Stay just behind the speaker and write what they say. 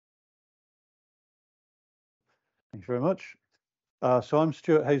Thank you very much. So I'm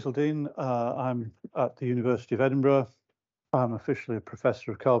Stuart Hazeldine. I'm at the University of Edinburgh. I'm officially a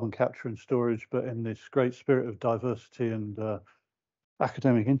professor of carbon capture and storage, but in this great spirit of diversity and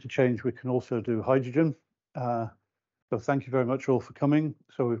academic interchange, we can also do hydrogen. So thank you very much all for coming.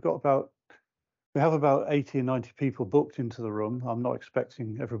 So we have about 80 or 90 people booked into the room. I'm not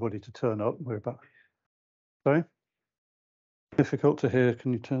expecting everybody to turn up. Sorry? Difficult to hear.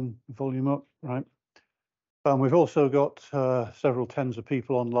 Can you turn the volume up? Right. We've also got several tens of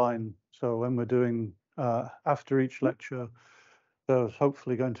people online. So when we're doing after each lecture, there's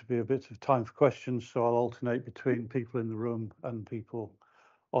hopefully going to be a bit of time for questions. So I'll alternate between people in the room and people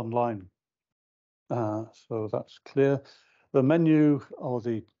online. So that's clear. The menu or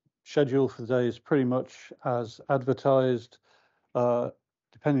the schedule for the day is pretty much as advertised.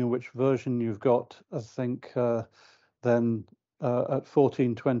 Depending on which version you've got, I think then at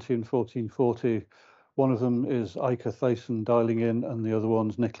 14:20 and 14:40, one of them is Eike Thaysen dialing in, and the other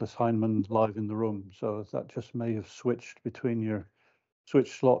one's Nicholas Heinemann live in the room. So that just may have switched between your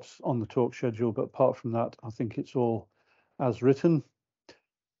switch slots on the talk schedule, but apart from that, I think it's all as written.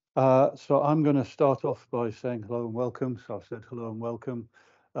 So I'm going to start off by saying hello and welcome. So I've said hello and welcome.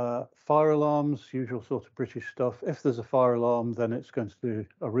 Fire alarms, usual sort of British stuff. If there's a fire alarm, then it's going to be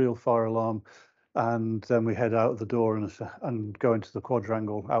a real fire alarm. And then we head out the door and go into the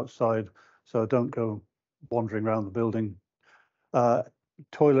quadrangle outside. So don't go wandering around the building.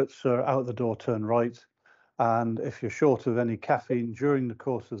 Toilets are out the door, turn right. And if you're short of any caffeine during the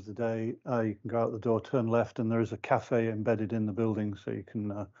course of the day, you can go out the door, turn left, and there is a cafe embedded in the building, so you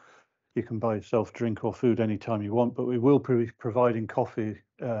can buy yourself drink or food anytime you want. But we will be providing coffee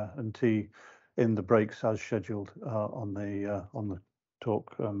and tea in the breaks as scheduled on the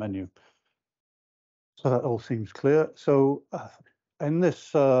talk menu. So that all seems clear. So in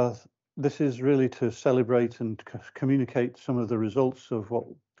this is really to celebrate and communicate some of the results of what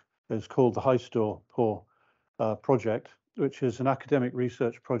is called the HyStorPor project, which is an academic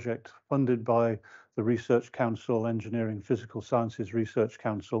research project funded by the Research Council, Engineering Physical Sciences Research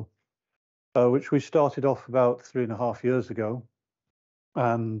Council, which we started off about 3.5 years ago.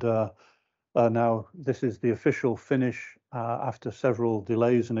 And now this is the official finish after several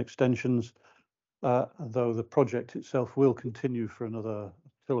delays and extensions, though the project itself will continue for another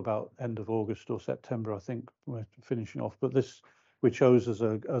till about end of August or September, I think we're finishing off. But this we chose as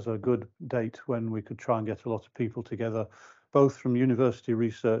a good date when we could try and get a lot of people together, both from university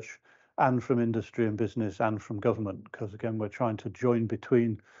research and from industry and business and from government, because again, we're trying to join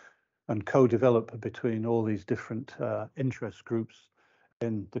between and co-develop between all these different interest groups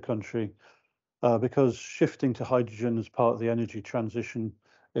in the country, because shifting to hydrogen as part of the energy transition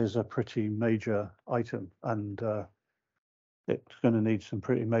is a pretty major item, and it's going to need some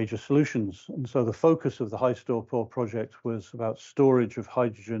pretty major solutions. And so the focus of the HyStorPor project was about storage of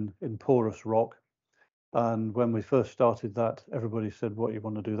hydrogen in porous rock. And when we first started that, everybody said, what do you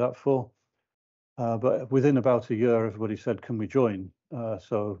want to do that for? But within about a year, everybody said, can we join?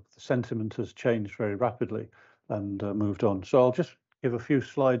 So the sentiment has changed very rapidly and moved on. So I'll just give a few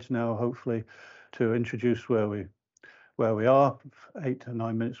slides now, hopefully, to introduce where we are. 8 to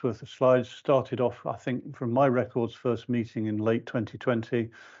 9 minutes worth of slides. Started off, I think, from my records, first meeting in late 2020.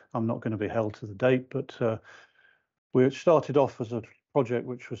 I'm not going to be held to the date, but we started off as a project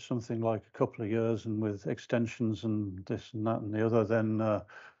which was something like a couple of years, and with extensions and this and that and the other, then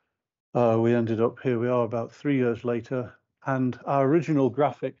we ended up here we are about 3 years later, and our original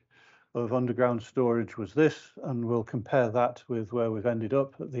graphic of underground storage was this, and we'll compare that with where we've ended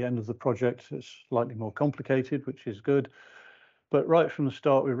up at the end of the project. It's slightly more complicated, which is good. But right from the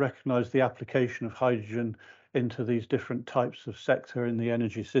start, we recognized the application of hydrogen into these different types of sector in the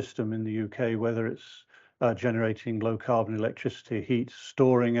energy system in the UK, whether it's generating low carbon electricity, heat,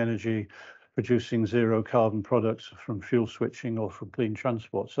 storing energy, producing zero carbon products from fuel switching or from clean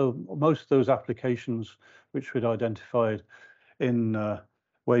transport. So most of those applications which we'd identified in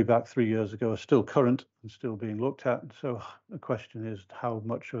way back 3 years ago are still current and still being looked at. So the question is, how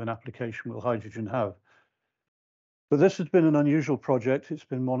much of an application will hydrogen have? But this has been an unusual project. It's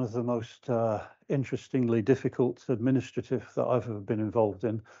been one of the most interestingly difficult administrative that I've ever been involved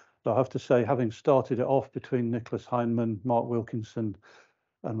in. So I have to say, having started it off between Nicholas Heinemann, Mark Wilkinson,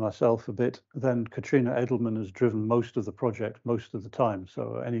 and myself a bit, then Katrina Edelman has driven most of the project most of the time.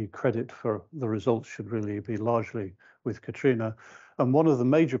 So any credit for the results should really be largely with Katrina. And one of the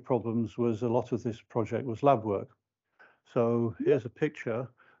major problems was a lot of this project was lab work. So here's a picture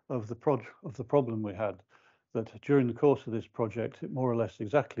of the problem we had, that during the course of this project, it more or less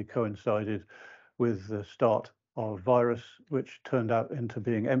exactly coincided with the start of virus, which turned out into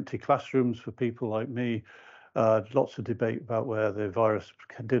being empty classrooms for people like me, Lots of debate about where the virus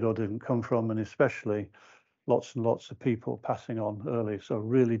did or didn't come from, and especially lots and lots of people passing on early. So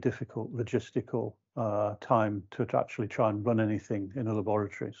really difficult logistical time to actually try and run anything in a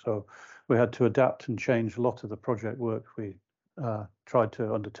laboratory. So we had to adapt and change a lot of the project work we tried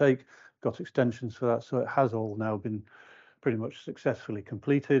to undertake, got extensions for that. So it has all now been pretty much successfully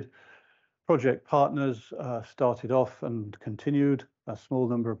completed. Project partners started off and continued, a small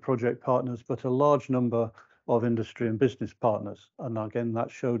number of project partners, but a large number of industry and business partners. And again,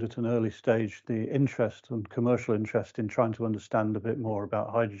 that showed at an early stage the interest and commercial interest in trying to understand a bit more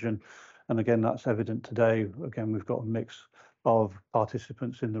about hydrogen. And again, that's evident today. Again, we've got a mix of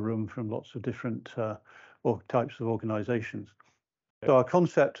participants in the room from lots of different types of organizations. So our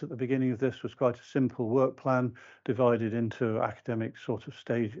concept at the beginning of this was quite a simple work plan, divided into academic sort of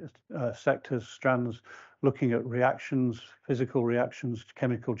stage sectors, strands, looking at reactions, physical reactions,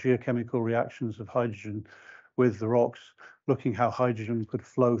 chemical, geochemical reactions of hydrogen with the rocks, looking how hydrogen could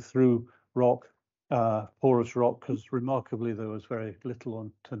flow through rock, porous rock, because remarkably there was very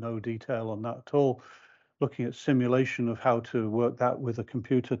little to no detail on that at all. Looking at simulation of how to work that with a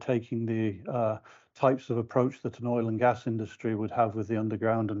computer, taking the types of approach that an oil and gas industry would have with the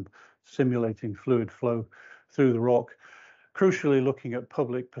underground and simulating fluid flow through the rock. Crucially, looking at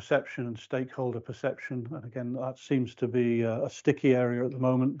public perception and stakeholder perception. And again, that seems to be a sticky area at the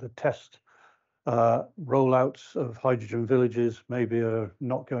moment. The test rollouts of hydrogen villages maybe are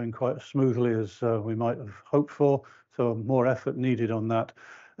not going quite as smoothly as we might have hoped for. So more effort needed on that.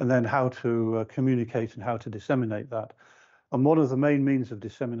 And then how to communicate and how to disseminate that. And one of the main means of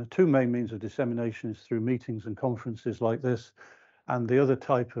two main means of dissemination is through meetings and conferences like this. And the other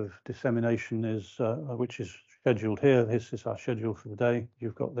type of dissemination is, which is scheduled here. This is our schedule for the day.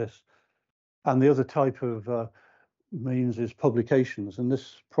 You've got this. And the other type of means is publications. And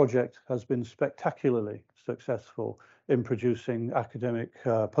this project has been spectacularly successful in producing academic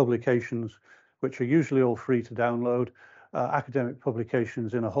publications, which are usually all free to download. Academic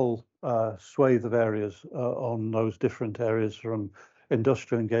publications in a whole swathe of areas on those different areas, from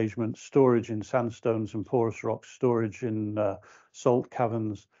industrial engagement, storage in sandstones and porous rocks, storage in salt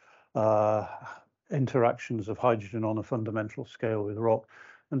caverns, interactions of hydrogen on a fundamental scale with rock.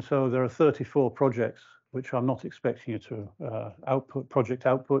 And so there are 34 projects which I'm not expecting you to project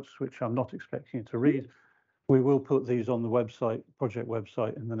outputs, which I'm not expecting you to read. We will put these on the website, project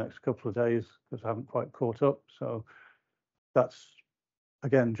website, in the next couple of days, because I haven't quite caught up. So that's,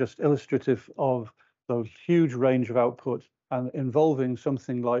 again, just illustrative of those huge range of output and involving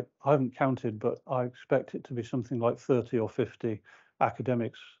something like, I haven't counted, but I expect it to be something like 30 or 50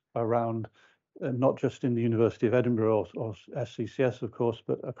 academics around, not just in the University of Edinburgh or SCCS, of course,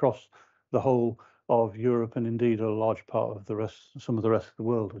 but across the whole of Europe, and indeed a large part of some of the rest of the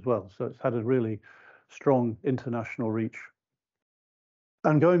world as well. So it's had a really strong international reach.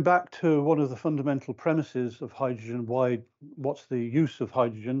 And going back to one of the fundamental premises of hydrogen, what's the use of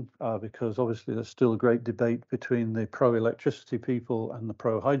hydrogen? Because obviously there's still a great debate between the pro-electricity people and the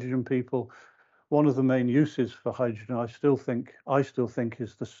pro-hydrogen people. One of the main uses for hydrogen, I still think,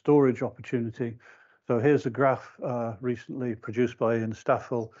 is the storage opportunity. So here's a graph recently produced by Ian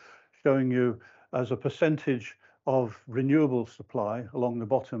Staffel, showing you as a percentage of renewable supply along the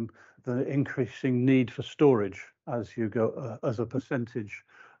bottom, the increasing need for storage as you go as a percentage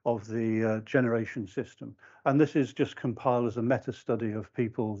of the generation system. And this is just compiled as a meta study of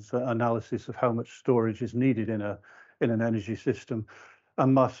people's analysis of how much storage is needed in an energy system.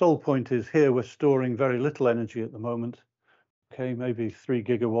 And my sole point is here we're storing very little energy at the moment. Okay, maybe 3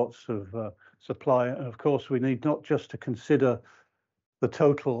 gigawatts of supply. And of course, we need not just to consider the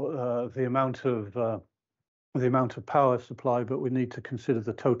total, the amount of power supply, but we need to consider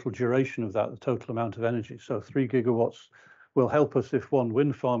the total duration of that, the total amount of energy. So 3 gigawatts will help us if one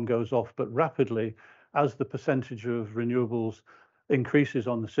wind farm goes off, but rapidly, as the percentage of renewables increases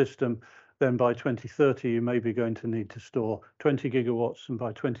on the system, then by 2030, you may be going to need to store 20 gigawatts, and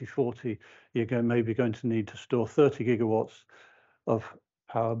by 2040, you're maybe going to need to store 30 gigawatts of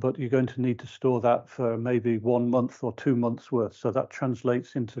power, but you're going to need to store that for maybe 1 month or 2 months worth. So that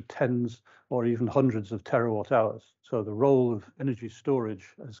translates into tens or even hundreds of terawatt hours. So the role of energy storage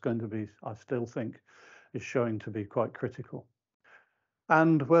is going to be, I still think, is showing to be quite critical.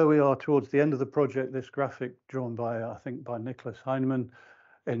 And where we are towards the end of the project, this graphic drawn by, I think, by Nicholas Heinemann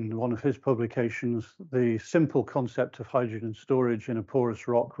in one of his publications, the simple concept of hydrogen storage in a porous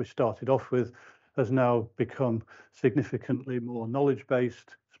rock we started off with has now become significantly more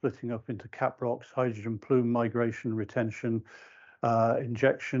knowledge-based, splitting up into cap rocks, hydrogen plume migration, retention,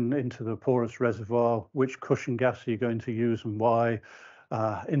 injection into the porous reservoir, which cushion gas are you going to use and why,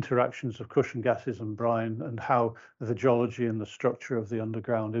 interactions of cushion gases and brine, and how the geology and the structure of the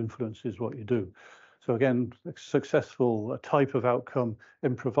underground influences what you do. So again, a successful type of outcome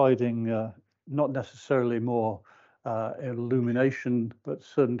in providing not necessarily more illumination, but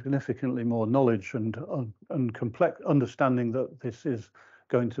significantly more knowledge and complex understanding that this is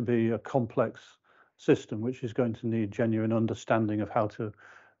going to be a complex system, which is going to need genuine understanding of how to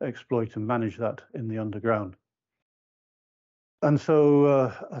exploit and manage that in the underground. And so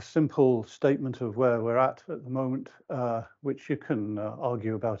a simple statement of where we're at the moment, which you can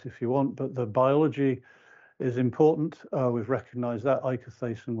argue about if you want, but the biology is important. We've recognized that. Ike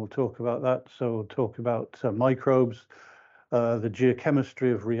Thason will talk about that. So we'll talk about microbes. The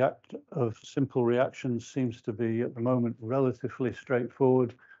geochemistry of simple reactions seems to be at the moment relatively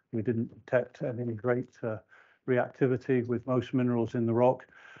straightforward. We didn't detect any great reactivity with most minerals in the rock.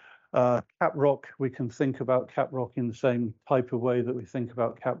 Cap rock, we can think about cap rock in the same type of way that we think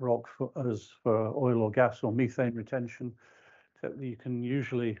about cap rock as for oil or gas or methane retention. That you can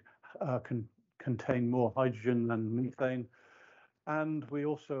usually contain more hydrogen than methane. And we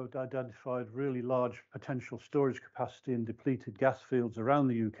also identified really large potential storage capacity in depleted gas fields around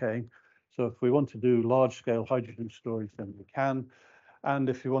the UK. So if we want to do large-scale hydrogen storage, then we can. And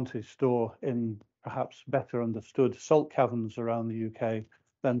if you want to store in perhaps better understood salt caverns around the UK,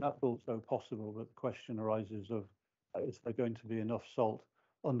 then that's also possible. But the question arises of, is there going to be enough salt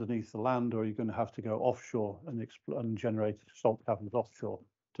underneath the land, or are you going to have to go offshore and generate salt caverns offshore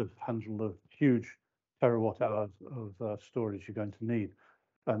to handle the huge terawatt hours of storage you're going to need?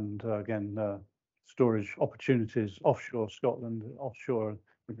 And again, storage opportunities offshore Scotland, offshore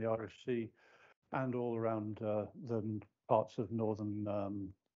in the Irish Sea, and all around the parts of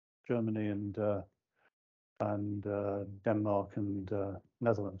northern Germany and Denmark and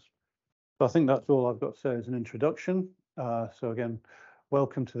Netherlands. So I think that's all I've got to say as an introduction. So again,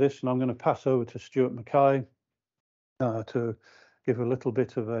 welcome to this, and I'm going to pass over to Stuart Mackay to give a little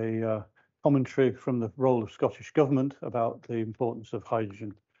bit of a commentary from the role of Scottish Government about the importance of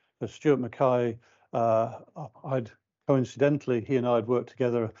hydrogen. So Stuart Mackay, coincidentally, he and I had worked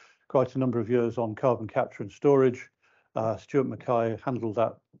together quite a number of years on carbon capture and storage. Stuart Mackay handled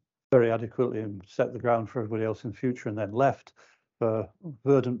that very adequately and set the ground for everybody else in the future, and then left for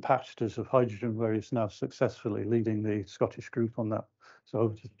verdant pastures of hydrogen, where he's now successfully leading the Scottish group on that. So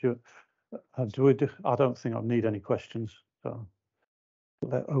over to Stuart. I don't think I'll need any questions. So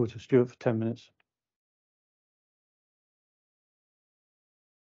over to Stuart for 10 minutes.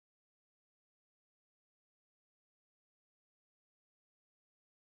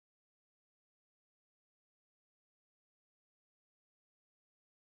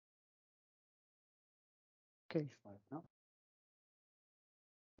 Okay.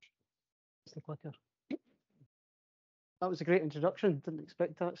 It's the clicker. That was a great introduction. Didn't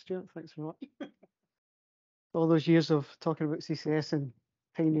expect that, Stuart. Thanks very much. All those years of talking about CCS in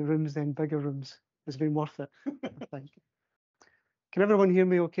tiny rooms, then bigger rooms, has been worth it, I think. Can everyone hear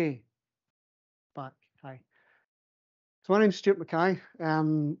me okay? Back. Hi. So my name's Stuart Mackay.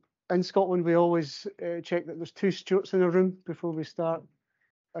 In Scotland, we always check that there's 2 Stuarts in a room before we start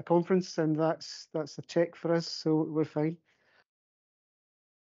a conference, and that's a check for us, so we're fine.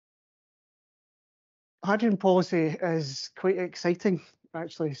 Hydrogen policy is quite exciting,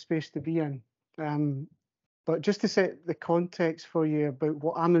 actually, space to be in. But just to set the context for you about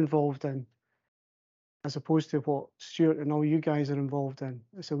what I'm involved in, as opposed to what Stuart and all you guys are involved in,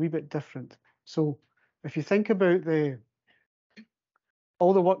 it's a wee bit different. So if you think about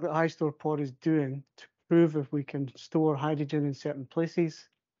all the work that HyStorPor is doing to prove if we can store hydrogen in certain places,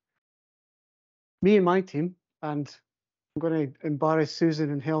 me and my team, and I'm going to embarrass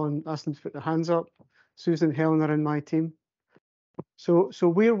Susan and Helen, ask them to put their hands up. Susan and Helen are in my team. So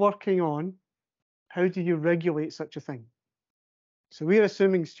we're working on how do you regulate such a thing. So we're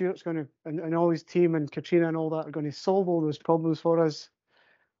assuming Stuart's going to, and all his team and Katrina and all that are going to solve all those problems for us.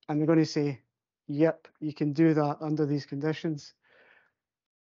 And they're going to say, yep, you can do that under these conditions.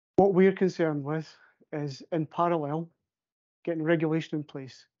 What we're concerned with is, in parallel, getting regulation in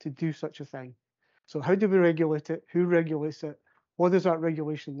place to do such a thing. So how do we regulate it? Who regulates it? What does that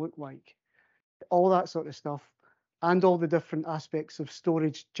regulation look like? All that sort of stuff, and all the different aspects of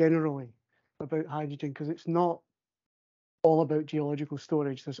storage generally about hydrogen, because it's not all about geological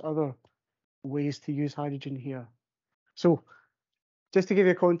storage. There's other ways to use hydrogen here. So just to give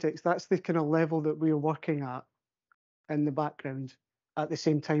you a context, that's the kind of level that we're working at in the background at the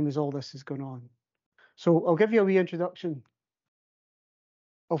same time as all this is going on. So I'll give you a wee introduction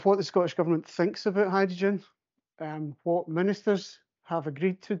of what the Scottish Government thinks about hydrogen, what ministers have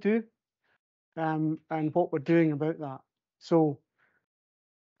agreed to do, and what we're doing about that. So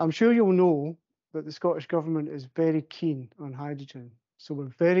I'm sure you'll know that the Scottish Government is very keen on hydrogen. So we're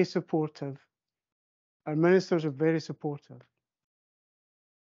very supportive. Our ministers are very supportive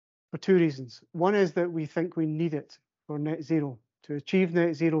for two reasons. One is that we think we need it for net zero. To achieve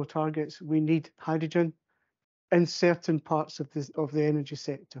net zero targets, we need hydrogen in certain parts of the energy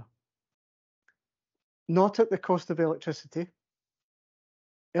sector. Not at the cost of electricity.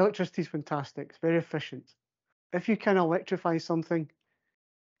 Electricity is fantastic, it's very efficient. If you can electrify something,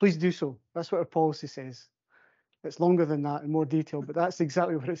 please do so. That's what our policy says. It's longer than that in more detail, but that's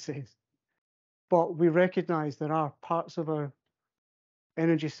exactly what it says. But we recognise there are parts of our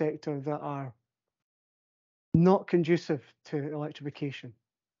energy sector that are not conducive to electrification.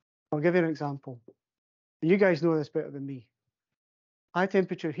 I'll give you an example. You guys know this better than me. High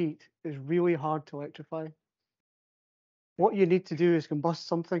temperature heat is really hard to electrify. What you need to do is combust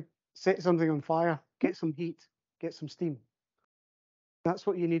something, set something on fire, get some heat, get some steam. That's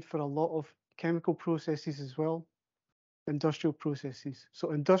what you need for a lot of chemical processes as well, industrial processes.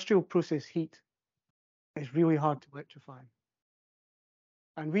 So industrial process heat is really hard to electrify.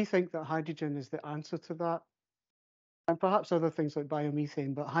 And we think that hydrogen is the answer to that, and perhaps other things like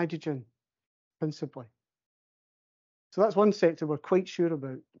biomethane, but hydrogen principally. So that's one sector we're quite sure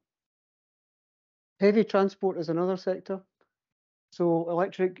about. Heavy transport is another sector. So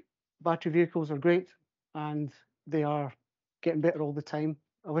electric battery vehicles are great, and they are getting better all the time.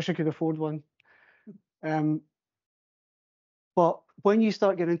 I wish I could afford one. But when you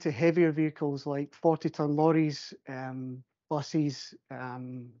start getting into heavier vehicles like 40-ton lorries, buses,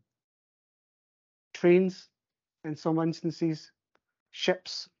 trains, in some instances,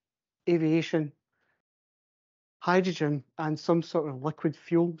 ships, aviation, hydrogen and some sort of liquid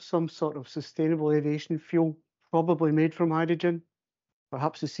fuel, some sort of sustainable aviation fuel, probably made from hydrogen,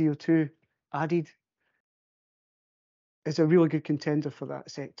 perhaps the CO2 added, is a really good contender for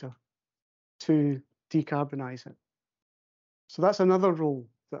that sector to decarbonise it. So that's another role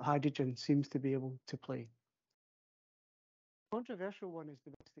that hydrogen seems to be able to play. The controversial one is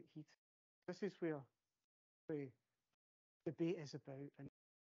domestic heat. This is where the debate is about,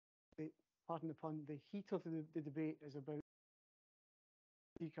 and pardon the pun, the heat of the debate is about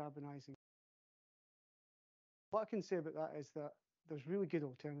decarbonising. What I can say about that is that there's really good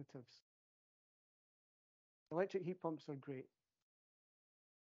alternatives. Electric heat pumps are great,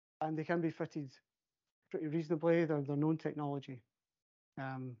 and they can be fitted pretty reasonably. They're known technology.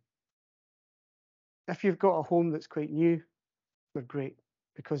 If you've got a home that's quite new, they're great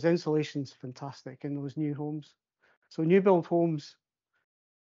because insulation's fantastic in those new homes. So new build homes,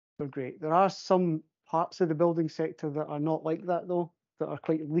 they're great. There are some parts of the building sector that are not like that though, that are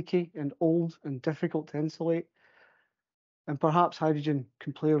quite leaky and old and difficult to insulate. And perhaps hydrogen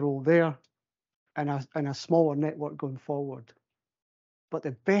can play a role there in a smaller network going forward. But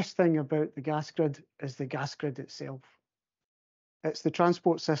the best thing about the gas grid is the gas grid itself. It's the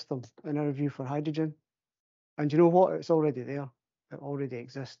transport system, in our view, for hydrogen. And you know what? It's already there. It already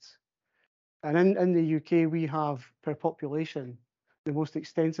exists. And in the UK, we have, per population, the most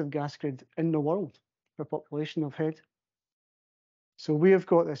extensive gas grid in the world, per population of head. So we have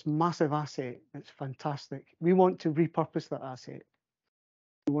got this massive asset. It's fantastic. We want to repurpose that asset.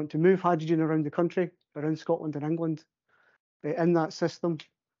 We want to move hydrogen around the country, around Scotland and England, in that system.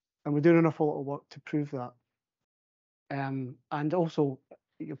 And we're doing an awful lot of work to prove that. And also,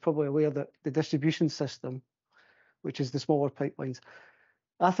 you're probably aware that the distribution system, which is the smaller pipelines,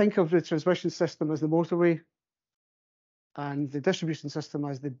 I think of the transmission system as the motorway and the distribution system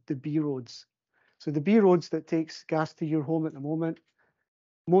as the B roads. So the B roads that takes gas to your home at the moment,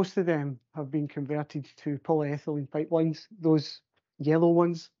 most of them have been converted to polyethylene pipelines, those yellow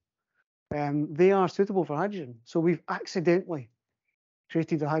ones. They are suitable for hydrogen. So we've accidentally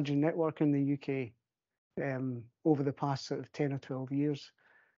created a hydrogen network in the UK over the past sort of 10 or 12 years.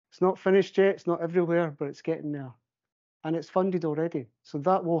 It's not finished yet, it's not everywhere, but it's getting there. And it's funded already, so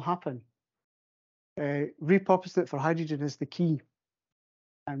that will happen. Repurposing it for hydrogen is the key,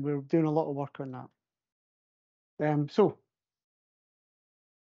 and we're doing a lot of work on that. So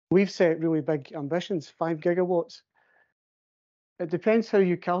we've set really big ambitions, 5 gigawatts. It depends how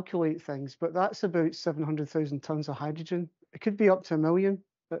you calculate things, but that's about 700,000 tonnes of hydrogen. It could be up to 1 million.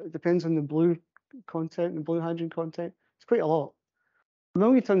 It depends on the blue content, the blue hydrogen content. It's quite a lot. 1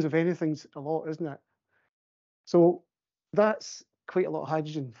 million tonnes of anything's a lot, isn't it? So that's quite a lot of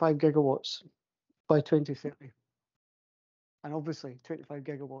hydrogen, 5 gigawatts by 2030. And obviously 25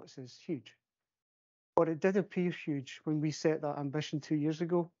 gigawatts is huge. But it did appear huge when we set that ambition 2 years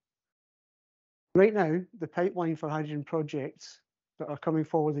ago. Right now, the pipeline for hydrogen projects that are coming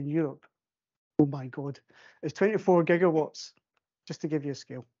forward in Europe, oh my God, is 24 gigawatts. just to give you a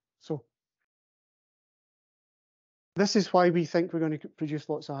scale. So this is why we think we're going to produce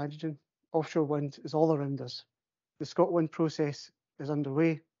lots of hydrogen. Offshore wind is all around us. The ScotWind process is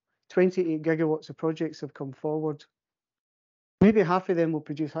underway. 28 gigawatts of projects have come forward. Maybe half of them will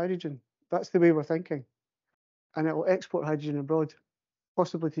produce hydrogen. That's the way we're thinking. And it will export hydrogen abroad,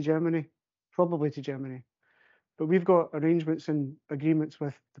 possibly to Germany, probably to Germany. But we've got arrangements and agreements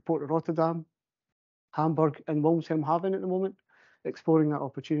with the Port of Rotterdam, Hamburg and Wilhelmshaven at the moment, exploring that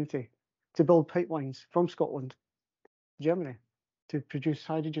opportunity to build pipelines from Scotland to Germany to produce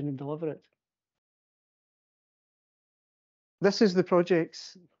hydrogen and deliver it. This is the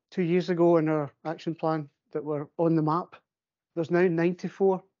projects 2 years ago in our action plan that were on the map. There's now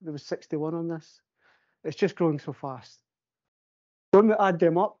 94. There was 61 on this. It's just growing so fast. When we add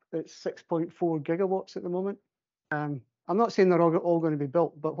them up, it's 6.4 gigawatts at the moment. I'm not saying they're all going to be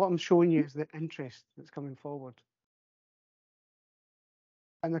built, but what I'm showing you is the interest that's coming forward.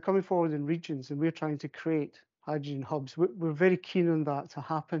 And they're coming forward in regions, and we're trying to create hydrogen hubs. We're very keen on that to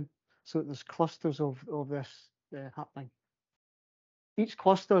happen, so that there's clusters of this happening. Each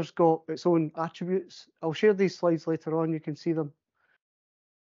cluster's got its own attributes. I'll share these slides later on. You can see them.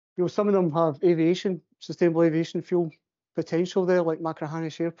 You know, some of them have aviation, sustainable aviation fuel potential there, like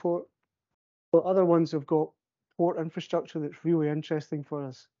Machrihanish Airport. But other ones have got port infrastructure that's really interesting for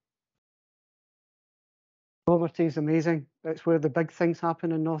us. Cromarty is amazing. It's where the big things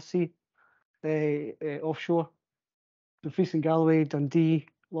happen in North Sea, offshore. Dumfries and Galloway, Dundee,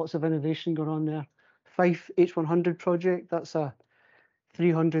 lots of innovation going on there. Fife H100 project, that's a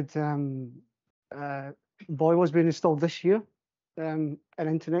 300 boilers being installed this year and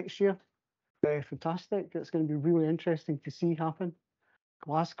into next year. Fantastic. It's going to be really interesting to see happen.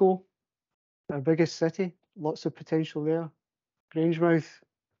 Glasgow, our biggest city, lots of potential there. Grangemouth,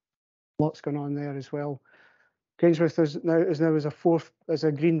 lots going on there as well. Grangemouth is now as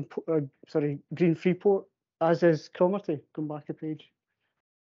a green free port, as is Cromarty. Come back a page,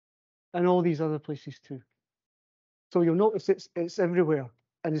 and all these other places too. So you'll notice it's everywhere,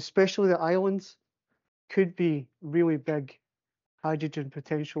 and especially the islands could be really big hydrogen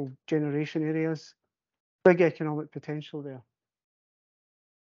potential generation areas. Big economic potential there.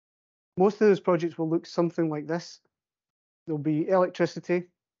 Most of those projects will look something like this. There'll be electricity,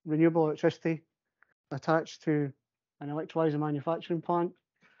 renewable electricity, attached to an electrolyzer manufacturing plant.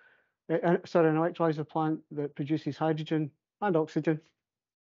 An electrolyzer plant that produces hydrogen and oxygen.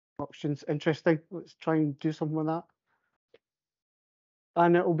 Oxygen's interesting. Let's try and do something with that.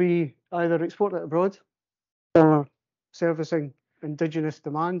 And it will be either exported abroad or servicing indigenous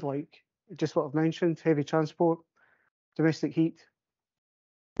demand, like just what I've mentioned, heavy transport, domestic heat,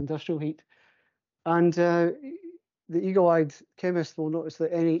 industrial heat. And the eagle-eyed chemist will notice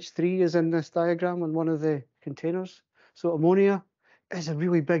that NH3 is in this diagram on one of the containers. So ammonia is a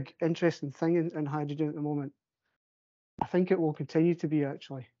really big, interesting thing in hydrogen at the moment. I think it will continue to be,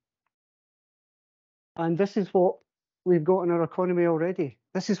 actually. And this is what we've got in our economy already.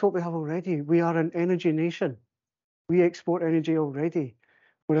 This is what we have already. We are an energy nation. We export energy already.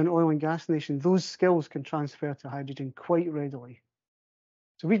 We're an oil and gas nation. Those skills can transfer to hydrogen quite readily.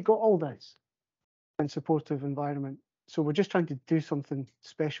 So we've got all this in supportive environment. So we're just trying to do something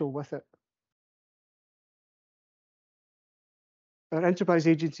special with it. Our enterprise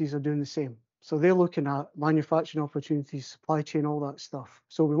agencies are doing the same. So they're looking at manufacturing opportunities, supply chain, all that stuff.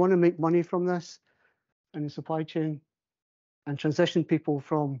 So we want to make money from this in the supply chain and transition people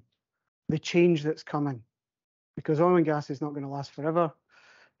from the change that's coming. Because oil and gas is not going to last forever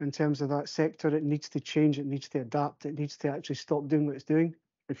in terms of that sector. It needs to change, it needs to adapt, it needs to actually stop doing what it's doing in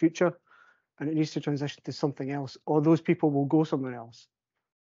the future, and it needs to transition to something else, or those people will go somewhere else.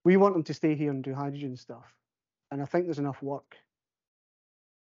 We want them to stay here and do hydrogen stuff, and I think there's enough work.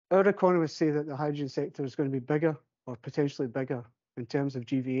 Our economists say that the hydrogen sector is going to be bigger, or potentially bigger, in terms of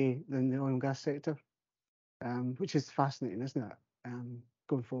GVA than the oil and gas sector, which is fascinating, isn't it,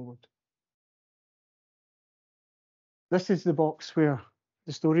 going forward. This is the box where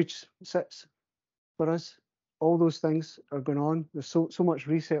the storage sits for us. All those things are going on. There's so much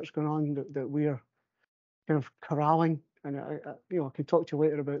research going on that we're kind of corralling, and I can talk to you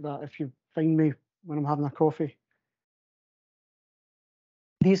later about that if you find me when I'm having a coffee.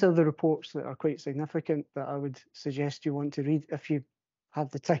 These are the reports that are quite significant that I would suggest you want to read if you have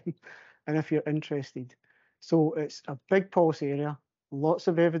the time and if you're interested. So it's a big policy area, lots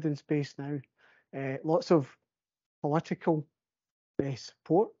of evidence based now, lots of political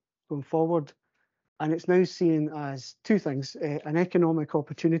support going forward. And it's now seen as two things, an economic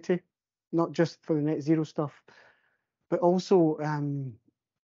opportunity, not just for the net zero stuff, but also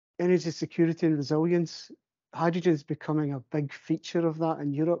energy security and resilience. hydrogen is becoming a big feature of that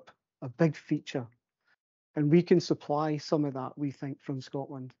in Europe, a big feature. And we can supply some of that, we think, from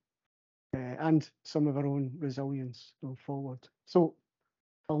Scotland and some of our own resilience going forward. So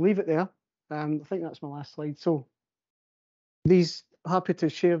I'll leave it there. I think that's my last slide. So these, happy to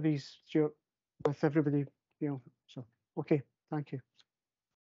share these, Stuart, with everybody, you know. So, okay, thank you.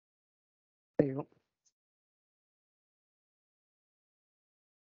 There you go.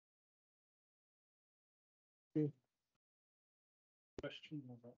 Question?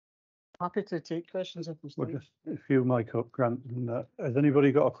 Happy to take questions if there's Well, just if you mic up, Grant. And, has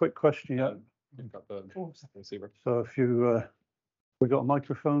anybody got a quick question yet? I've got the receiver. So if you, we got a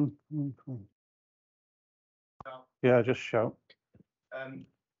microphone. Yeah, just shout.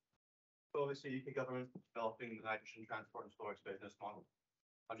 Obviously, UK government developing the hydrogen transport and storage business model.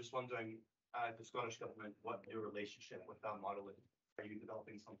 I'm just wondering, the Scottish government, what your relationship with that model is? Are you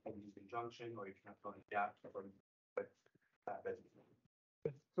developing something in conjunction, or are you trying to fill in gaps with that business?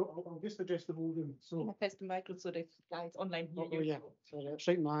 So I'll just address the whole room. So Test the micro so the guys online hear oh, you. yeah, sorry, it's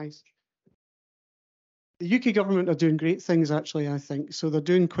right in my eyes. The UK government are doing great things, actually, I think. So they're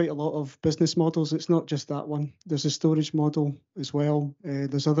doing quite a lot of business models. It's not just that one. There's a storage model as well.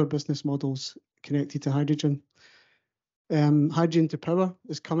 There's other business models connected to hydrogen. Hydrogen to power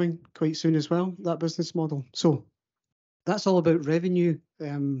is coming quite soon as well, that business model. So that's all about revenue.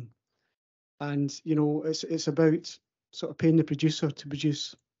 And, you know, it's about sort of paying the producer to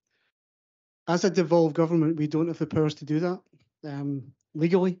produce. As a devolved government, we don't have the powers to do that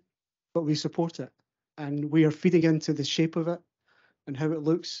legally, but we support it. And we are feeding into the shape of it and how it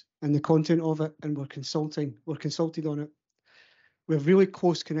looks and the content of it, and we're consulted on it. We have really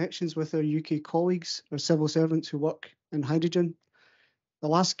close connections with our UK colleagues, our civil servants who work in hydrogen. The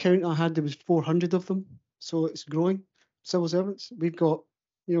last count I had, there was 400 of them, so it's growing. Civil servants, we've got,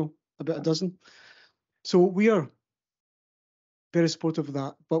 you know, about a dozen. So we are very supportive of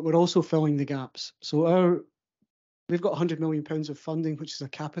that, but we're also filling the gaps. So we've got £100 million of funding, which is a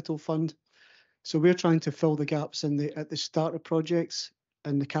capital fund. So we're trying to fill the gaps at the start of projects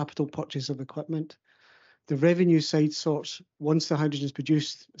and the capital purchase of equipment. The revenue side sorts, once the hydrogen is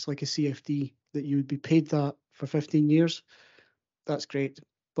produced, it's like a CFD that you would be paid that for 15 years. That's great.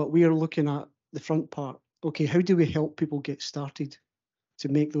 But we are looking at the front part. Okay, how do we help people get started to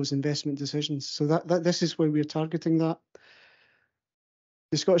make those investment decisions? So this is where we're targeting that.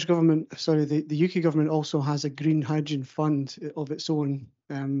 The Scottish government, sorry, the UK government also has a green hydrogen fund of its own,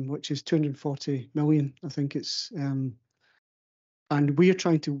 which is 240 million, I think it's, and we are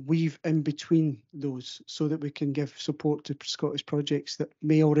trying to weave in between those so that we can give support to Scottish projects that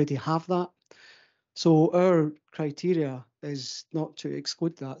may already have that. So our criteria is not to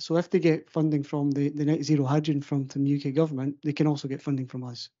exclude that. So if they get funding from the net zero hydrogen fund from the UK government, they can also get funding from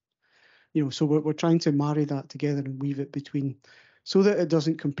us. You know, so we're trying to marry that together and weave it between, so that it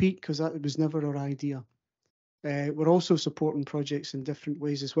doesn't compete, because that was never our idea. We're also supporting projects in different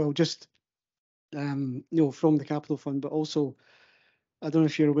ways as well, just you know, from the capital fund, but also, I don't know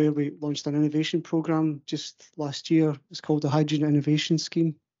if you're aware, we launched an innovation programme just last year. It's called the Hydrogen Innovation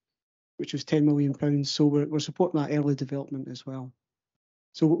Scheme, which was £10 million. So we're supporting that early development as well.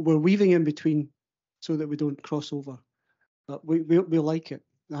 So we're weaving in between so that we don't cross over. But we like it.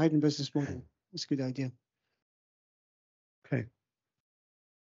 The hydrogen business model, it's a good idea. Okay.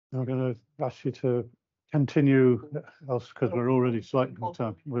 I'm going to ask you to continue, else because we're already slightly on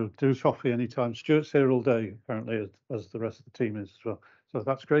time. We'll do coffee anytime. Stuart's here all day, apparently, as the rest of the team is as well. So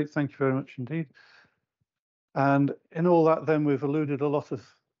that's great. Thank you very much indeed. And in all that, then, we've alluded a lot of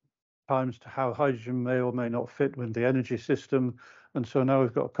times to how hydrogen may or may not fit with the energy system. And so now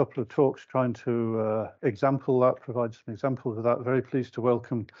we've got a couple of talks trying to provide some examples of that. Very pleased to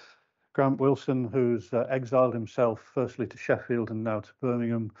welcome Grant Wilson, who's exiled himself firstly to Sheffield and now to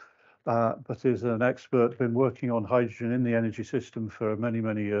Birmingham, but is an expert, been working on hydrogen in the energy system for many,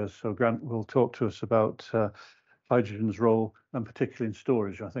 many years. So Grant will talk to us about hydrogen's role, and particularly in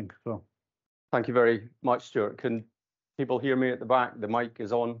storage, I think, as well. Thank you very much, Stuart. Can people hear me at the back? The mic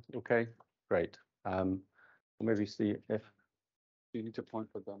is on. Okay, great. Maybe see if You need to point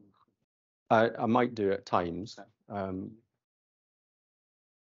for them. I might do at times.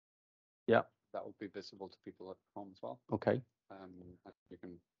 Yeah, That will be visible to people at home as well. okay, You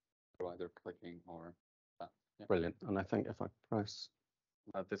can do either clicking or that. Yeah. brilliant. And I think if I press,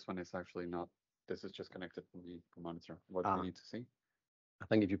 This one is actually not. This is just connected to the monitor. What do you need to see? I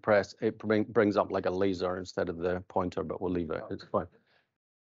think if you press, it brings up like a laser instead of the pointer, but we'll leave it. It's fine.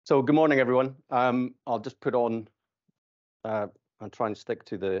 So good morning, everyone. I'll just put on and try and stick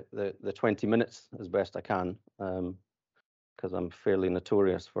to the 20 minutes as best I can, because I'm fairly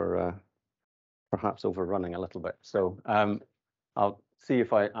notorious for perhaps overrunning a little bit. So I'll see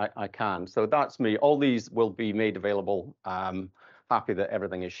if I can. So that's me. All these will be made available. Happy that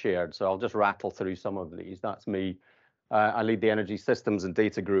everything is shared. So I'll just rattle through some of these. That's me. I lead the Energy Systems and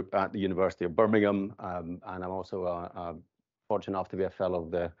Data Group at the University of Birmingham, and I'm also fortunate enough to be a fellow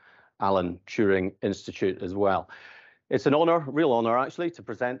of the Alan Turing Institute as well. It's an honor, real honor actually, to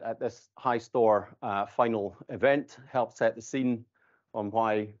present at this HyStor final event, help set the scene on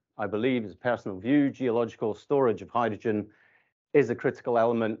why I believe, as a personal view, geological storage of hydrogen is a critical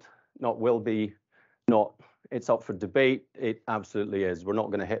element, not will be, not it's up for debate. It absolutely is. We're not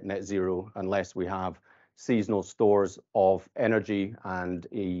going to hit net zero unless we have seasonal stores of energy, and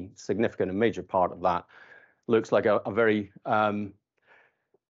a significant and major part of that looks like a very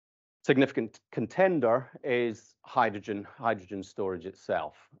significant contender is hydrogen storage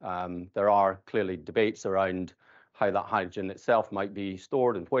itself. There are clearly debates around how that hydrogen itself might be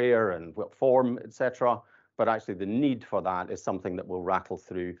stored and where and what form, etc. But actually the need for that is something that we'll rattle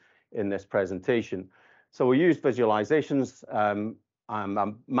through in this presentation. So we use visualizations. I'm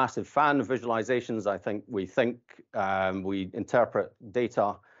a massive fan of visualizations. I think we interpret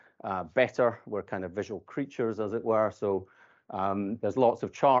data better. We're kind of visual creatures, as it were. So there's lots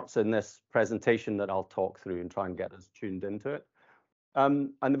of charts in this presentation that I'll talk through and try and get us tuned into it.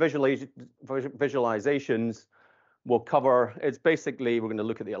 And the visualizations will cover, it's basically, we're going to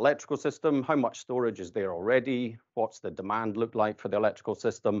look at the electrical system, how much storage is there already, what's the demand look like for the electrical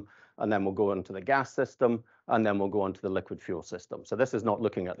system, and then we'll go into the gas system, and then we'll go into the liquid fuel system. So this is not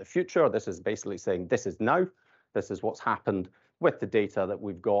looking at the future, this is basically saying this is now, this is what's happened with the data that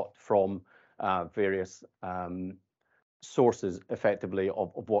we've got from various sources effectively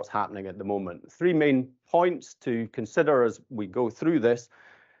of what's happening at the moment. Three main points to consider as we go through this.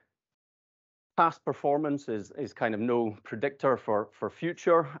 Past performance is kind of no predictor for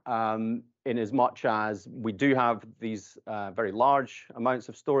future, in as much as we do have these very large amounts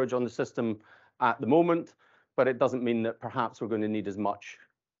of storage on the system at the moment, but it doesn't mean that perhaps we're going to need as much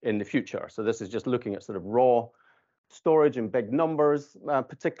in the future. So this is just looking at sort of raw storage in big numbers,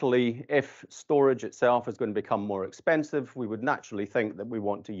 particularly if storage itself is going to become more expensive. We would naturally think that we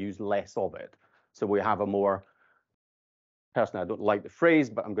want to use less of it. So we have a more, personally, I don't like the phrase,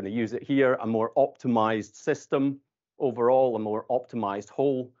 but I'm going to use it here, a more optimized system overall, a more optimized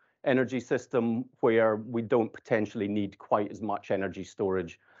whole energy system where we don't potentially need quite as much energy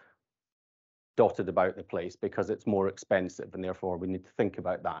storage dotted about the place because it's more expensive, and therefore we need to think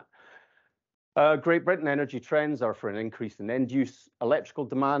about that. Great Britain energy trends are for an increase in end-use electrical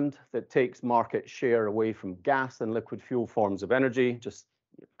demand that takes market share away from gas and liquid fuel forms of energy, just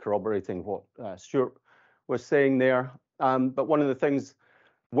corroborating what Stuart was saying there. But one of the things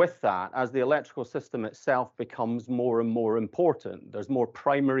with that, as the electrical system itself becomes more and more important, there's more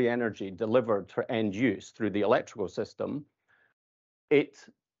primary energy delivered for end use through the electrical system. There's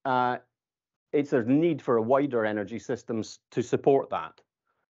a need for a wider energy systems to support that.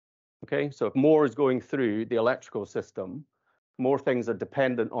 Okay, so if more is going through the electrical system, more things are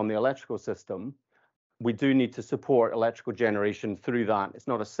dependent on the electrical system, we do need to support electrical generation through that. It's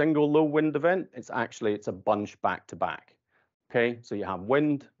not a single low wind event, it's a bunch back to back. Okay, so you have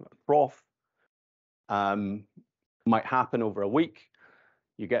wind, trough, might happen over a week.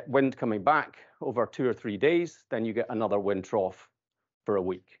 You get wind coming back over 2 or 3 days, then you get another wind trough for a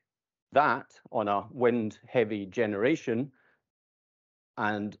week. That, on a wind heavy generation,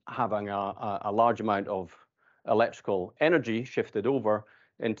 and having a large amount of electrical energy shifted over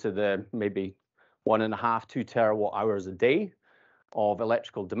into the maybe 1.5 to 2 terawatt hours a day of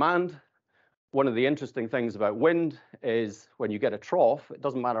electrical demand. One of the interesting things about wind is when you get a trough, it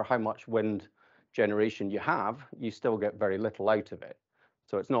doesn't matter how much wind generation you have, you still get very little out of it.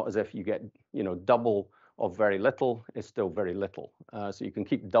 So it's not as if you get, double of very little, it's still very little. So you can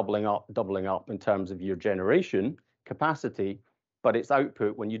keep doubling up in terms of your generation capacity, but its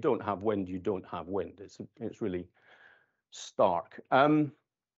output, when you don't have wind, you don't have wind. It's really stark.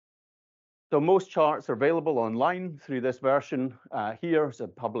 So most charts are available online through this version. Here is a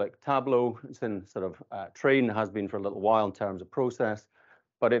public Tableau. It's in sort of train, has been for a little while in terms of process,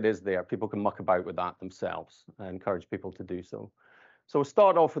 but it is there. People can muck about with that themselves. I encourage people to do so. So we'll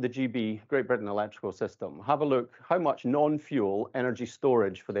start off with the GB, Great Britain electrical system. Have a look how much non-fuel energy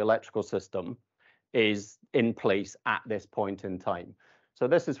storage for the electrical system is in place at this point in time. So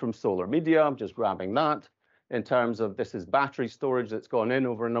this is from Solar Media, I'm just grabbing that. In terms of this is battery storage that's gone in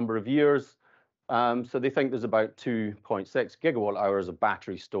over a number of years. So they think there's about 2.6 gigawatt hours of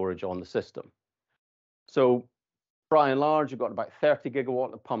battery storage on the system. So By and large, you've got about 30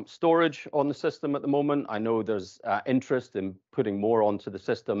 gigawatt of pumped storage on the system at the moment. I know there's interest in putting more onto the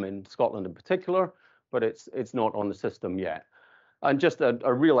system in Scotland in particular, but it's not on the system yet. And just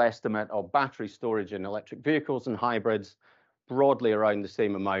a real estimate of battery storage in electric vehicles and hybrids, broadly around the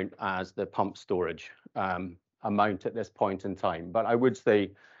same amount as the pumped storage amount at this point in time. But I would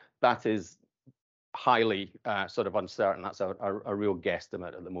say that is highly sort of uncertain. That's a real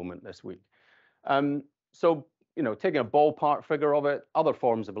guesstimate at the moment this week. So, you know, taking a ballpark figure of it, other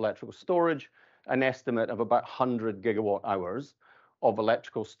forms of electrical storage, an estimate of about 100 gigawatt hours of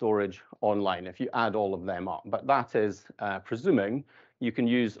electrical storage online, if you add all of them up. But that is presuming you can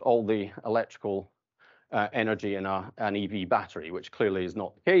use all the electrical energy in an EV battery, which clearly is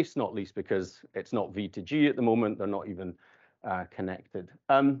not the case, not least because it's not V2G at the moment. They're not even connected.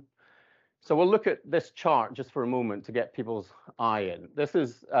 So we'll look at this chart just for a moment to get people's eye in. This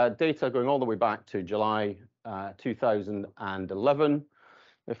is data going all the way back to July 2011.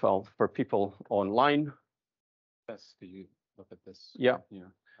 For people online. Best do you look at this? Yeah.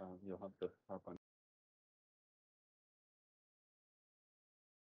 Here, you'll have the PowerPoint.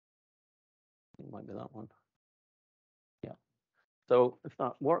 It might be that one. Yeah. So if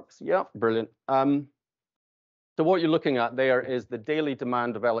that works, yeah, brilliant. So what you're looking at there is the daily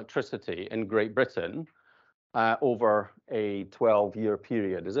demand of electricity in Great Britain over a 12-year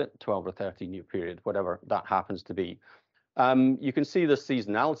period, is it? 12 or 13-year period, whatever that happens to be. You can see the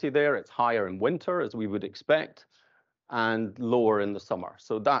seasonality there. It's higher in winter, as we would expect, and lower in the summer.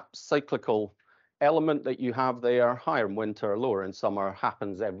 So that cyclical element that you have there, higher in winter, lower in summer,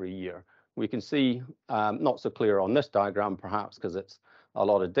 happens every year. We can see, not so clear on this diagram, perhaps, because it's a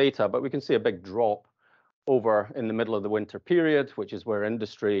lot of data, but we can see a big drop over in the middle of the winter period, which is where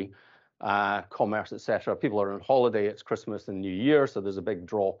industry, commerce, etc. People are on holiday, it's Christmas and New Year, so there's a big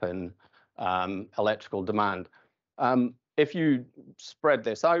drop in electrical demand. If you spread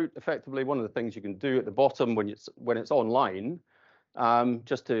this out, effectively, one of the things you can do at the bottom when it's online,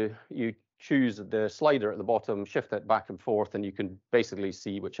 you choose the slider at the bottom, shift it back and forth, and you can basically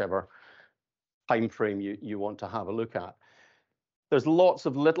see whichever time frame you want to have a look at. There's lots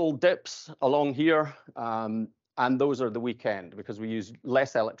of little dips along here, and those are the weekend, because we use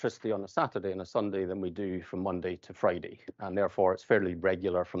less electricity on a Saturday and a Sunday than we do from Monday to Friday, and therefore it's fairly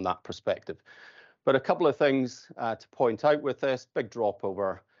regular from that perspective. But a couple of things to point out with this: big drop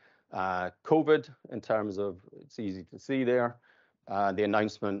over COVID in terms of, it's easy to see there, the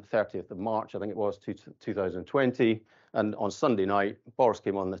announcement 30th of March, I think it was, 2020, and on Sunday night, Boris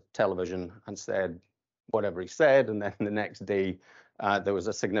came on the television and said whatever he said, and then the next day there was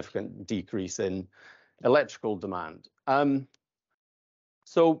a significant decrease in electrical demand.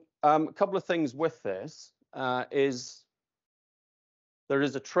 So a couple of things with this is there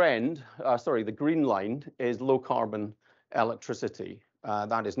is a trend, the green line is low carbon electricity.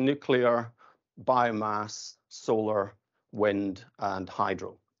 That is nuclear, biomass, solar, wind, and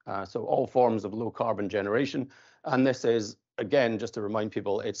hydro. So all forms of low carbon generation. And this is, again, just to remind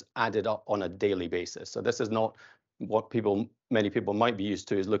people, it's added up on a daily basis. So this is not what many people might be used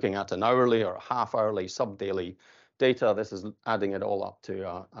to, is looking at an hourly or a half hourly, sub-daily data. This is adding it all up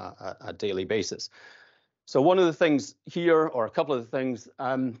to a daily basis. So one of the things here, or a couple of the things,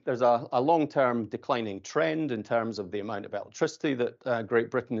 there's a long-term declining trend in terms of the amount of electricity that Great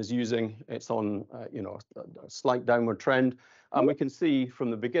Britain is using. It's on a slight downward trend. And we can see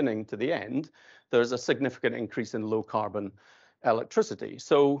from the beginning to the end, there's a significant increase in low carbon electricity.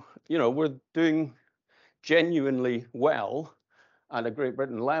 So, we're doing genuinely well at a Great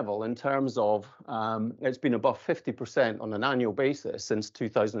Britain level in terms of it's been above 50% on an annual basis since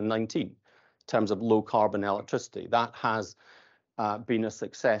 2019 in terms of low carbon electricity. That has been a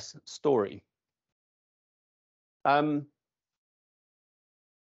success story. The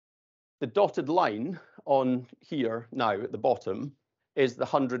dotted line on here now at the bottom is the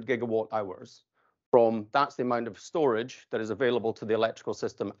 100 gigawatt hours. That's the amount of storage that is available to the electrical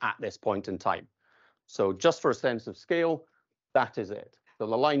system at this point in time. So just for a sense of scale, that is it. So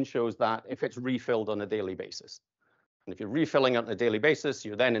the line shows that if it's refilled on a daily basis. And if you're refilling it on a daily basis,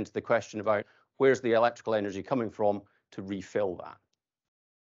 you're then into the question about where's the electrical energy coming from to refill that.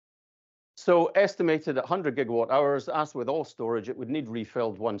 So estimated at 100 gigawatt hours, as with all storage, it would need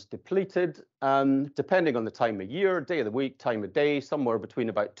refilled once depleted, depending on the time of year, day of the week, time of day, somewhere between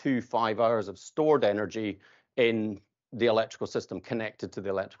about 2-5 hours of stored energy in the electrical system, connected to the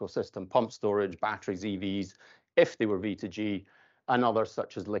electrical system, pump storage, batteries, EVs, if they were V2G, and others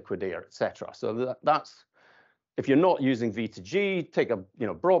such as liquid air, etc. So that's, if you're not using V2G, take a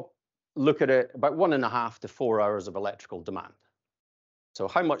broad look at it, about 1.5 to 4 hours of electrical demand. So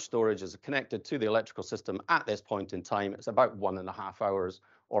how much storage is connected to the electrical system at this point in time? It's about 1.5 hours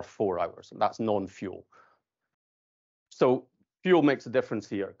or 4 hours. And that's non-fuel. So fuel makes a difference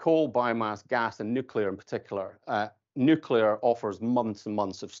here. Coal, biomass, gas, and nuclear in particular. Nuclear offers months and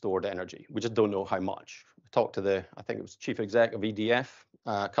months of stored energy. We just don't know how much. I talked to I think it was chief exec of EDF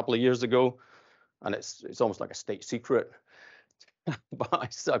a couple of years ago, and it's almost like a state secret.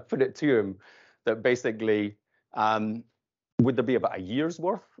 But I put it to him that basically, would there be about a year's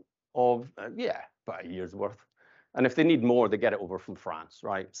worth of, yeah, about a year's worth. And if they need more, they get it over from France,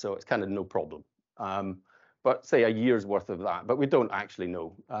 right? So it's kind of no problem. But say a year's worth of that, but we don't actually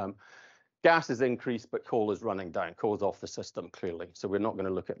know. Gas has increased, but coal is running down. Coal's off the system, clearly. So we're not going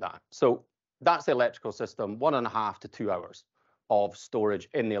to look at that. So that's the electrical system, 1.5 to 2 hours of storage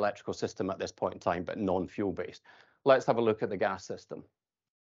in the electrical system at this point in time, but non-fuel based. Let's have a look at the gas system.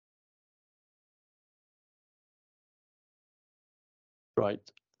 Right.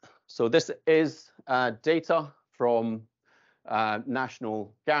 So this is data from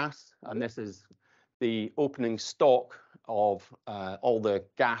National Gas, and this is the opening stock of all the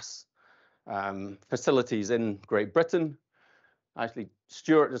gas facilities in Great Britain. Actually,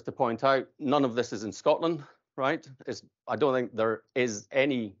 Stuart, just to point out, none of this is in Scotland, right? I don't think there is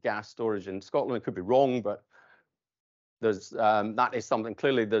any gas storage in Scotland. It could be wrong, but there's that is something.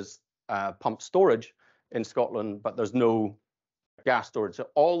 Clearly, there's pump storage in Scotland, but there's no gas storage. So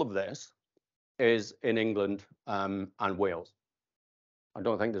all of this is in England and Wales. I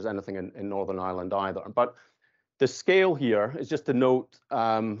don't think there's anything in Northern Ireland either. But the scale here is just to note,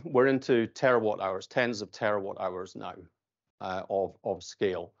 we're into terawatt hours, tens of terawatt hours now of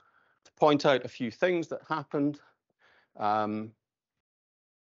scale. To point out a few things that happened.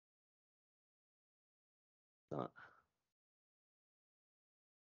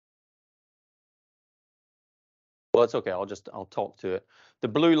 Well, it's okay. I'll talk to it. The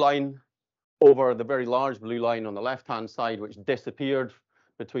blue line over the very large blue line on the left-hand side, which disappeared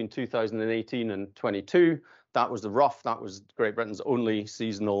between 2018 and 22. That was the Rough. That was Great Britain's only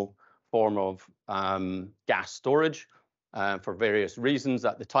seasonal form of gas storage for various reasons.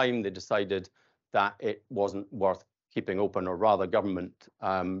 At the time, they decided that it wasn't worth keeping open, or rather government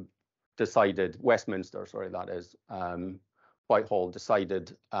decided, Westminster, sorry, that is, Whitehall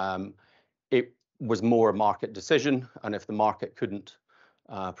decided it was more a market decision, and if the market couldn't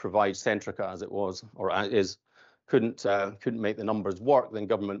provide Centrica as it was, or is, couldn't make the numbers work, then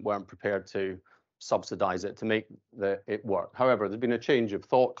government weren't prepared to subsidize it to make it work. However, there's been a change of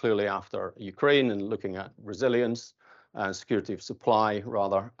thought clearly after Ukraine and looking at resilience and security of supply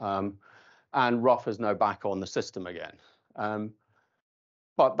rather, and Rough is now back on the system again.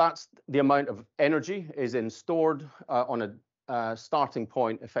 But that's the amount of energy is stored on a starting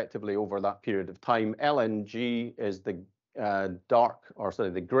point effectively over that period of time. LNG is the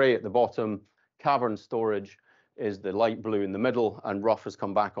the grey at the bottom. Cavern storage is the light blue in the middle, and Rough has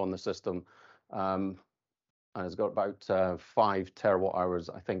come back on the system and has got about 5 terawatt hours,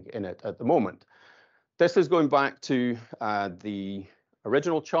 I think, in it at the moment. This is going back to the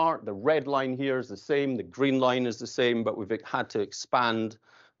original chart. The red line here is the same, the green line is the same, but we've had to expand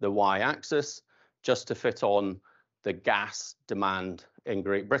the y-axis just to fit on the gas demand in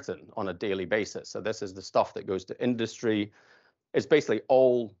Great Britain on a daily basis. So this is the stuff that goes to industry. It's basically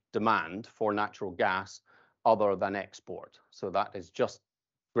all demand for natural gas other than export. So that is just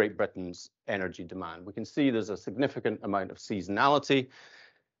Great Britain's energy demand. We can see there's a significant amount of seasonality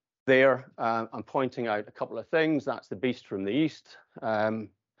there. I'm pointing out a couple of things. That's the beast from the east.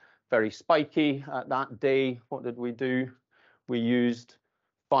 Very spiky at that day. What did we do? We used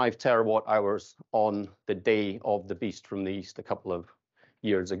 5 terawatt hours on the day of the beast from the east a couple of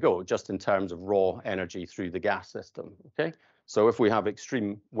years ago, just in terms of raw energy through the gas system. Okay, so if we have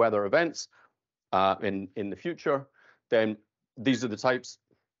extreme weather events in the future, then these are the types.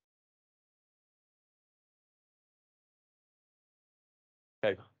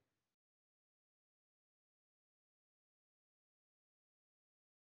 Okay.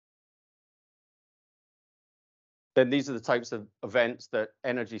 Then these are the types of events that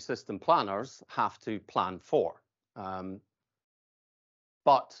energy system planners have to plan for.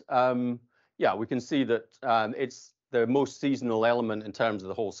 Yeah, we can see that it's the most seasonal element in terms of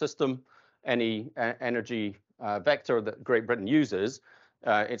the whole system. Any energy vector that Great Britain uses,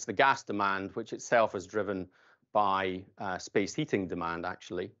 it's the gas demand, which itself is driven by space heating demand,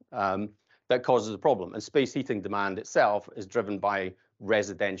 actually, that causes a problem. And space heating demand itself is driven by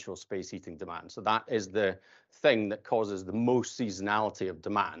residential space heating demand. So that is the thing that causes the most seasonality of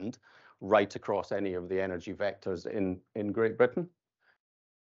demand right across any of the energy vectors in Great Britain.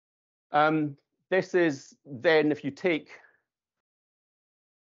 This is then, if you take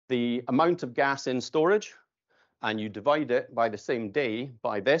the amount of gas in storage, and you divide it by the same day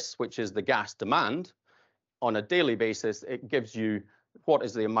by this, which is the gas demand. On a daily basis, it gives you what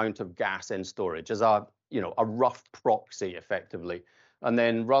is the amount of gas in storage as a, a rough proxy effectively. And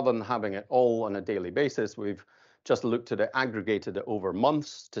then rather than having it all on a daily basis, we've just looked at it, aggregated it over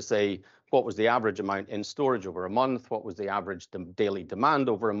months to say what was the average amount in storage over a month, what was the average daily demand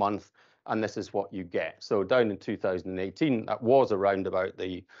over a month, and this is what you get. So down in 2018, that was around about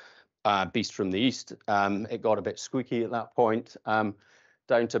the beast from the east. It got a bit squeaky at that point,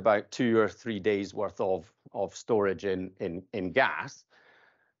 down to about 2 or 3 days worth of storage in gas.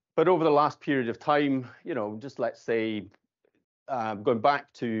 But over the last period of time, just let's say going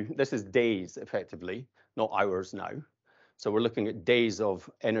back to, this is days effectively, not hours now. So we're looking at days of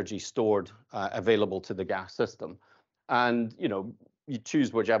energy stored available to the gas system. And, you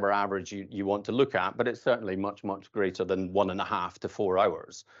choose whichever average you want to look at, but it's certainly much, much greater than 1.5 to 4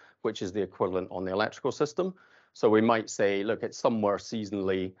 hours, which is the equivalent on the electrical system. So we might say, look, it's somewhere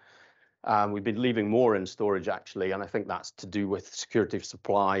seasonally. We've been leaving more in storage actually, and I think that's to do with security of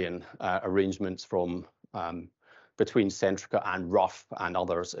supply and arrangements from between Centrica and Rough and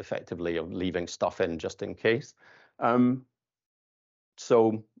others effectively of leaving stuff in just in case.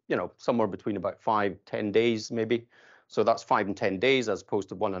 So, somewhere between about 5-10 days maybe. So that's 5 and 10 days as opposed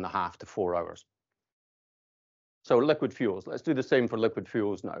to 1.5 to 4 hours. So liquid fuels, let's do the same for liquid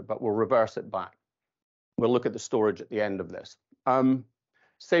fuels now, but we'll reverse it back. We'll look at the storage at the end of this.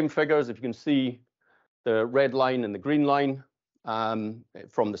 Same figures, if you can see the red line and the green line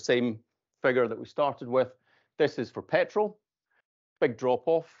from the same figure that we started with. This is for petrol. Big drop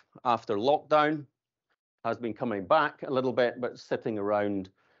off after lockdown, has been coming back a little bit, but sitting around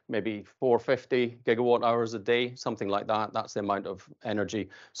maybe 450 gigawatt hours a day, something like that. That's the amount of energy.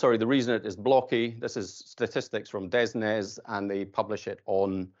 Sorry, the reason it is blocky, this is statistics from DESNZ, and they publish it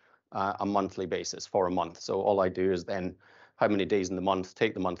on a monthly basis for a month. So all I do is then how many days in the month,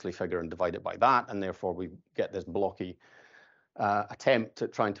 take the monthly figure and divide it by that, and therefore we get this blocky attempt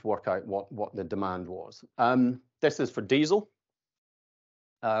at trying to work out what the demand was. This is for diesel.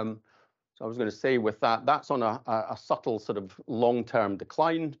 So I was going to say with that, that's on a subtle sort of long-term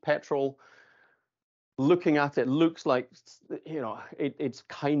decline. Petrol, looking at it, looks like, it's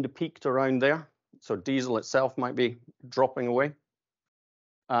kind of peaked around there. So diesel itself might be dropping away.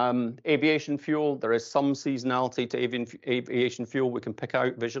 Aviation fuel, there is some seasonality to aviation fuel we can pick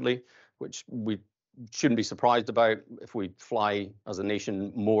out visually, which we shouldn't be surprised about if we fly as a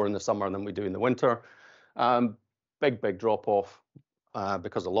nation more in the summer than we do in the winter. Big drop off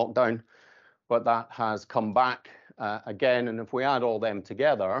because of lockdown, but that has come back again. And if we add all them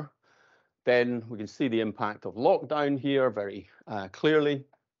together, then we can see the impact of lockdown here very clearly.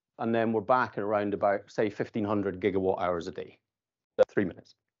 And then we're back at around about, say, 1,500 gigawatt hours a day. That's 3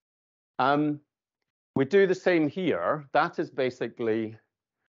 minutes. We do the same here. That is basically,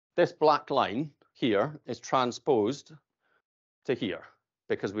 this black line here is transposed to here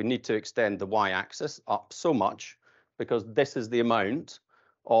because we need to extend the y-axis up so much because this is the amount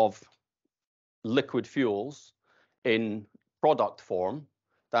of liquid fuels in product form,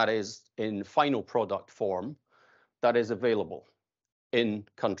 that is in final product form, that is available in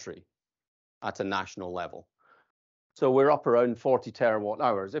country at a national level. So we're up around 40 terawatt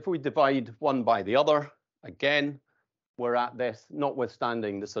hours. If we divide one by the other, again, we're at this,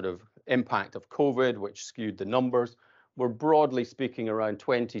 notwithstanding the sort of impact of COVID, which skewed the numbers, we're broadly speaking around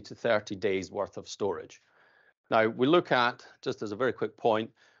 20 to 30 days worth of storage. Now, we look at, just as a very quick point,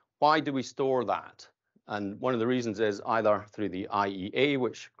 why do we store that? And one of the reasons is either through the IEA,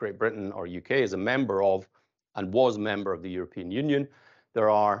 which Great Britain or UK is a member of and was a member of the European Union. There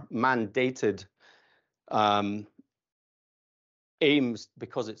are mandated aims,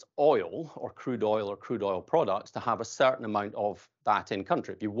 because it's oil or crude oil products, to have a certain amount of that in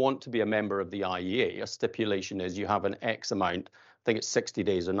country. If you want to be a member of the IEA, a stipulation is you have an X amount, I think it's 60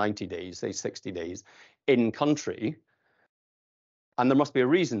 days or 90 days, say 60 days, in country. And there must be a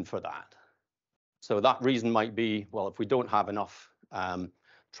reason for that. So that reason might be, well, if we don't have enough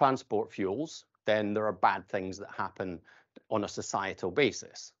transport fuels, then there are bad things that happen on a societal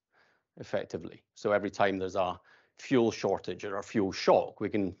basis, effectively. So every time there's a fuel shortage or a fuel shock, we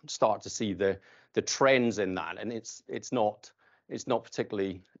can start to see the trends in that, and it's not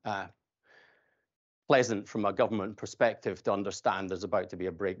particularly pleasant from a government perspective to understand there's about to be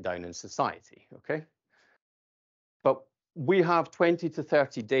a breakdown in society. Okay, but we have 20 to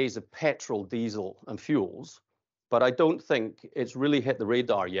 30 days of petrol, diesel, and fuels, but I don't think it's really hit the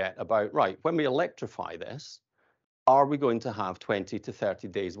radar yet about, right, when we electrify this, are we going to have 20 to 30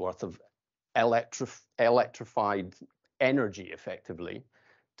 days worth of electrified energy effectively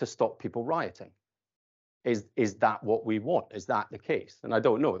to stop people rioting. Is that what we want? Is that the case? And I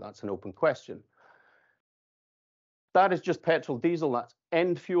don't know. That's an open question. That is just petrol, diesel. That's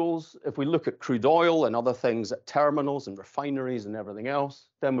end fuels. If we look at crude oil and other things at terminals and refineries and everything else,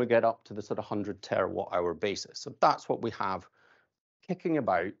 then we get up to the sort of 100 terawatt-hour basis. So that's what we have kicking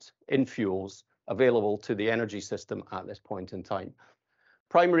about in fuels available to the energy system at this point in time.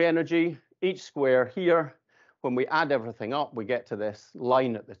 Primary energy, each square here, when we add everything up, we get to this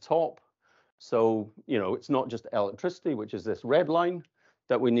line at the top. So, you know, it's not just electricity, which is this red line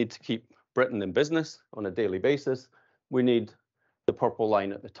that we need to keep Britain in business on a daily basis. We need the purple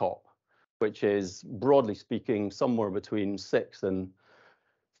line at the top, which is, broadly speaking, somewhere between 6 and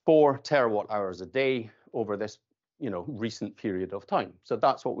 4 terawatt hours a day over this, you know, recent period of time. So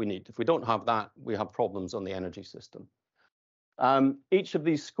that's what we need. If we don't have that, we have problems on the energy system. Each of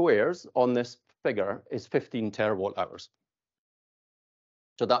these squares on this figure is 15 terawatt hours.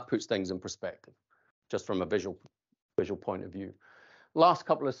 So that puts things in perspective, just from a visual point of view. Last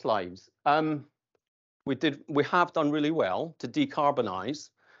couple of slides. We have done really well to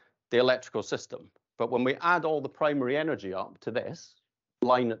decarbonize the electrical system. But when we add all the primary energy up to this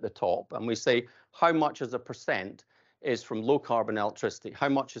line at the top, and we say how much as a percent is from low carbon electricity, how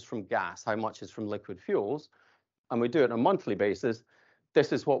much is from gas, how much is from liquid fuels, and we do it on a monthly basis,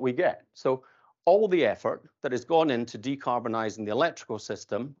 this is what we get. So all the effort that has gone into decarbonizing the electrical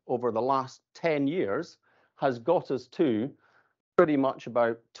system over the last 10 years has got us to pretty much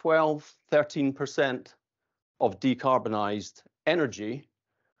about 12, 13% of decarbonized energy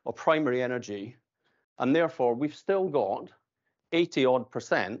or primary energy. And therefore, we've still got 80 odd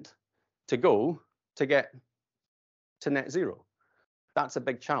 % to go to get to net zero. That's a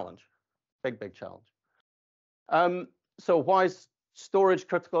big challenge, big challenge. So why is storage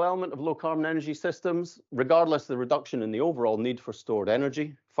critical element of low carbon energy systems? Regardless of the reduction in the overall need for stored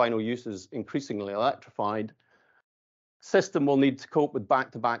energy, final use is increasingly electrified. System will need to cope with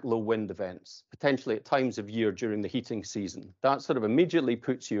back-to-back low wind events, potentially at times of year during the heating season. That sort of immediately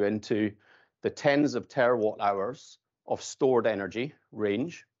puts you into the tens of terawatt hours of stored energy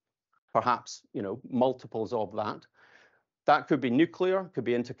range, perhaps, you know, multiples of that. That could be nuclear, could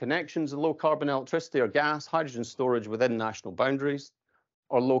be interconnections of low carbon electricity or gas, hydrogen storage within national boundaries,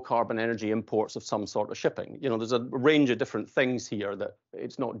 or low carbon energy imports of some sort of shipping. You know, there's a range of different things here that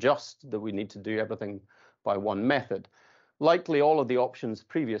it's not just that we need to do everything by one method. Likely all of the options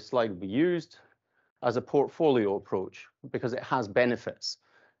previous slide will be used as a portfolio approach because it has benefits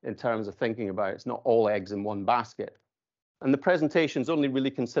in terms of thinking about it's not all eggs in one basket. And the presentation's only really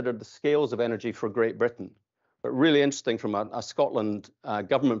considered the scales of energy for Great Britain, but really interesting from a Scotland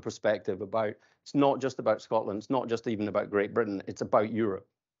government perspective about it's not just about Scotland, it's not just even about Great Britain, it's about Europe.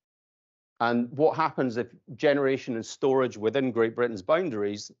 And what happens if generation and storage within Great Britain's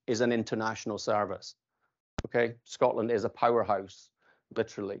boundaries is an international service? Okay, Scotland is a powerhouse,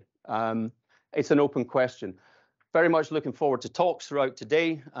 literally. It's an open question. Very much looking forward to talks throughout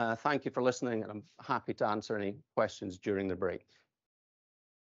today. Thank you for listening, and I'm happy to answer any questions during the break.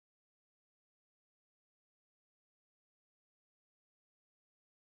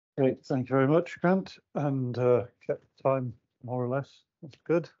 Great, thank you very much, Grant, and kept the time more or less. That's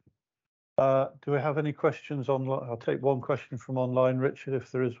good. Do we have any questions online? I'll take one question from online, Richard,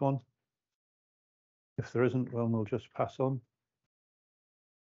 if there is one. If there isn't, well, we'll just pass on.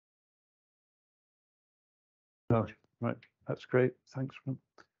 No, right, that's great. Thanks.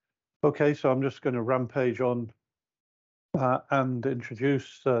 Okay, so I'm just going to rampage on and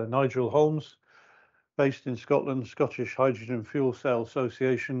introduce Nigel Holmes, based in Scotland, Scottish Hydrogen Fuel Cell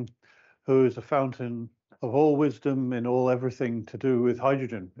Association, who is a fountain of all wisdom in everything to do with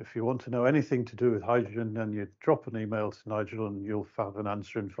hydrogen. If you want to know anything to do with hydrogen, then you drop an email to Nigel and you'll have an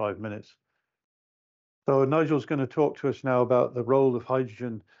answer in 5 minutes. So Nigel's going to talk to us now about the role of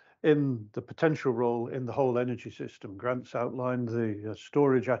hydrogen in the potential role in the whole energy system. Grant's outlined the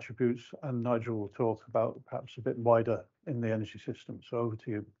storage attributes, and Nigel will talk about perhaps a bit wider in the energy system. So over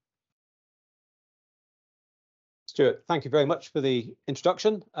to you. Stuart, thank you very much for the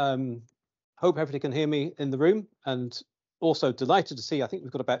introduction. Hope everybody can hear me in the room, and also delighted to see, I think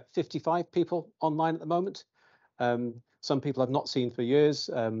we've got about 55 people online at the moment. Some people I've not seen for years.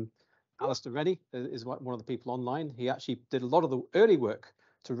 Alistair Rennie is one of the people online. He actually did a lot of the early work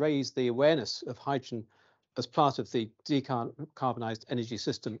to raise the awareness of hydrogen as part of the decarbonised energy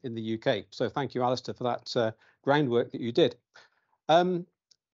system in the UK. So thank you, Alistair, for that groundwork that you did.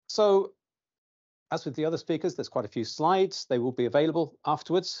 So as with the other speakers, there's quite a few slides. They will be available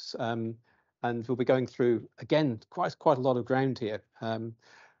afterwards. And we'll be going through, again, quite a lot of ground here.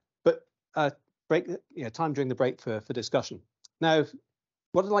 But time during the break for discussion. Now,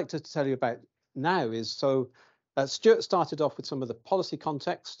 what I'd like to tell you about now is, so Stuart started off with some of the policy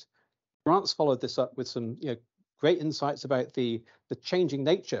context. Grant's followed this up with some great insights about the changing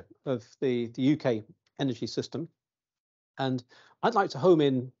nature of the UK energy system. And I'd like to home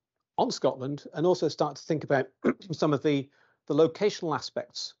in on Scotland and also start to think about some of the locational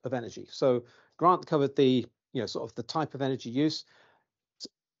aspects of energy. So Grant covered the sort of the type of energy use,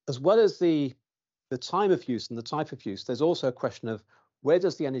 as well as the time of use and the type of use. There's also a question of where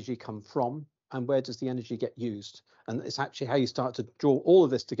does the energy come from and where does the energy get used? And it's actually how you start to draw all of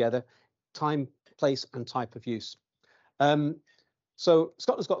this together: time, place, and type of use. So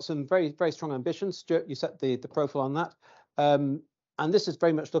Scotland's got some very, very strong ambitions. Stuart, you set the profile on that. And this is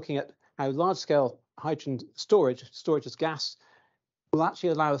very much looking at how large-scale hydrogen storage as gas, will actually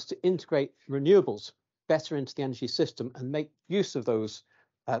allow us to integrate renewables better into the energy system and make use of those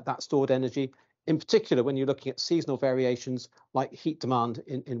that stored energy, in particular when you're looking at seasonal variations like heat demand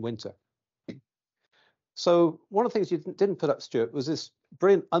in winter. So one of the things you didn't put up, Stuart, was this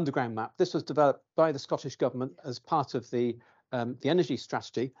brilliant underground map. This was developed by the Scottish Government as part of the energy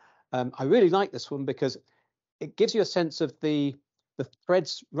strategy. I really like this one because it gives you a sense of the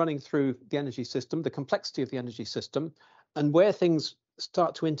threads running through the energy system, the complexity of the energy system, and where things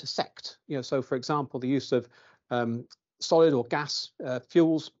start to intersect. So for example, the use of solid or gas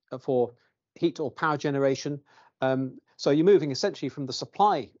fuels for heat or power generation. So you're moving essentially from the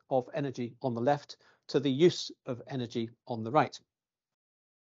supply of energy on the left to the use of energy on the right.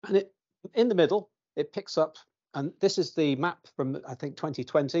 And in the middle, it picks up, and this is the map from, I think,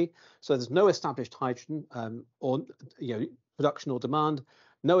 2020. So there's no established hydrogen or production or demand,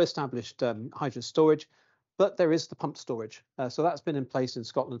 no established hydrogen storage, but there is the pump storage. So that's been in place in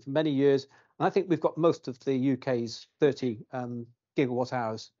Scotland for many years. And I think we've got most of the UK's 30 gigawatt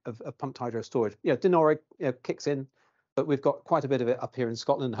hours of pumped hydro storage. Dinorrig kicks in, but we've got quite a bit of it up here in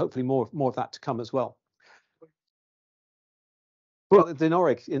Scotland. Hopefully more of that to come as well. Well,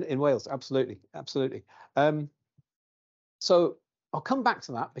 Dinorrig in Wales, absolutely. So I'll come back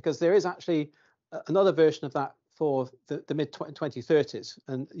to that because there is actually another version of that for the mid 2030s,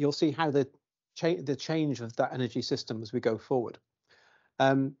 and you'll see how the change of that energy system as we go forward.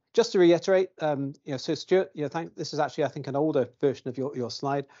 Just to reiterate, so Stuart, this is actually, I think, an older version of your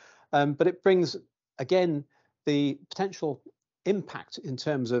slide, but it brings again the potential impact in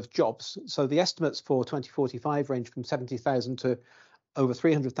terms of jobs. So the estimates for 2045 range from 70,000 to over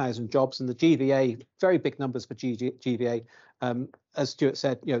 300,000 jobs, and the GVA, very big numbers for GVA, as Stuart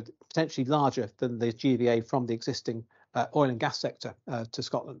said, potentially larger than the GVA from the existing oil and gas sector to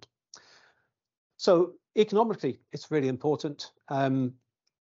Scotland. So economically, it's really important.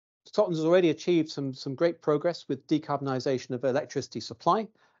 Scotland has already achieved some great progress with decarbonisation of electricity supply.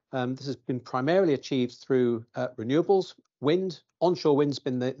 This has been primarily achieved through renewables, wind. Onshore wind's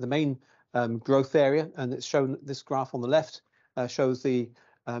been the main growth area, and it's shown. This graph on the left shows the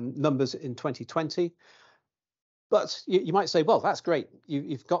numbers in 2020. But you might say, well, that's great.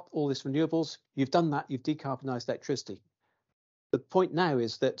 You've got all this renewables. You've done that. You've decarbonised electricity. The point now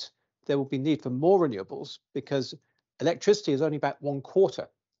is that there will be need for more renewables because electricity is only about 1/4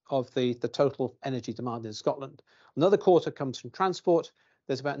 of the total energy demand in Scotland. Another quarter comes from transport.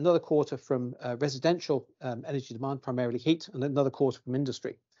 There's about another quarter from residential energy demand, primarily heat, and another quarter from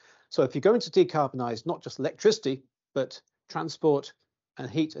industry. So if you're going to decarbonise not just electricity, but transport and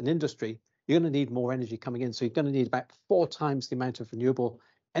heat and industry, you're going to need more energy coming in. So you're going to need about 4 times the amount of renewable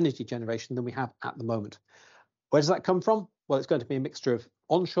energy generation than we have at the moment. Where does that come from? Well, it's going to be a mixture of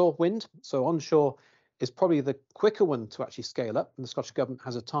onshore wind. So onshore is probably the quicker one to actually scale up. And the Scottish Government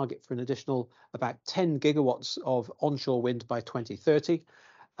has a target for an additional about 10 gigawatts of onshore wind by 2030.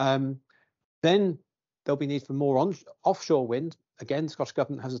 Then there'll be need for more offshore wind. Again, the Scottish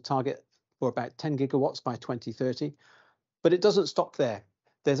Government has a target for about 10 gigawatts by 2030. But it doesn't stop there.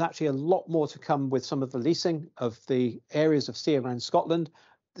 There's actually a lot more to come with some of the leasing of the areas of sea around Scotland.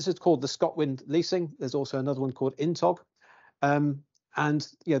 This is called the ScotWind leasing. There's also another one called INTOG.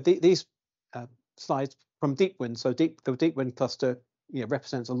 These slides from Deep Wind. So the Deep Wind cluster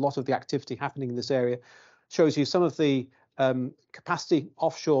represents a lot of the activity happening in this area. Shows you some of the capacity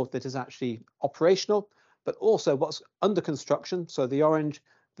offshore that is actually operational, but also what's under construction. So the orange,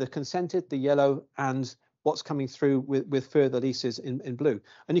 the consented, the yellow, and what's coming through with further leases in blue.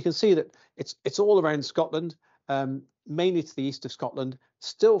 And you can see that it's all around Scotland, mainly to the east of Scotland,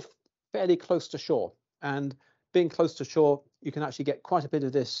 still fairly close to shore. And being close to shore, you can actually get quite a bit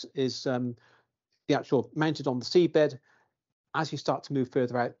of this is the actual mounted on the seabed. As you start to move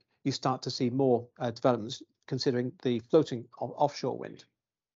further out, you start to see more developments considering the floating offshore wind.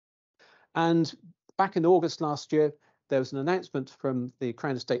 And back in August last year, there was an announcement from the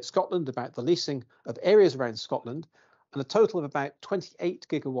Crown Estate Scotland about the leasing of areas around Scotland, and a total of about 28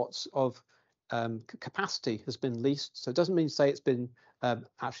 gigawatts of capacity has been leased. So it doesn't mean to say it's been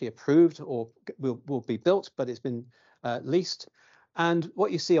actually approved or will be built, but it's been leased. And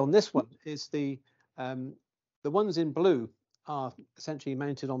what you see on this one is the ones in blue are essentially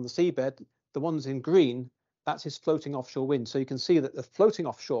mounted on the seabed. The ones in green, that's his floating offshore wind. So you can see that the floating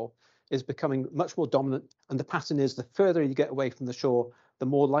offshore is becoming much more dominant, and the pattern is the further you get away from the shore, the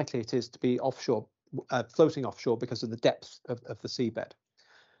more likely it is to be offshore, floating offshore, because of the depth of the seabed.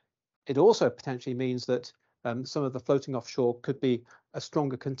 It also potentially means that some of the floating offshore could be a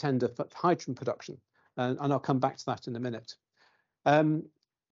stronger contender for hydrogen production, and I'll come back to that in a minute.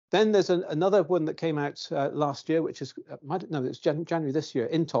 Then there's another one that came out last year, which is, it's January this year,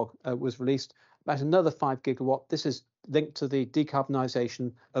 INTOG was released, about another 5 gigawatt. This is linked to the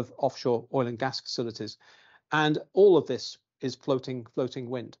decarbonisation of offshore oil and gas facilities. And all of this is floating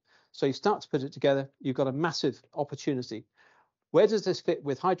wind. So you start to put it together, you've got a massive opportunity. Where does this fit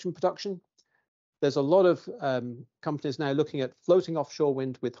with hydrogen production? There's a lot of companies now looking at floating offshore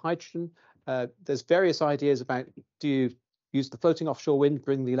wind with hydrogen. There's various ideas about, do you use the floating offshore wind,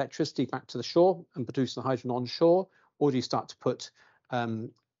 bring the electricity back to the shore and produce the hydrogen onshore, or do you start to put,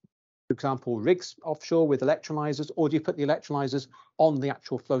 for example, rigs offshore with electrolyzers, or do you put the electrolyzers on the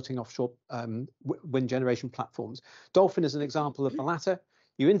actual floating offshore wind generation platforms? Dolphin is an example of the latter.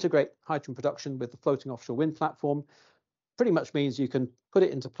 You integrate hydrogen production with the floating offshore wind platform. Pretty much means you can put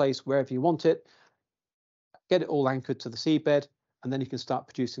it into place wherever you want it, get it all anchored to the seabed, and then you can start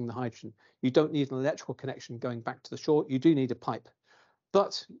producing the hydrogen. You don't need an electrical connection going back to the shore. You do need a pipe.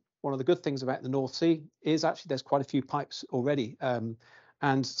 But one of the good things about the North Sea is actually there's quite a few pipes already.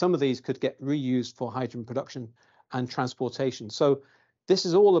 And some of these could get reused for hydrogen production and transportation. So this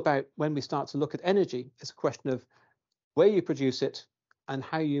is all about, when we start to look at energy, it's a question of where you produce it and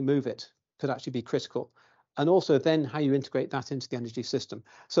how you move it could actually be critical. And also then how you integrate that into the energy system.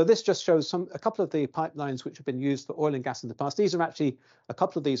 So this just shows a couple of the pipelines which have been used for oil and gas in the past. These are actually, a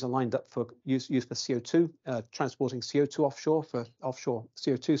couple of these are lined up for use for CO2, transporting CO2 offshore for offshore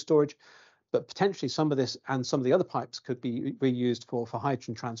CO2 storage. But potentially some of this and some of the other pipes could be reused for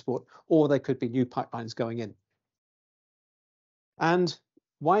hydrogen transport, or they could be new pipelines going in. And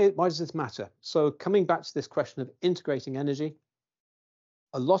why does this matter? So coming back to this question of integrating energy,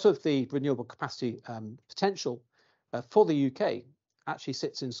 a lot of the renewable capacity potential for the UK actually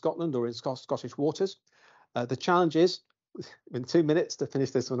sits in Scotland or in Scottish waters. The challenge is, in 2 minutes to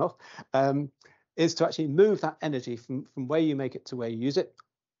finish this one off, is to actually move that energy from where you make it to where you use it.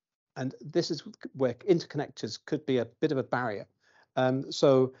 And this is where interconnectors could be a bit of a barrier.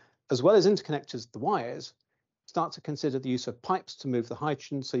 So as well as interconnectors, the wires, start to consider the use of pipes to move the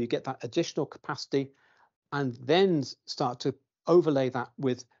hydrogen, so you get that additional capacity, and then start to overlay that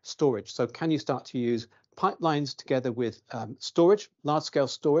with storage. So can you start to use pipelines together with storage, large-scale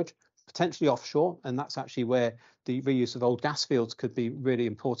storage, potentially offshore, and that's actually where the reuse of old gas fields could be really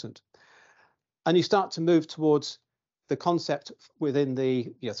important. And you start to move towards the concept within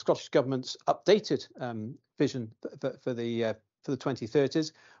the Scottish Government's updated vision for the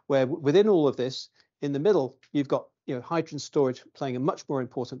 2030s, where within all of this, in the middle, you've got hydrogen storage playing a much more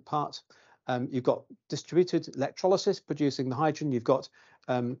important part. You've got distributed electrolysis producing the hydrogen. You've got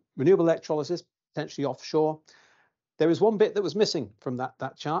renewable electrolysis potentially offshore. There is one bit that was missing from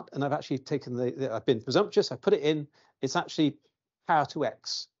that chart, and I've actually taken I've been presumptuous. I put it in. It's actually power to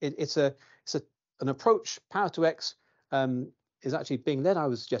X. It's an approach. Power to X is actually being led, I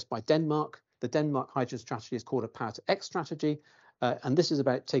would suggest, by Denmark. The Denmark hydrogen strategy is called a power to X strategy. And this is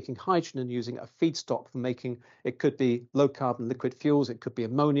about taking hydrogen and using a feedstock for making, it could be low carbon liquid fuels, it could be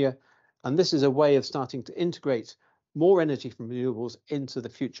ammonia. And this is a way of starting to integrate more energy from renewables into the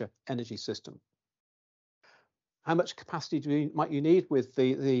future energy system. How much capacity might you need with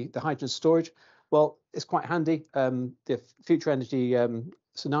the hydrogen storage? Well, it's quite handy. The future energy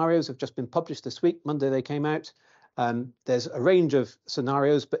scenarios have just been published this week. Monday they came out. There's a range of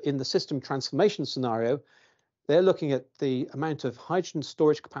scenarios, but in the system transformation scenario, they're looking at the amount of hydrogen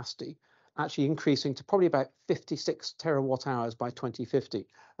storage capacity actually increasing to probably about 56 terawatt hours by 2050.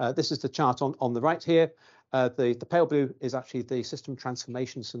 This is the chart on the right here. The pale blue is actually the system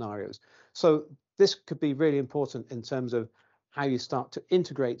transformation scenarios. So this could be really important in terms of how you start to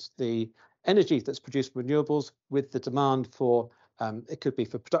integrate the energy that's produced from renewables with the demand for, it could be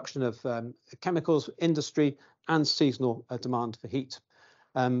for production of chemicals, industry, and seasonal demand for heat.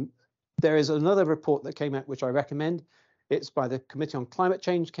 There is another report that came out, which I recommend. It's by the Committee on Climate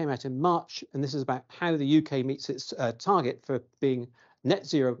Change, came out in March, and this is about how the UK meets its target for being net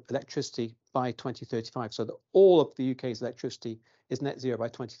zero electricity by 2035, so that all of the UK's electricity is net zero by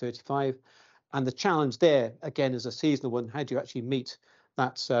 2035. And the challenge there, again, is a seasonal one. How do you actually meet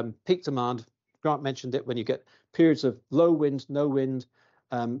that peak demand? Grant mentioned it, when you get periods of low wind, no wind,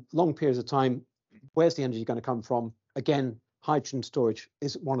 long periods of time, where's the energy going to come from? Again, hydrogen storage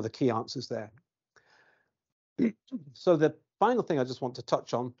is one of the key answers there. So the final thing I just want to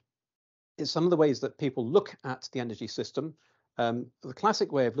touch on is some of the ways that people look at the energy system. The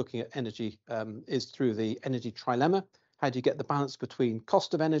classic way of looking at energy is through the energy trilemma. How do you get the balance between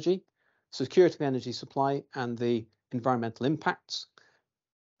cost of energy, security of energy supply, and the environmental impacts?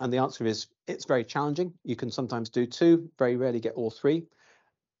 And the answer is it's very challenging. You can sometimes do two, very rarely get all three.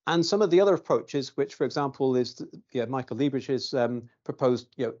 And some of the other approaches, which, for example, is Michael Liebridge's proposed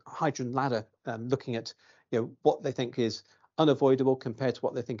hydrogen ladder, looking at what they think is unavoidable compared to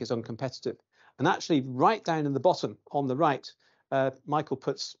what they think is uncompetitive. And actually, right down in the bottom on the right, Michael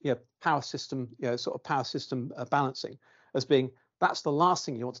puts power system, sort of power system balancing as being that's the last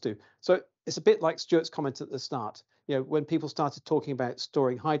thing you want to do. So it's a bit like Stuart's comment at the start. When people started talking about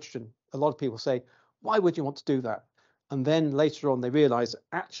storing hydrogen, a lot of people say, why would you want to do that? And then later on, they realize,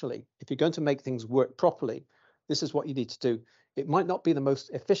 actually, if you're going to make things work properly, this is what you need to do. It might not be the most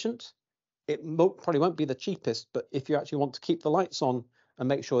efficient. It probably won't be the cheapest, but if you actually want to keep the lights on and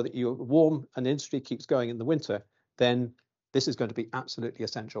make sure that you're warm and the industry keeps going in the winter, then this is going to be absolutely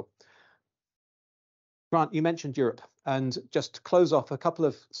essential. Grant, you mentioned Europe, and just to close off a couple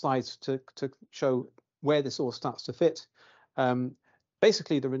of slides to show where this all starts to fit.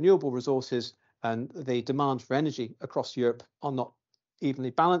 Basically, the renewable resources and the demand for energy across Europe are not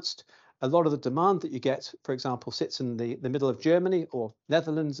evenly balanced. A lot of the demand that you get, for example, sits in the middle of Germany or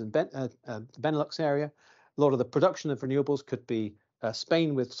Netherlands and the Benelux area. A lot of the production of renewables could be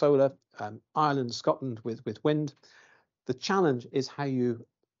Spain with solar, Ireland, Scotland with wind. The challenge is how you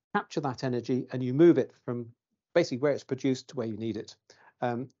capture that energy and you move it from basically where it's produced to where you need it.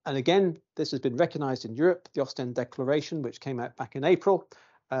 And again, this has been recognised in Europe, the Ostend Declaration, which came out back in April,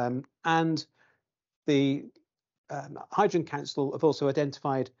 and the Hydrogen Council have also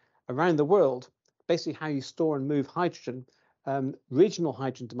identified around the world basically how you store and move hydrogen. Regional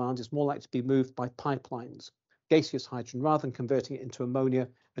hydrogen demand is more likely to be moved by pipelines, gaseous hydrogen, rather than converting it into ammonia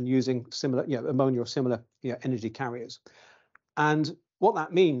and using similar, ammonia or similar energy carriers. And what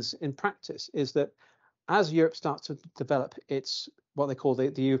that means in practice is that as Europe starts to develop its what they call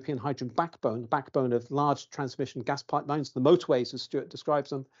the European hydrogen backbone, the backbone of large transmission gas pipelines, the motorways, as Stuart describes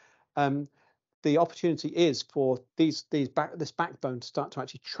them, the opportunity is for this backbone to start to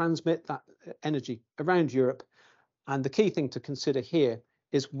actually transmit that energy around Europe. And the key thing to consider here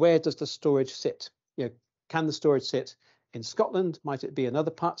is, where does the storage sit? Can the storage sit in Scotland? Might it be in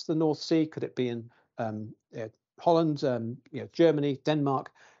other parts of the North Sea? Could it be in Holland, Germany,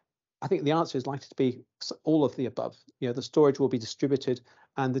 Denmark? I think the answer is likely to be all of the above. The storage will be distributed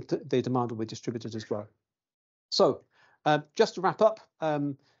and the demand will be distributed as well. So just to wrap up,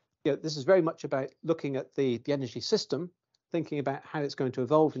 this is very much about looking at the energy system, thinking about how it's going to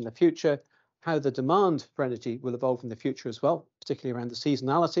evolve in the future, how the demand for energy will evolve in the future as well, particularly around the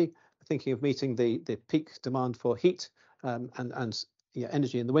seasonality, thinking of meeting the peak demand for heat and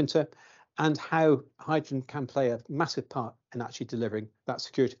energy in the winter, and how hydrogen can play a massive part in actually delivering that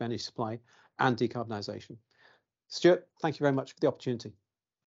security of energy supply and decarbonisation. Stuart, thank you very much for the opportunity.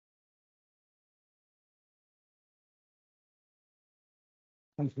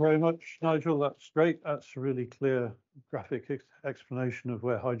 Thanks very much, Nigel. That's great. That's a really clear graphic explanation of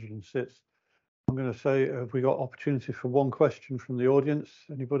where hydrogen sits. I'm going to say, have we got opportunity for one question from the audience?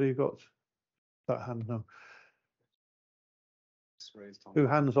 Anybody got that hand? No. Two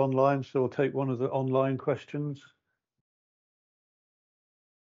hands online, so we'll take one of the online questions.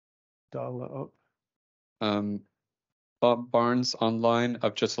 Dial that up. Bob Barnes online.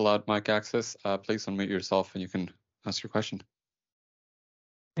 I've just allowed mic access. Please unmute yourself and you can ask your question.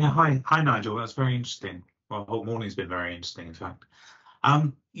 Yeah, hi Nigel. That's very interesting. Well, the whole morning's been very interesting, in fact.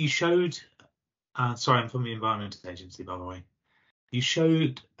 You showed, sorry, I'm from the Environment Agency, by the way. You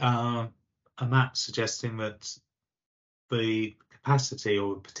showed a map suggesting that the capacity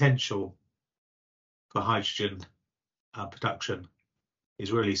or potential for hydrogen production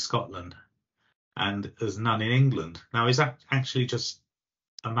is really Scotland, and there's none in England. Now, is that actually just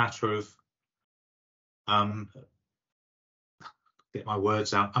a matter of get my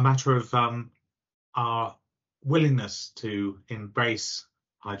words out, a matter of our willingness to embrace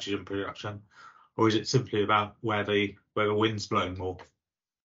hydrogen production, or is it simply about where the wind's blowing more?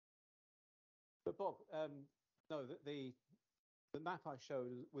 But Bob, no, the map I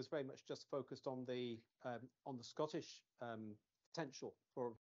showed was very much just focused on the Scottish potential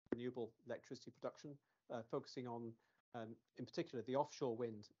for renewable electricity production, focusing on, in particular, the offshore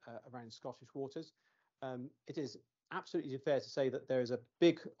wind around Scottish waters. It is absolutely fair to say that there is a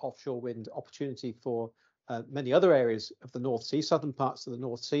big offshore wind opportunity for many other areas of the North Sea, southern parts of the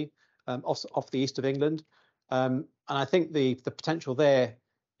North Sea, off the east of England. And I think the potential there,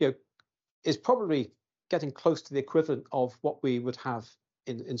 is probably getting close to the equivalent of what we would have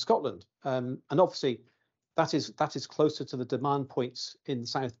in Scotland. And obviously, that is closer to the demand points in the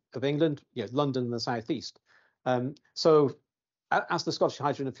south of England, London and the southeast. So as the Scottish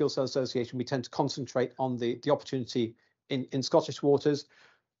Hydrogen and Fuel Cell Association, we tend to concentrate on the opportunity in Scottish waters.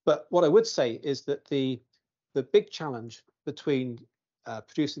 But what I would say is that the big challenge between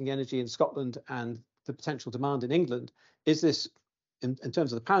producing the energy in Scotland and the potential demand in England is this, in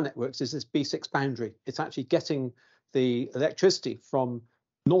terms of the power networks, is this B6 boundary. It's actually getting the electricity from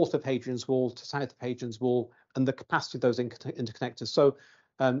north of Hadrian's Wall to south of Hadrian's Wall and the capacity of those interconnectors. So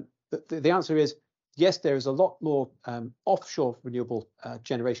the answer is yes, there is a lot more offshore renewable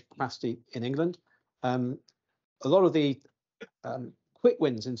generation capacity in England. A lot of the quick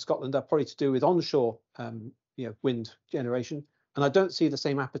wins in Scotland are probably to do with onshore wind generation. And I don't see the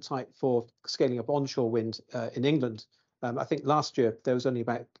same appetite for scaling up onshore wind in England. I think last year there was only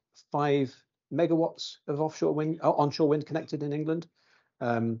about 5 megawatts of onshore wind connected in England.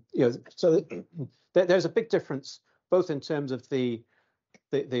 So there's a big difference both in terms of the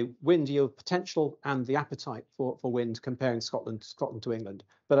wind yield potential and the appetite for wind comparing Scotland to England.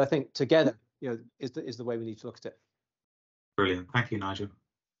 But I think together, is the way we need to look at it. Brilliant. Thank you, Nigel.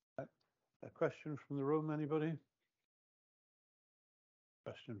 A question from the room, anybody?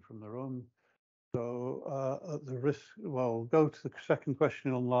 Question from the room. So at the risk, well, go to the second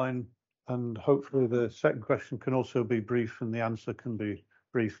question online, and hopefully the second question can also be brief and the answer can be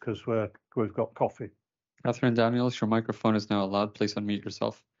brief because we've got coffee. Catherine Daniels, your microphone is now allowed. Please unmute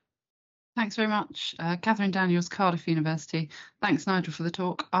yourself. Thanks very much. Catherine Daniels, Cardiff University. Thanks, Nigel, for the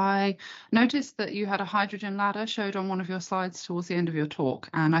talk. I noticed that you had a hydrogen ladder showed on one of your slides towards the end of your talk,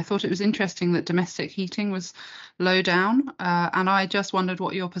 and I thought it was interesting that domestic heating was low down, and I just wondered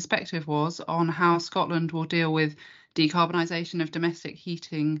what your perspective was on how Scotland will deal with decarbonisation of domestic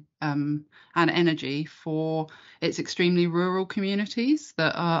heating and energy for its extremely rural communities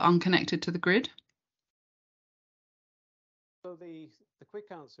that are unconnected to the grid. So the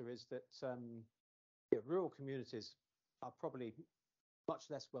quick answer is that rural communities are probably much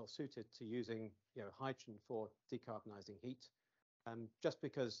less well suited to using hydrogen for decarbonising heat, just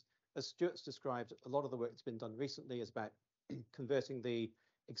because, as Stuart's described, a lot of the work that's been done recently is about converting the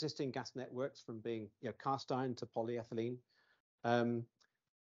existing gas networks from being cast iron to polyethylene.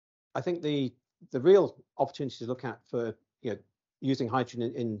 I think the real opportunity to look at for using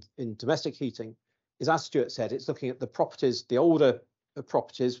hydrogen in domestic heating is, as Stuart said, it's looking at the properties, the older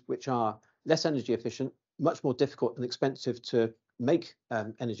properties, which are less energy efficient, much more difficult and expensive to make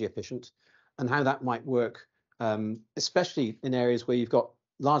energy efficient, and how that might work, especially in areas where you've got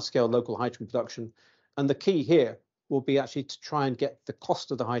large-scale local hydrogen production. And the key here will be actually to try and get the cost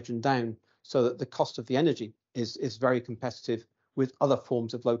of the hydrogen down so that the cost of the energy is very competitive with other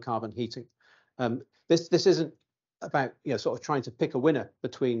forms of low-carbon heating. This isn't about sort of trying to pick a winner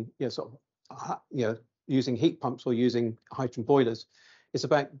between using heat pumps or using hydrogen boilers. It's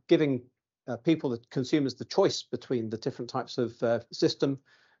about giving people, the consumers, the choice between the different types of system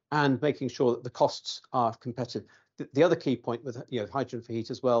and making sure that the costs are competitive. The other key point with hydrogen for heat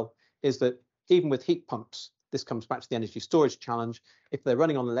as well is that even with heat pumps, this comes back to the energy storage challenge. If they're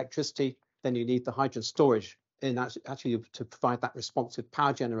running on electricity, then you need the hydrogen storage in actually to provide that responsive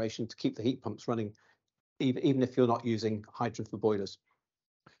power generation to keep the heat pumps running, even if you're not using hydrogen for boilers.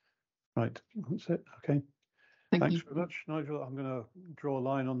 Right, that's it. Okay. Thanks very much, Nigel. I'm going to draw a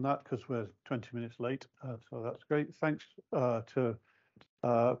line on that because we're 20 minutes late. So that's great. Thanks to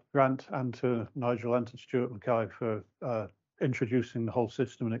Grant and to Nigel and to Stuart Mackay for introducing the whole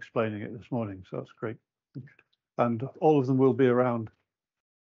system and explaining it this morning. So that's great. And all of them will be around.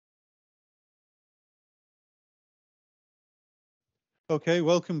 Okay,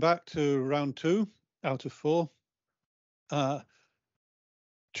 welcome back to round 2 out of 4.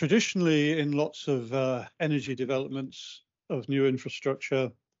 Traditionally, in lots of energy developments of new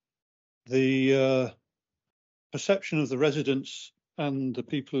infrastructure, the perception of the residents and the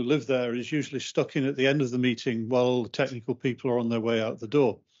people who live there is usually stuck in at the end of the meeting while the technical people are on their way out the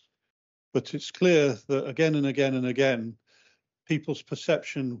door. But it's clear that again and again and again, people's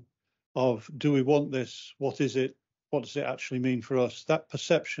perception of, do we want this? What is it? What does it actually mean for us? That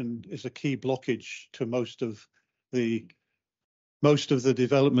perception is a key blockage to most of the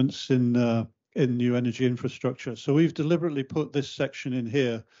developments in in new energy infrastructure. So we've deliberately put this section in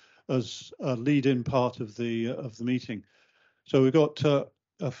here as a lead-in part of the meeting. So we've got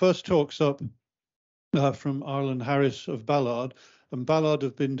our first talks up from Ireland Harris of Ballard, and Ballard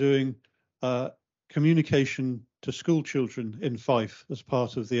have been doing communication to school children in Fife as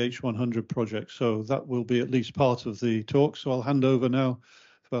part of the H100 project. So that will be at least part of the talk. So I'll hand over now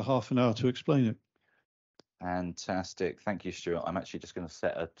for half an hour to explain it. Fantastic. Thank you, Stuart. I'm actually just going to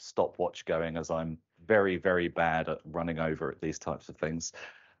set a stopwatch going as I'm very, very bad at running over at these types of things.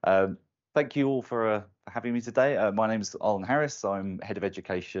 Thank you all for having me today. My name is Alan Harris. I'm Head of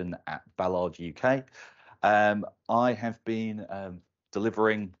Education at Ballard UK. I have been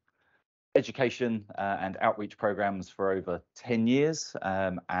delivering education and outreach programs for over 10 years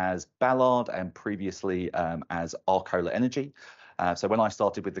as Ballard and previously as Arcola Energy. So when I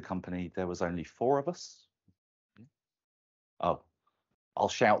started with the company, there was only 4 of us. Oh, I'll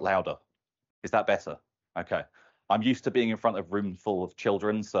shout louder. Is that better? Okay. I'm used to being in front of a room full of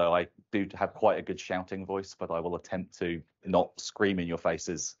children, so I do have quite a good shouting voice, but I will attempt to not scream in your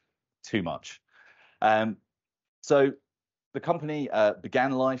faces too much. So the company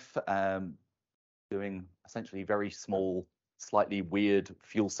began life doing essentially very small, slightly weird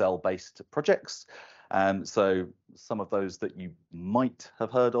fuel cell based projects. So some of those that you might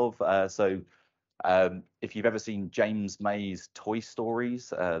have heard of. If you've ever seen James May's Toy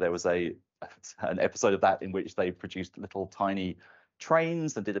Stories, there was an episode of that in which they produced little tiny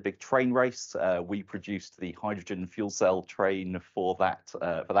trains and did a big train race. We produced the hydrogen fuel cell train for that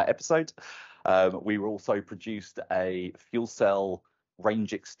episode. We also produced a fuel cell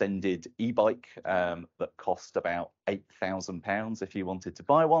range extended e-bike that cost about £8,000 if you wanted to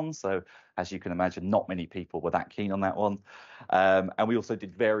buy one. So as you can imagine, not many people were that keen on that one. And we also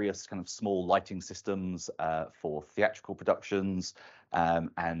did various kind of small lighting systems for theatrical productions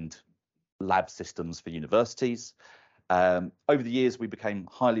and lab systems for universities. Over the years, we became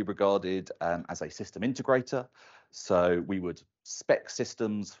highly regarded as a system integrator. So we would spec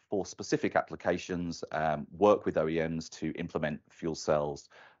systems for specific applications, work with OEMs to implement fuel cells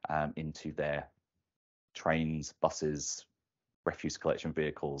into their trains, buses, refuse collection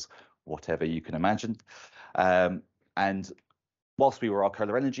vehicles, whatever you can imagine. And whilst we were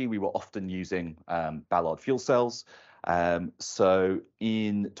Arcola Energy, we were often using Ballard fuel cells. So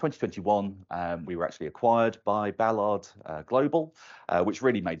in 2021, we were actually acquired by Ballard Global, which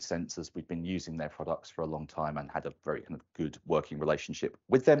really made sense as we'd been using their products for a long time and had a very kind of good working relationship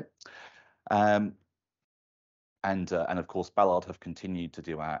with them. And of course, Ballard have continued to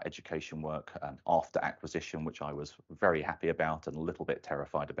do our education work after acquisition, which I was very happy about and a little bit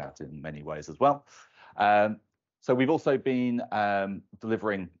terrified about in many ways as well. So we've also been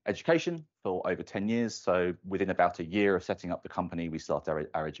delivering education for over 10 years. So within about a year of setting up the company, we started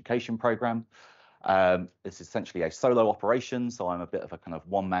our education program. It's essentially a solo operation. So I'm a bit of a kind of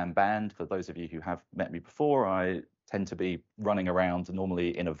one-man band. For those of you who have met me before, I tend to be running around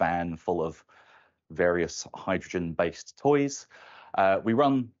normally in a van full of various hydrogen-based toys. We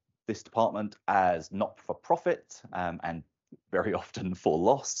run this department as not-for-profit and very often for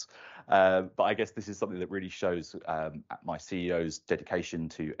loss. But I guess this is something that really shows my CEO's dedication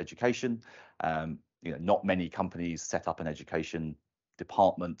to education. Not many companies set up an education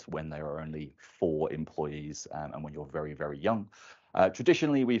department when there are only 4 employees and when you're very, very young.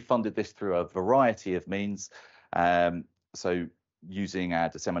 Traditionally, we've funded this through a variety of means. So using our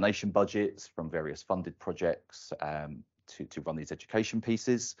dissemination budgets from various funded projects to run these education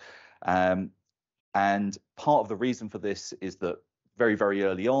pieces. And part of the reason for this is that very, very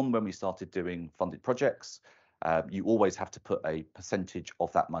early on when we started doing funded projects, you always have to put a percentage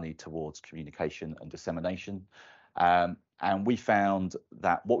of that money towards communication and dissemination. And we found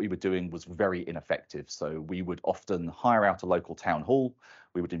that what we were doing was very ineffective. So we would often hire out a local town hall.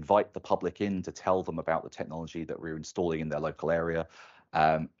 We would invite the public in to tell them about the technology that we were installing in their local area.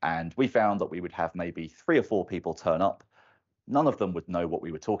 And we found that we would have maybe 3 or 4 people turn up. None of them would know what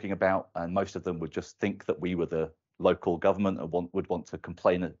we were talking about, and most of them would just think that we were the local government and would want to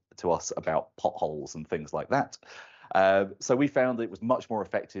complain to us about potholes and things like that. So we found that it was much more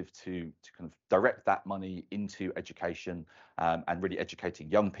effective to kind of direct that money into education and really educating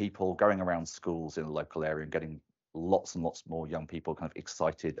young people, going around schools in the local area and getting lots and lots more young people kind of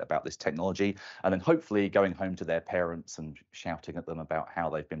excited about this technology, and then hopefully going home to their parents and shouting at them about how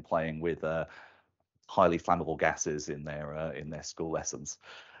they've been playing with highly flammable gases in their school lessons.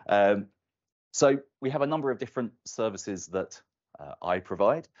 So we have a number of different services that I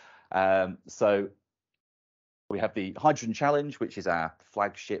provide. So we have the Hydrogen Challenge, which is our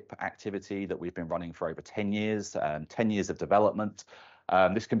flagship activity that we've been running for over 10 years, 10 years of development.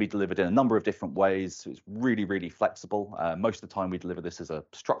 This can be delivered in a number of different ways. So it's really, really flexible. Most of the time we deliver this as a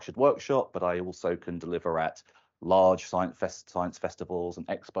structured workshop, but I also can deliver at large science festivals and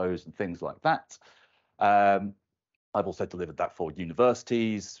expos and things like that. I've also delivered that for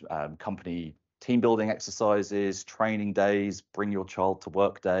universities, company team building exercises, training days, bring your child to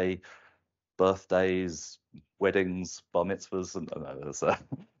work day, birthdays, weddings, bar mitzvahs, and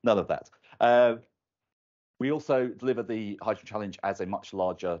none of that. We also deliver the Hydrogen Challenge as a much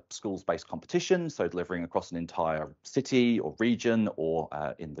larger schools-based competition, so delivering across an entire city or region, or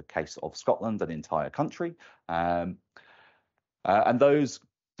in the case of Scotland, an entire country. And those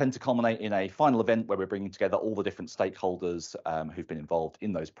tend to culminate in a final event where we're bringing together all the different stakeholders who've been involved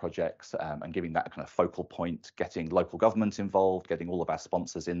in those projects, and giving that kind of focal point, getting local government involved, getting all of our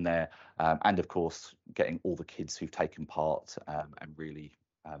sponsors in there, and of course, getting all the kids who've taken part and really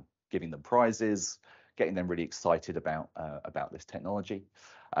giving them prizes, getting them really excited about this technology.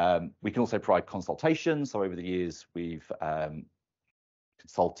 We can also provide consultation. So over the years, we've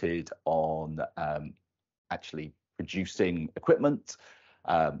consulted on actually producing equipment,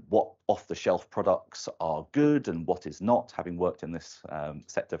 what off-the-shelf products are good and what is not. Having worked in this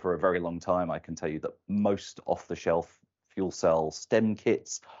sector for a very long time, I can tell you that most off-the-shelf fuel cell stem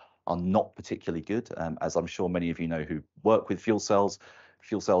kits are not particularly good, as I'm sure many of you know who work with fuel cells.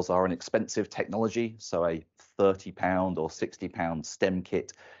 Fuel cells are an expensive technology, so a £30 or £60 stem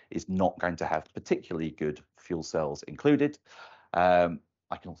kit is not going to have particularly good fuel cells included.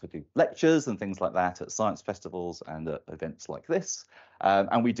 I can also do lectures and things like that at science festivals and at events like this.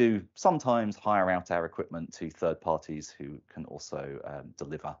 And we do sometimes hire out our equipment to third parties who can also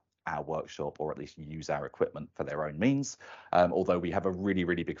deliver our workshop, or at least use our equipment for their own means. Although we have a really,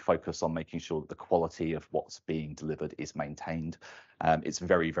 really big focus on making sure that the quality of what's being delivered is maintained. It's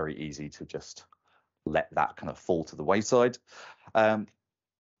very, very easy to just let that kind of fall to the wayside.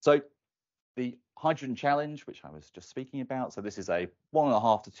 So the Hydrogen Challenge, which I was just speaking about. So this is a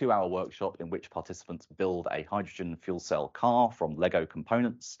 1.5 to 2 hour workshop in which participants build a hydrogen fuel cell car from Lego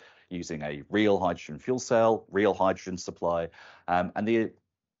components using a real hydrogen fuel cell, real hydrogen supply. And the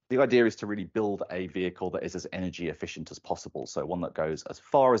idea is to really build a vehicle that is as energy efficient as possible. So one that goes as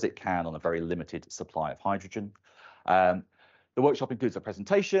far as it can on a very limited supply of hydrogen. The workshop includes a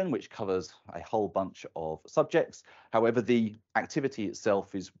presentation which covers a whole bunch of subjects. However, the activity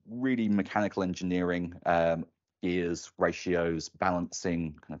itself is really mechanical engineering, gears, ratios,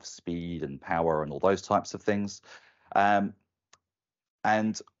 balancing, kind of speed and power and all those types of things.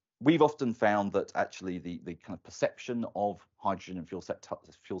 And we've often found that actually the kind of perception of hydrogen and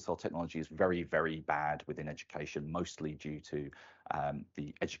fuel cell technology is very, very bad within education, mostly due to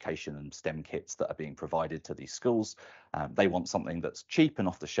the education and STEM kits that are being provided to these schools. They want something that's cheap and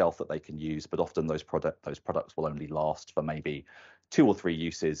off the shelf that they can use, but often those products will only last for maybe 2 or 3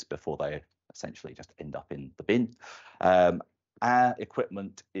 uses before they essentially just end up in the bin. Our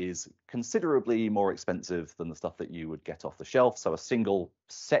equipment is considerably more expensive than the stuff that you would get off the shelf. So a single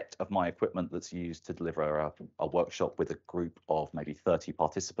set of my equipment that's used to deliver a workshop with a group of maybe 30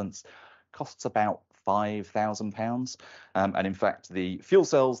 participants costs about £5,000. And in fact, the fuel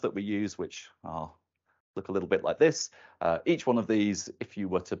cells that we use, which look a little bit like this, each one of these, if you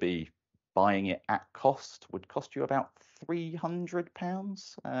were to be buying it at cost, would cost you about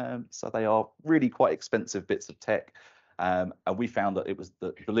 £300. So they are really quite expensive bits of tech. And we found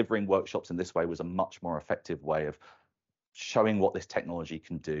that delivering workshops in this way was a much more effective way of showing what this technology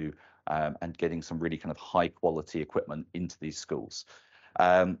can do, and getting some really kind of high quality equipment into these schools.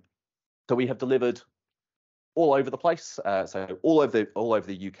 So we have delivered all over the place, so all over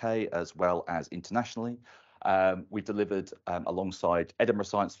the UK as well as internationally. We delivered alongside Edinburgh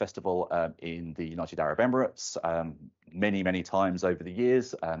Science Festival in the United Arab Emirates many times over the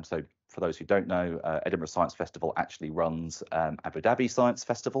years. So for those who don't know, Edinburgh Science Festival actually runs Abu Dhabi Science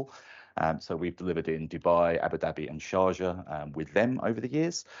Festival. So we've delivered in Dubai, Abu Dhabi and Sharjah with them over the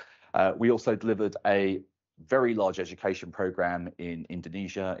years. We also delivered a very large education program in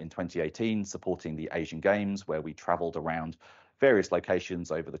Indonesia in 2018, supporting the Asian Games, where we traveled around various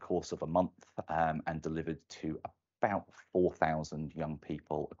locations over the course of a month and delivered to about 4,000 young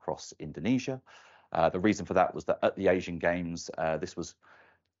people across Indonesia. The reason for that was that at the Asian Games, this was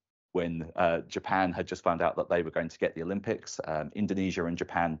when Japan had just found out that they were going to get the Olympics. Indonesia and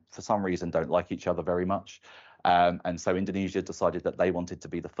Japan, for some reason, don't like each other very much. And so Indonesia decided that they wanted to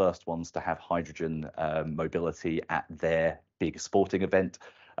be the first ones to have hydrogen mobility at their big sporting event.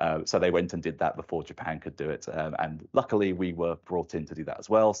 So they went and did that before Japan could do it. And luckily, we were brought in to do that as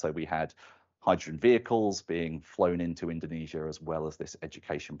well. So we had hydrogen vehicles being flown into Indonesia, as well as this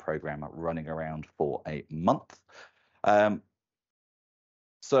education program running around for a month.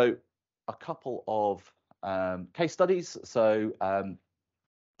 So a couple of case studies. So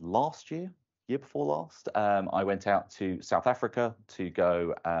year before last, I went out to South Africa to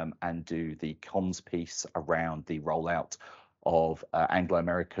go and do the comms piece around the rollout of Anglo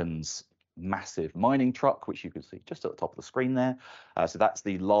American's massive mining truck, which you can see just at the top of the screen there. So that's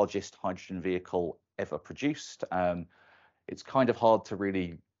the largest hydrogen vehicle ever produced. It's kind of hard to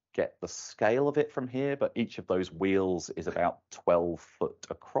really get the scale of it from here, but each of those wheels is about 12 foot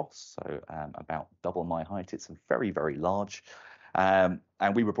across, so about double my height. It's very, very large. And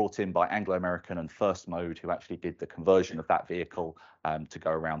we were brought in by Anglo American and First Mode, who actually did the conversion of that vehicle to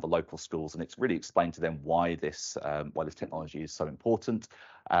go around the local schools, and it's really explained to them why this technology is so important.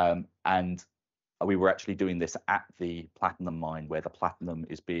 And we were actually doing this at the platinum mine, where the platinum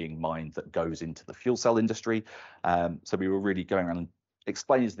is being mined that goes into the fuel cell industry. So we were really going around and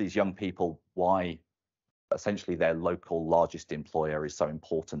explaining to these young people why essentially their local largest employer is so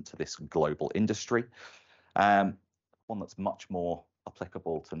important to this global industry. One that's much more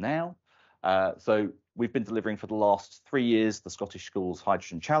applicable to now. So we've been delivering for the last 3 years the Scottish Schools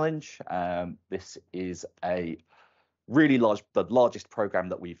Hydrogen Challenge. This is a really the largest program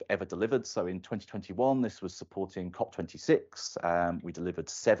that we've ever delivered. So in 2021, this was supporting COP26. We delivered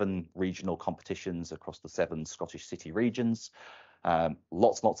 7 regional competitions across the 7 Scottish city regions.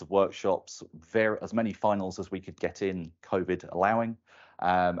 Lots of workshops, as many finals as we could get in, COVID allowing.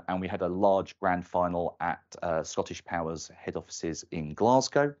 And we had a large grand final at Scottish Power's head offices in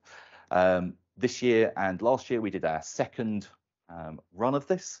Glasgow. This year and last year, we did our second run of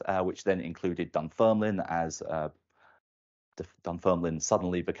this, which then included Dunfermline, as Dunfermline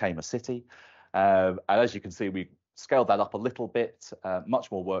suddenly became a city. And as you can see, we scaled that up a little bit, much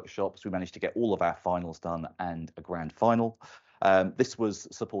more workshops. We managed to get all of our finals done and a grand final. This was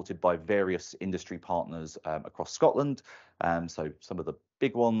supported by various industry partners across Scotland. So some of the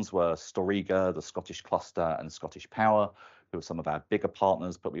big ones were Storiga, the Scottish Cluster, and Scottish Power, who were some of our bigger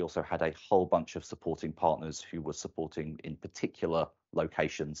partners, but we also had a whole bunch of supporting partners who were supporting in particular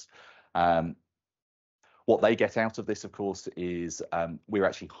locations. What they get out of this, of course, is we're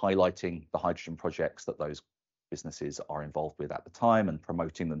actually highlighting the hydrogen projects that those businesses are involved with at the time and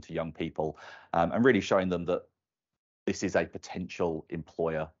promoting them to young people, and really showing them that this is a potential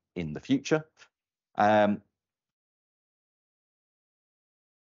employer in the future.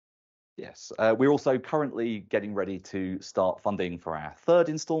 Yes, we're also currently getting ready to start funding for our 3rd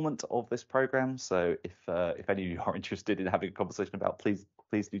installment of this program. So if any of you are interested in having a conversation about, please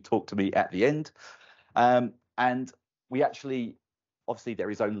do talk to me at the end. And we actually, obviously there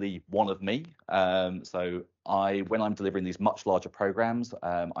is only one of me. So when I'm delivering these much larger programs,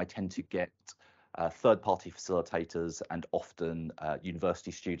 I tend to get third-party facilitators and often university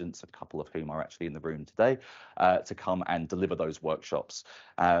students, a couple of whom are actually in the room today, to come and deliver those workshops.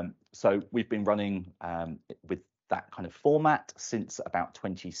 So we've been running with that kind of format since about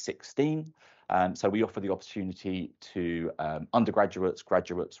 2016. So we offer the opportunity to undergraduates,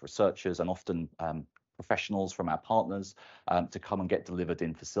 graduates, researchers, and often professionals from our partners to come and get delivered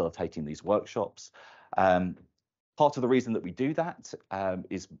in facilitating these workshops. Part of the reason that we do that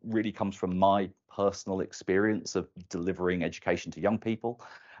really comes from my personal experience of delivering education to young people.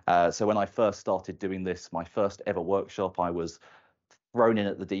 So when I first started doing this, my first ever workshop, I was thrown in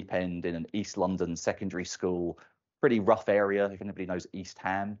at the deep end in an East London secondary school, pretty rough area. If anybody knows East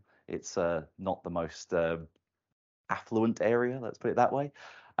Ham, it's not the most affluent area, let's put it that way.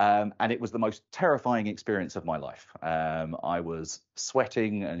 And it was the most terrifying experience of my life. I was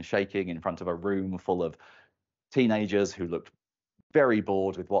sweating and shaking in front of a room full of teenagers who looked very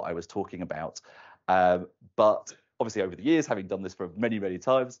bored with what I was talking about. But obviously over the years, having done this for many, many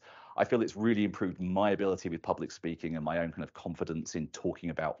times, I feel it's really improved my ability with public speaking and my own kind of confidence in talking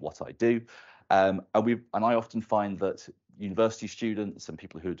about what I do. And I often find that university students and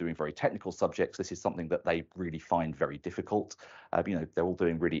people who are doing very technical subjects, this is something that they really find very difficult. They're all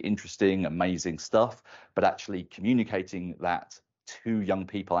doing really interesting, amazing stuff, but actually communicating that to young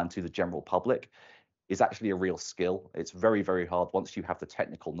people and to the general public is actually a real skill. It's very, very hard once you have the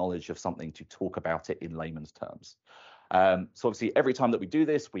technical knowledge of something to talk about it in layman's terms. So obviously every time that we do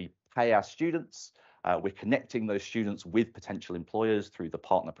this, we pay our students. We're connecting those students with potential employers through the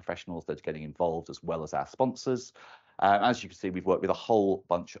partner professionals that are getting involved, as well as our sponsors. As you can see, we've worked with a whole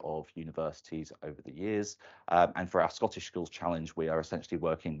bunch of universities over the years. And for our Scottish Schools Challenge, we are essentially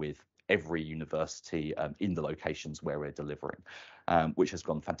working with every university in the locations where we're delivering, which has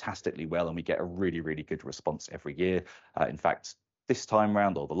gone fantastically well. And we get a really, really good response every year. In fact, this time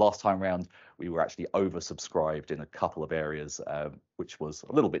round, or the last time round, we were actually oversubscribed in a couple of areas, which was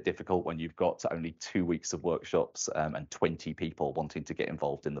a little bit difficult when you've got only 2 weeks of workshops and 20 people wanting to get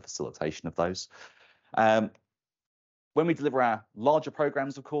involved in the facilitation of those. When we deliver our larger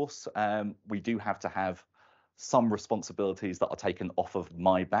programs, of course, we do have to have some responsibilities that are taken off of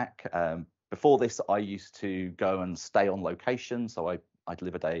my back. Before this, I used to go and stay on location. So I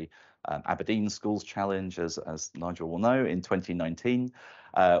delivered a Aberdeen Schools Challenge, as Nigel will know, in 2019,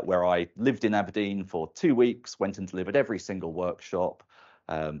 where I lived in Aberdeen for 2 weeks, went and delivered every single workshop,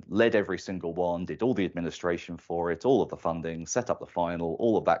 led every single one, did all the administration for it, all of the funding, set up the final,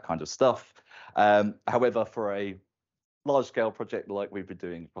 all of that kind of stuff. However, for a large-scale project like we've been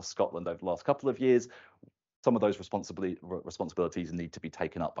doing across Scotland over the last couple of years, some of those responsibilities need to be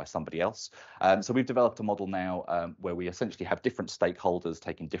taken up by somebody else. So we've developed a model now where we essentially have different stakeholders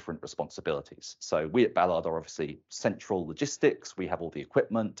taking different responsibilities. So we at Ballard are obviously central logistics. We have all the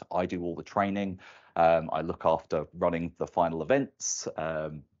equipment. I do all the training. I look after running the final events,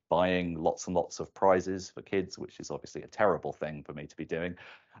 buying lots and lots of prizes for kids, which is obviously a terrible thing for me to be doing.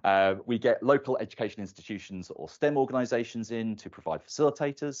 We get local education institutions or STEM organisations in to provide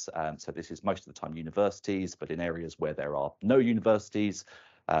facilitators. So this is most of the time universities, but in areas where there are no universities,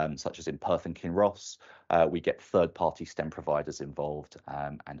 such as in Perth and Kinross, we get third-party STEM providers involved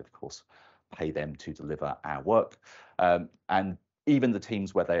and, of course, pay them to deliver our work. And even the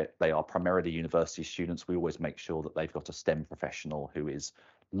teams where they are primarily university students, we always make sure that they've got a STEM professional who is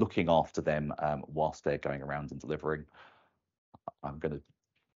looking after them whilst they're going around and delivering. I'm going to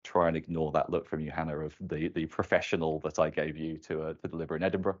try and ignore that look from you, Hannah, of the professional that I gave you to deliver in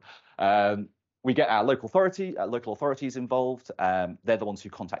Edinburgh. We get our local authorities involved. They're the ones who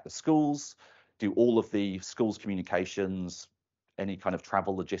contact the schools, do all of the schools communications, any kind of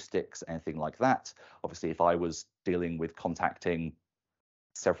travel logistics, anything like that. Obviously, if I was dealing with contacting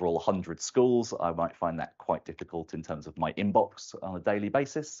several hundred schools, I might find that quite difficult in terms of my inbox on a daily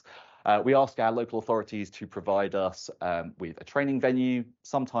basis. We ask our local authorities to provide us with a training venue,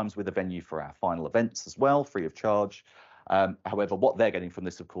 sometimes with a venue for our final events as well, free of charge. However, what they're getting from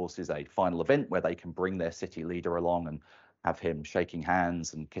this, of course, is a final event where they can bring their city leader along and have him shaking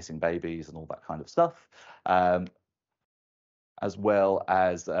hands and kissing babies and all that kind of stuff, as well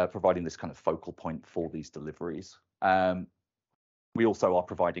as providing this kind of focal point for these deliveries. We also are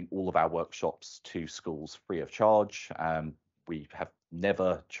providing all of our workshops to schools free of charge. We have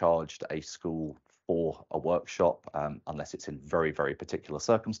never charged a school for a workshop unless it's in very, very particular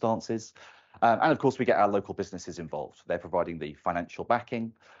circumstances. And of course, we get our local businesses involved. They're providing the financial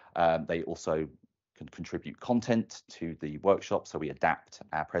backing. They also can contribute content to the workshop, so we adapt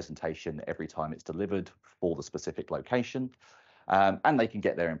our presentation every time it's delivered for the specific location. And they can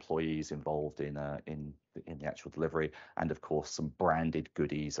get their employees involved in the actual delivery, and of course some branded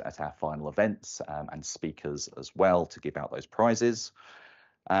goodies at our final events and speakers as well to give out those prizes.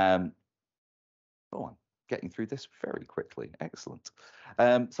 I'm getting through this very quickly. Excellent.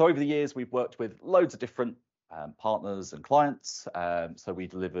 So over the years we've worked with loads of different partners and clients. So we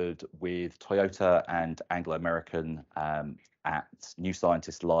delivered with Toyota and Anglo American at New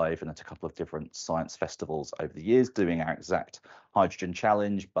Scientist Live and at a couple of different science festivals over the years, doing our exact hydrogen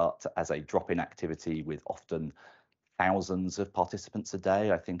challenge, but as a drop-in activity with often thousands of participants a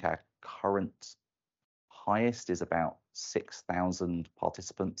day. I think our current highest is about 6,000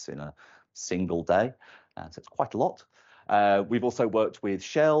 participants in a single day, so it's quite a lot. We've also worked with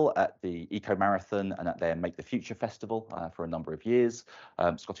Shell at the Eco Marathon and at their Make the Future Festival for a number of years.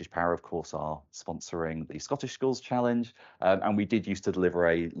 Scottish Power, of course, are sponsoring the Scottish Schools Challenge. And we did used to deliver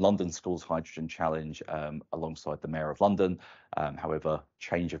a London Schools Hydrogen Challenge alongside the Mayor of London. However,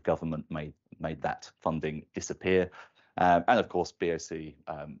 change of government made that funding disappear. And of course, BOC,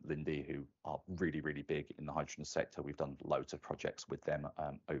 Lindy, who are really, really big in the hydrogen sector. We've done loads of projects with them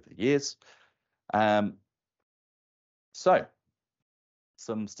over the years. So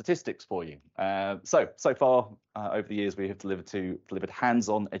some statistics for you. So far over the years, we have delivered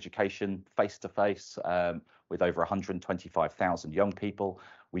hands-on education face-to-face with over 125,000 young people.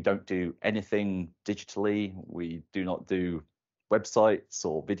 We don't do anything digitally. We do not do websites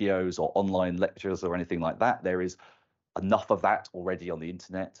or videos or online lectures or anything like that. There is enough of that already on the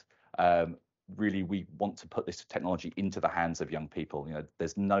internet. Really, we want to put this technology into the hands of young people. You know,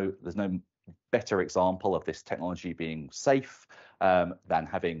 there's no better example of this technology being safe than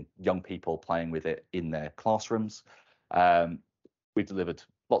having young people playing with it in their classrooms. We've delivered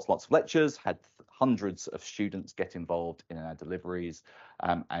lots of lectures, had hundreds of students get involved in our deliveries,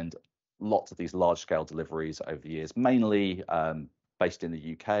 and lots of these large-scale deliveries over the years, mainly based in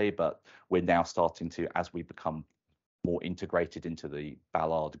the UK, but we're now starting to, as we become more integrated into the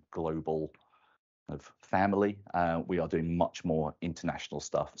Ballard global kind of family. We are doing much more international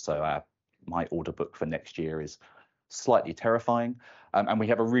stuff. So my order book for next year is slightly terrifying. And we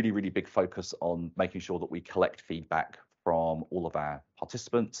have a really, really big focus on making sure that we collect feedback from all of our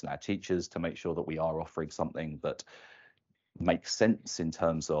participants and our teachers to make sure that we are offering something that makes sense in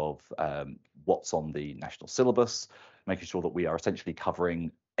terms of what's on the national syllabus, making sure that we are essentially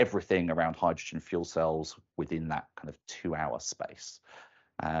covering everything around hydrogen fuel cells within that kind of 2-hour space.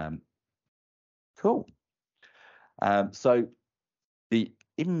 Cool. So the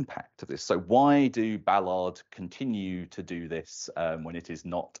impact of this. So why do Ballard continue to do this when it is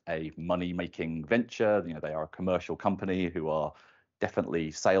not a money-making venture? You know, they are a commercial company who are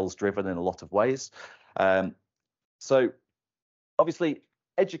definitely sales-driven in a lot of ways. So obviously,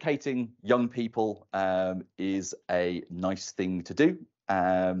 educating young people is a nice thing to do.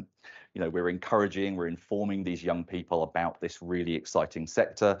 You know, we're informing these young people about this really exciting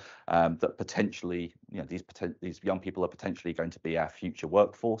sector that potentially, you know, these young people are potentially going to be our future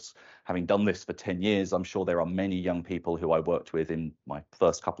workforce. Having done this for 10 years, I'm sure there are many young people who I worked with in my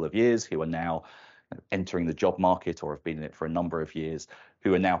first couple of years who are now entering the job market or have been in it for a number of years,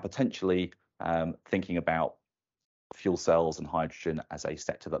 who are now potentially thinking about fuel cells and hydrogen as a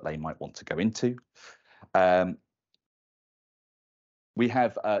sector that they might want to go into. We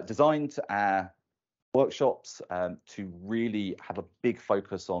have designed our workshops to really have a big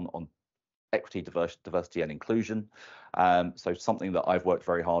focus on equity, diversity and inclusion. So something that I've worked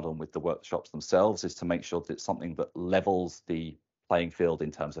very hard on with the workshops themselves is to make sure that it's something that levels the playing field in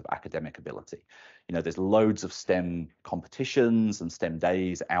terms of academic ability. You know, there's loads of STEM competitions and STEM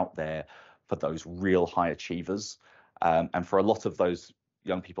days out there for those real high achievers. And for a lot of those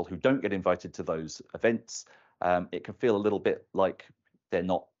young people who don't get invited to those events, it can feel a little bit like they're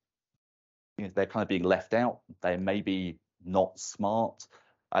not, you know, they're kind of being left out. They're maybe not smart.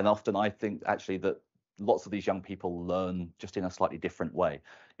 And often I think actually that lots of these young people learn just in a slightly different way.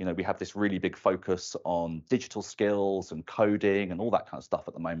 You know, we have this really big focus on digital skills and coding and all that kind of stuff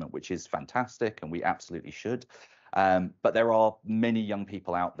at the moment, which is fantastic, and we absolutely should. But there are many young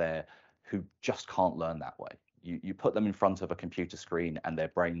people out there who just can't learn that way. You put them in front of a computer screen and their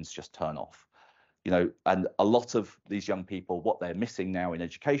brains just turn off. You know, and a lot of these young people, what they're missing now in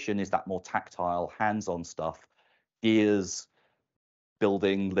education is that more tactile, hands-on stuff, gears,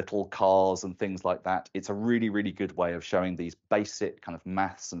 building little cars and things like that. It's a really, really good way of showing these basic kind of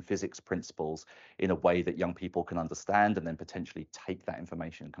maths and physics principles in a way that young people can understand and then potentially take that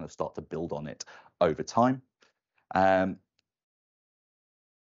information and kind of start to build on it over time.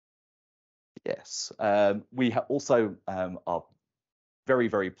 Yes, we also are very,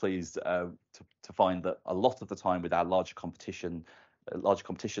 very pleased to find that a lot of the time with our larger competitions,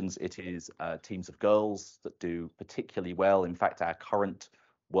 it is teams of girls that do particularly well. In fact, our current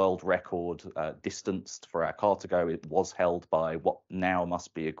world record distance for our car to go, it was held by what now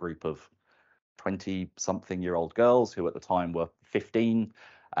must be a group of 20-something-year-old girls who at the time were 15,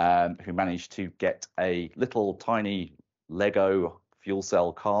 who managed to get a little tiny Lego fuel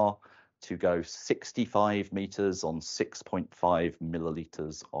cell car to go 65 meters on 6.5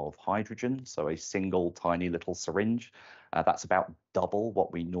 milliliters of hydrogen, so a single tiny little syringe. That's about double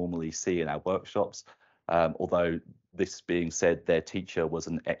what we normally see in our workshops. Although this being said, their teacher was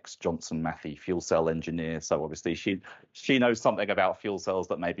an ex-Johnson Matthey fuel cell engineer, so obviously she knows something about fuel cells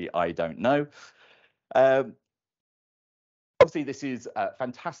that maybe I don't know. Obviously, this is a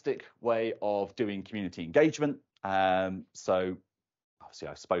fantastic way of doing community engagement. So obviously,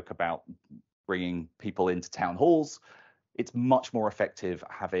 I spoke about bringing people into town halls. It's much more effective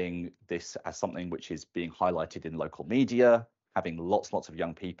having this as something which is being highlighted in local media, having lots of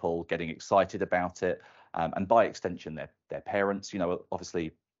young people getting excited about it, and by extension, their parents. You know,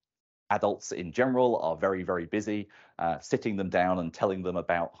 obviously, adults in general are very, very busy. Sitting them down and telling them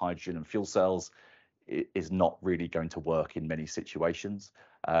about hydrogen and fuel cells is not really going to work in many situations.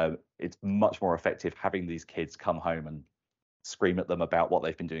 It's much more effective having these kids come home and scream at them about what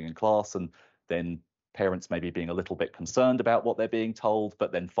they've been doing in class, and then parents maybe being a little bit concerned about what they're being told,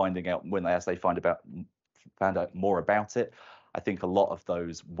 but then finding out as they found out more about it. I think a lot of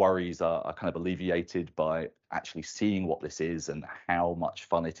those worries are kind of alleviated by actually seeing what this is and how much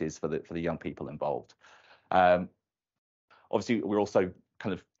fun it is for the young people involved. Obviously, we're also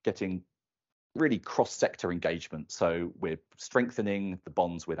kind of getting really cross-sector engagement. So we're strengthening the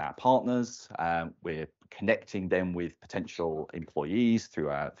bonds with our partners. We're connecting them with potential employees through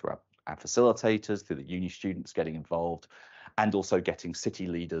our facilitators, through the uni students getting involved, and also getting city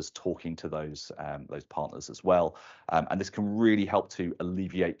leaders talking to those partners as well. And this can really help to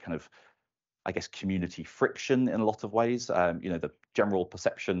alleviate kind of I guess, community friction in a lot of ways. The general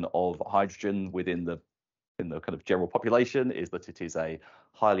perception of hydrogen in the kind of general population is that it is a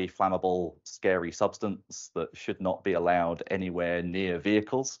highly flammable, scary substance that should not be allowed anywhere near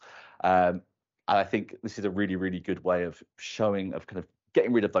vehicles. And I think this is a really, really good way of kind of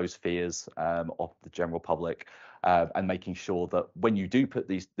getting rid of those fears of the general public, and making sure that when you do put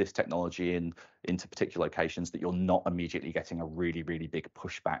this technology into particular locations, that you're not immediately getting a really, really big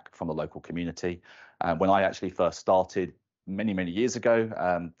pushback from the local community. When I actually first started many, many years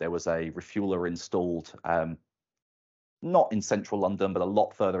ago, there was a refueler installed, not in central London, but a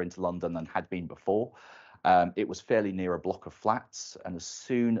lot further into London than had been before. It was fairly near a block of flats, and as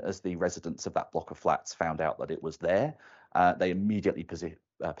soon as the residents of that block of flats found out that it was there, they immediately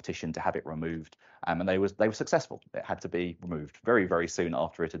petitioned to have it removed, and they were successful. It had to be removed very, very soon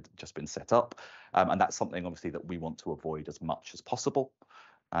after it had just been set up, and that's something obviously that we want to avoid as much as possible.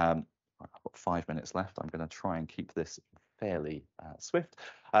 I've got 5 minutes left. I'm going to try and keep this fairly swift.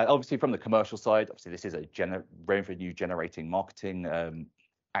 Obviously, from the commercial side, obviously this is a revenue generating marketing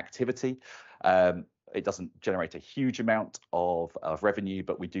activity. It doesn't generate a huge amount of revenue,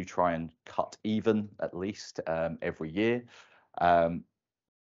 but we do try and cut even at least every year.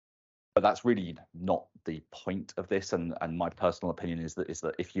 But that's really not the point of this, and my personal opinion is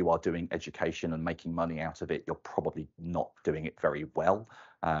that if you are doing education and making money out of it, you're probably not doing it very well.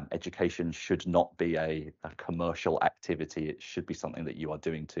 Education should not be a commercial activity. It should be something that you are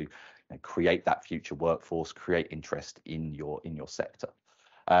doing to create that future workforce, create interest in your sector.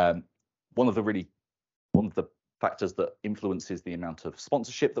 One of the factors that influences the amount of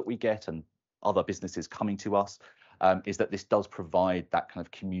sponsorship that we get and other businesses coming to us is that this does provide that kind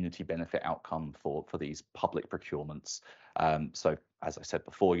of community benefit outcome for these public procurements. So as I said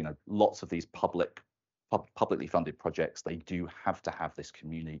before, lots of these publicly funded projects, they do have to have this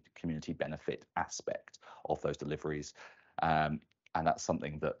community benefit aspect of those deliveries. And that's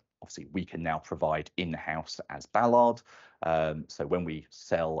something that obviously we can now provide in-house as Ballard. So when we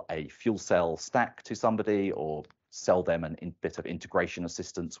sell a fuel cell stack to somebody or sell them a bit of integration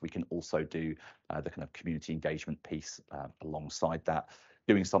assistance, we can also do the kind of community engagement piece alongside that,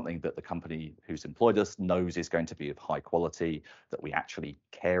 doing something that the company who's employed us knows is going to be of high quality, that we actually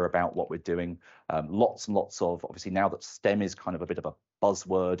care about what we're doing. Lots and lots of, obviously now that STEM is kind of a bit of a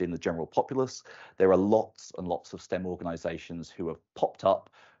buzzword in the general populace, there are lots and lots of STEM organizations who have popped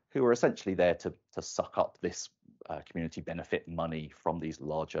up who are essentially there to suck up this community benefit money from these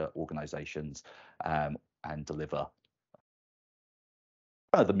larger organizations and deliver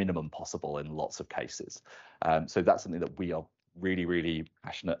the minimum possible in lots of cases. So that's something that we are really, really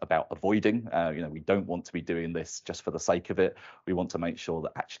passionate about avoiding. We don't want to be doing this just for the sake of it. We want to make sure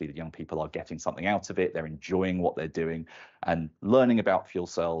that actually the young people are getting something out of it. They're enjoying what they're doing and learning about fuel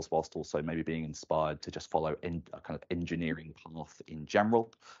cells, whilst also maybe being inspired to just follow a kind of engineering path in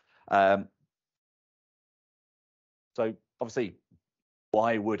general. So obviously,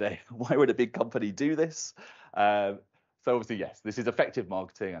 why would a big company do this? So obviously, yes, this is effective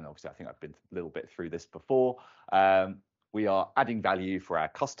marketing, and obviously I think I've been a little bit through this before. We are adding value for our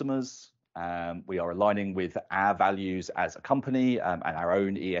customers. We are aligning with our values as a company and our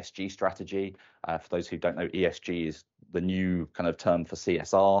own ESG strategy. For those who don't know, ESG is the new kind of term for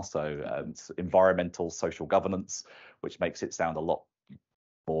CSR, so it's environmental social governance, which makes it sound a lot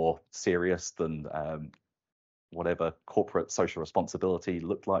more serious than whatever corporate social responsibility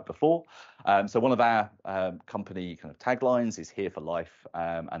looked like before. So one of our company kind of taglines is here for life,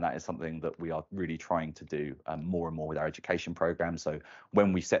 and that is something that we are really trying to do more and more with our education program. So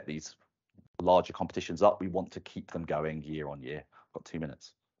when we set these larger competitions up, we want to keep them going year on year. I've got 2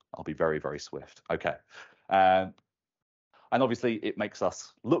 minutes. I'll be very, very swift. Okay. And obviously it makes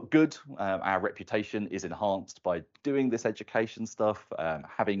us look good. Our reputation is enhanced by doing this education stuff,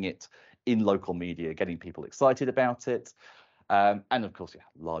 having it in local media, getting people excited about it. And of course, yeah,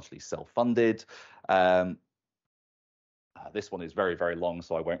 largely self-funded. This one is very, very long,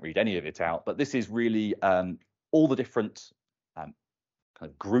 so I won't read any of it out. But this is really all the different kind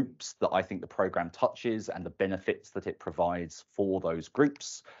of groups that I think the program touches and the benefits that it provides for those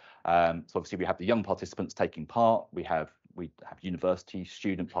groups. So obviously we have the young participants taking part. We have university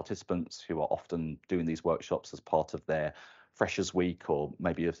student participants who are often doing these workshops as part of their Freshers Week, or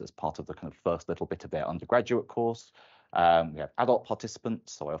maybe as part of the kind of first little bit of their undergraduate course. We have adult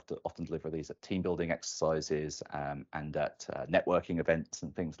participants, so I often deliver these at team building exercises and at networking events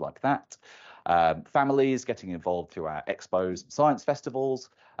and things like that. Families getting involved through our expos and science festivals,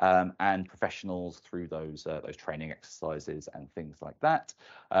 and professionals through those training exercises and things like that.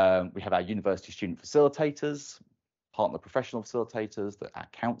 We have our university student facilitators, partner professional facilitators, that our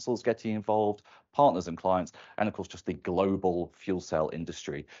councils getting involved, partners and clients, and of course just the global fuel cell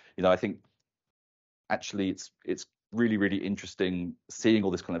industry. You know, I think actually it's really, really interesting seeing all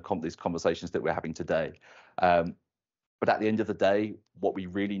this kind of these conversations that we're having today. But at the end of the day, what we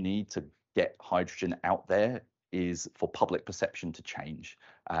really need to get hydrogen out there is for public perception to change,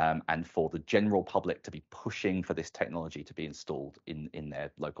 and for the general public to be pushing for this technology to be installed in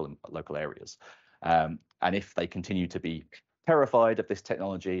their local areas. And if they continue to be terrified of this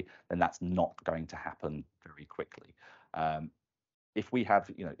technology, then that's not going to happen very quickly. If we have,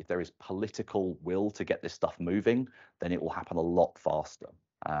 you know, if there is political will to get this stuff moving, then it will happen a lot faster.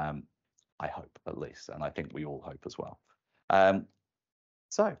 I hope, at least, and I think we all hope as well.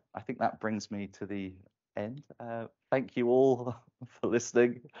 So I think that brings me to the end. Thank you all for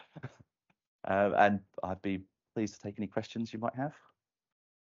listening, and I'd be pleased to take any questions you might have.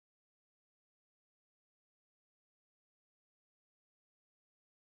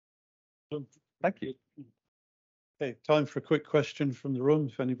 Thank you. Okay, time for a quick question from the room,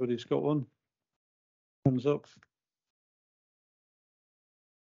 if anybody's got one. Hands up.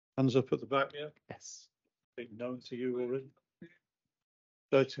 Hands up at the back, yeah? Yes. Been known to you already.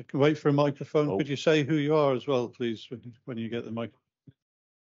 So I can wait for a microphone. Oh. Could you say who you are as well, please, when you get the mic?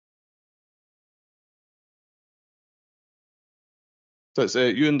 So it's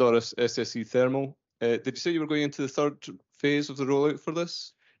Ewan Doris, SSE Thermal. Did you say you were going into the third phase of the rollout for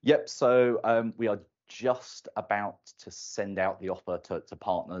this? Yep. So we are just about to send out the offer to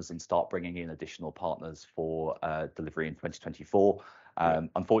partners and start bringing in additional partners for delivery in 2024.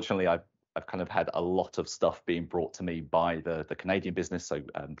 Unfortunately, I've kind of had a lot of stuff being brought to me by the Canadian business. So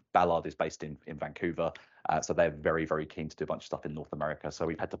Ballard is based in Vancouver. So they're very, very keen to do a bunch of stuff in North America. So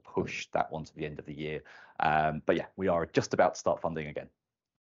we've had to push that one to the end of the year. But yeah, we are just about to start funding again.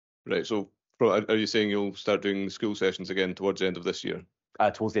 Right. So are you saying you'll start doing the school sessions again towards the end of this year?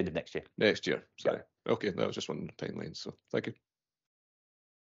 Towards the end of next year. Next year. Sorry. Yeah. Okay. That was just one timeline. So thank you.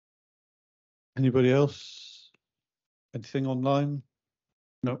 Anybody else? Anything online?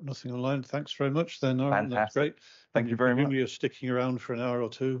 No, nothing online. Thanks very much then. That's great. Thank you very much. You're sticking around for an hour or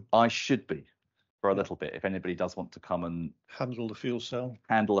two. I should be for a little bit. If anybody does want to come and handle the fuel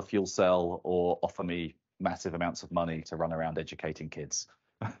cell, or offer me massive amounts of money to run around educating kids.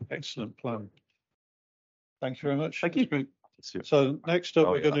 Excellent plan. Thank you very much. Thank you. Great. So next up,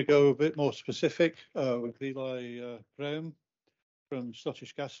 we're going to go a bit more specific with Eli Graham from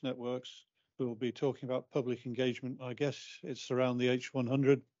Scottish Gas Networks, who will be talking about public engagement. I guess it's around the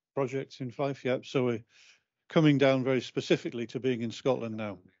H100 project in Fife. Yep. So we're coming down very specifically to being in Scotland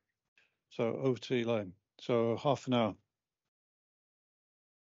now. So over to Eli. So half an hour.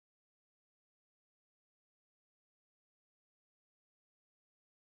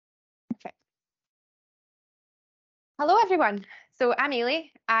 Perfect. Hello, everyone. So I'm Eli.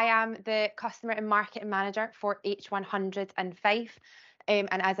 I am the Customer and Marketing Manager for H100 and Fife. And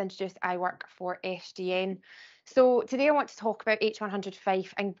as introduced, I work for SGN. So today I want to talk about H100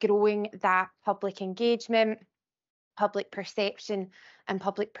 Fife and growing that public engagement, public perception and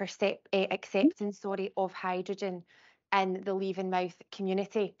public acceptance of hydrogen in the Leave and Mouth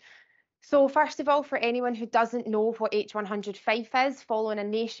community. So first of all, for anyone who doesn't know what H100 Fife is, following a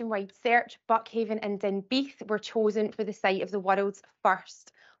nationwide search, Buckhaven and Dinbeath were chosen for the site of the world's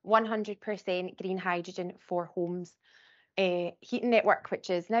first 100% green hydrogen for homes heating network, which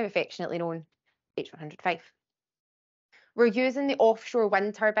is now affectionately known H100 Fife. We're using the offshore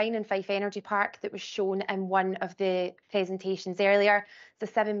wind turbine in Fife Energy Park that was shown in one of the presentations earlier. It's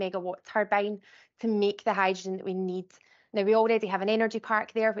a 7 megawatt turbine to make the hydrogen that we need. Now, we already have an energy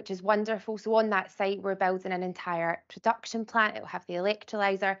park there, which is wonderful. So on that site, we're building an entire production plant. It'll have the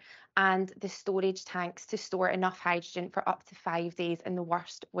electrolyzer and the storage tanks to store enough hydrogen for up to 5 days in the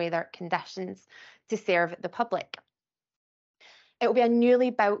worst weather conditions to serve the public. It will be a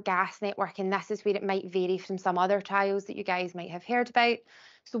newly built gas network, and this is where it might vary from some other trials that you guys might have heard about.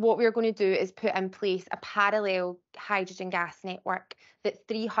 So what we're going to do is put in place a parallel hydrogen gas network that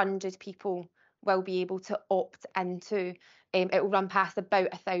 300 people will be able to opt into. It will run past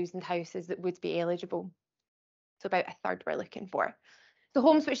about 1,000 houses that would be eligible. So about a third we're looking for. So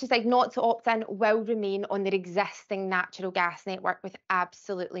homes which decide not to opt in will remain on their existing natural gas network with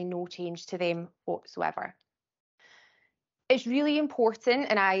absolutely no change to them whatsoever. It's really important,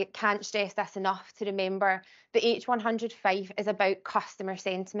 and I can't stress this enough, to remember that H100 Fife is about customer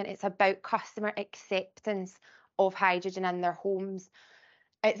sentiment. It's about customer acceptance of hydrogen in their homes.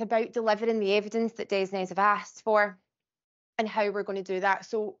 It's about delivering the evidence that DESNZ have asked for and how we're going to do that.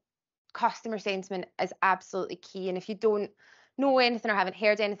 So customer sentiment is absolutely key. And if you don't know anything or haven't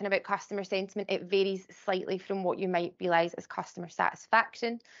heard anything about customer sentiment, it varies slightly from what you might realise as customer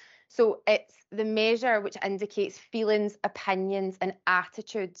satisfaction. So it's the measure which indicates feelings, opinions and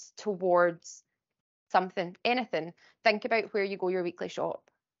attitudes towards something, anything. Think about where you go your weekly shop.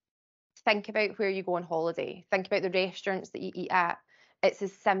 Think about where you go on holiday. Think about the restaurants that you eat at. It's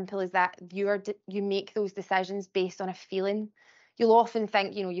as simple as that. You make those decisions based on a feeling. You'll often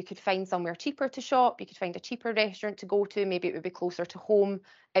think, you know, you could find somewhere cheaper to shop, you could find a cheaper restaurant to go to, maybe it would be closer to home,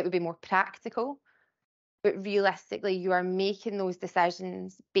 it would be more practical. But realistically, you are making those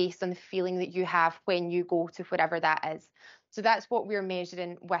decisions based on the feeling that you have when you go to wherever that is. So that's what we're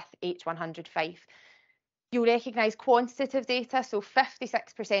measuring with H100 You'll recognise quantitative data. So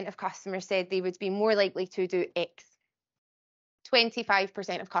 56% of customers said they would be more likely to do X.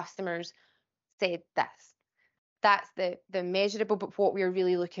 25% of customers said this. That's the measurable, but what we're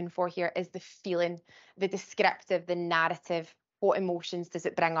really looking for here is the feeling, the descriptive, the narrative. What emotions does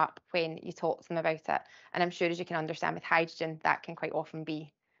it bring up when you talk to them about it? And I'm sure, as you can understand with hydrogen, that can quite often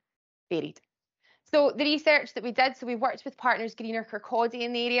be varied. So the research that we did, so we worked with partners Greener Kirkcaldy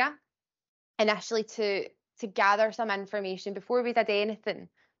in the area initially to gather some information before we did anything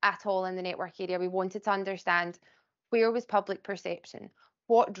at all in the network area. We wanted to understand where was public perception,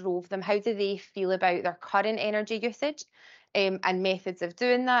 what drove them, how do they feel about their current energy usage and methods of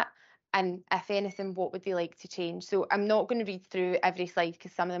doing that, and if anything, what would they like to change? So I'm not going to read through every slide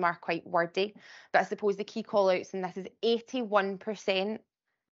because some of them are quite wordy, but I suppose the key call outs in this is 81%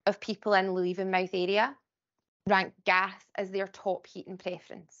 of people in the Leavenmouth area rank gas as their top heating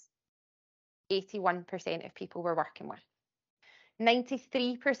preference. 81% of people we're working with.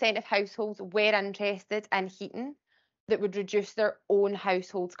 93% of households were interested in heating that would reduce their own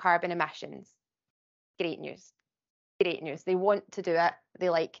household's carbon emissions. Great news. Great news. They want to do it. They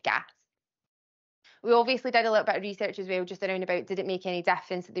like gas. We obviously did a little bit of research as well, just around about did it make any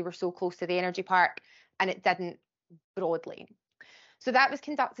difference that they were so close to the energy park, and it didn't broadly. So that was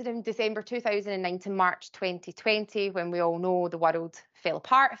conducted in December 2009 to March 2020, when we all know the world fell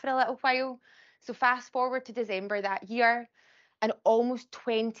apart for a little while. So fast forward to December that year, and almost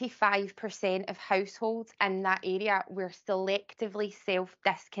 25% of households in that area were selectively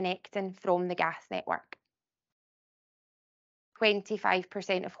self-disconnecting from the gas network.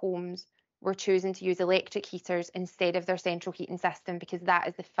 25% of homes were choosing to use electric heaters instead of their central heating system because that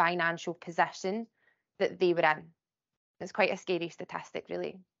is the financial position that they were in. It's quite a scary statistic,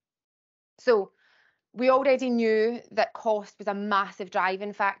 really. So we already knew that cost was a massive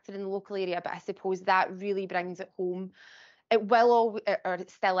driving factor in the local area, but I suppose that really brings it home. It will, or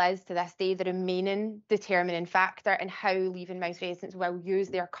it still is to this day, the remaining determining factor in how Leavenmouth residents will use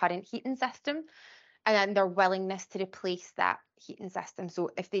their current heating system and then their willingness to replace that heating system.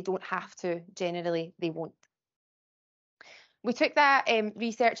 So if they don't have to, generally they won't. We took that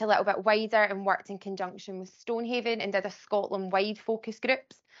research a little bit wider and worked in conjunction with Stonehaven and did a Scotland-wide focus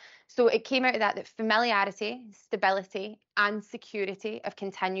groups. So it came out of that familiarity, stability and security of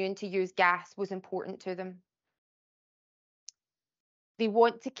continuing to use gas was important to them. They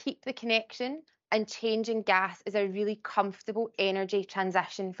want to keep the connection, and changing gas is a really comfortable energy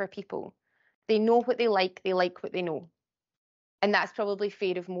transition for people. They know what they like what they know. And that's probably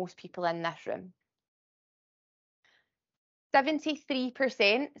fair of most people in this room.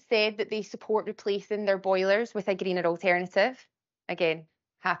 73% said that they support replacing their boilers with a greener alternative. Again,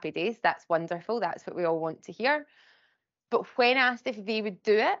 happy days, that's wonderful, that's what we all want to hear. But when asked if they would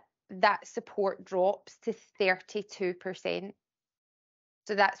do it, that support drops to 32%.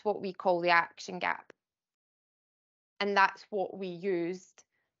 So that's what we call the action gap. And that's what we used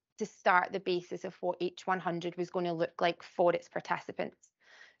to start the basis of what H100 was going to look like for its participants.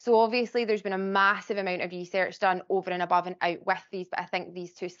 So obviously there's been a massive amount of research done over and above and out with these, but I think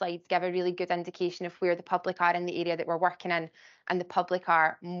these two slides give a really good indication of where the public are in the area that we're working in, and the public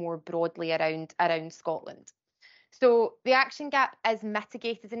are more broadly around Scotland. So the action gap is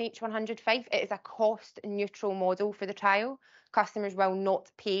mitigated in H100. It is a cost neutral model for the trial. Customers will not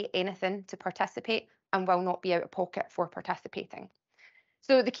pay anything to participate and will not be out of pocket for participating.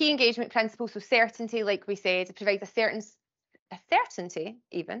 So the key engagement principles, so certainty, like we said, it provides a certainty,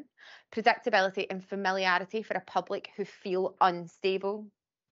 even, predictability and familiarity for a public who feel unstable.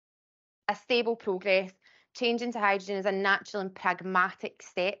 A stable progress, changing to hydrogen is a natural and pragmatic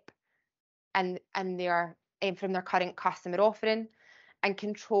step and from their current customer offering. And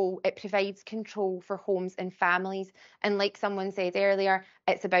control, it provides control for homes and families. And like someone said earlier,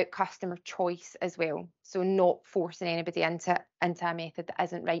 it's about customer choice as well. So not forcing anybody into a method that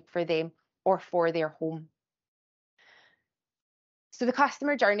isn't right for them or for their home. So the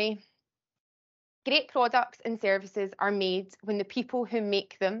customer journey, Great products and services are made when the people who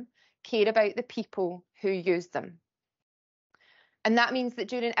make them care about the people who use them. And that means that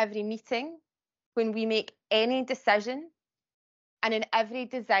during every meeting, when we make any decision, and in every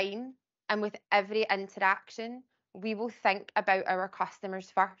design and with every interaction, we will think about our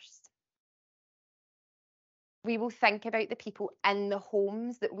customers first. We will think about the people in the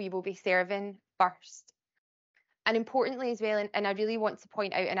homes that we will be serving first. And importantly as well, and I really want to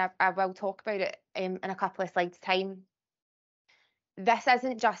point out, and I will talk about it in a couple of slides' time, this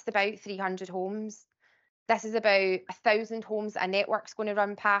isn't just about 300 homes. This is about 1,000 homes that a network's going to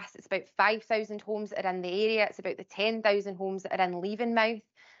run past. It's about 5,000 homes that are in the area. It's about the 10,000 homes that are in Leavenmouth.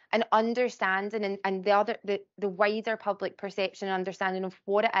 And understanding and the wider public perception and understanding of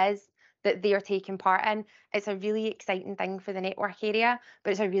what it is that they're taking part in. It's a really exciting thing for the network area,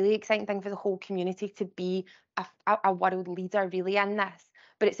 but it's a really exciting thing for the whole community to be a world leader really in this.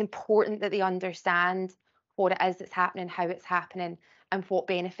 But it's important that they understand what it is that's happening, how it's happening, and what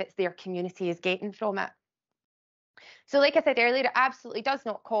benefits their community is getting from it. So like I said earlier, it absolutely does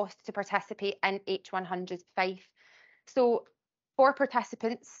not cost to participate in H100 Fife. So for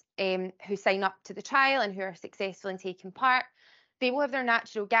participants who sign up to the trial and who are successful in taking part, they will have their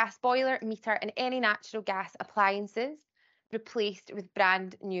natural gas boiler, meter and any natural gas appliances replaced with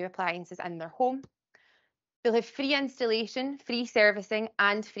brand new appliances in their home. They'll have free installation, free servicing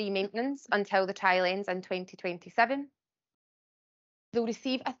and free maintenance until the trial ends in 2027. They'll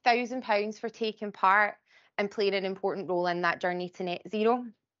receive £1,000 for taking part and playing an important role in that journey to net zero.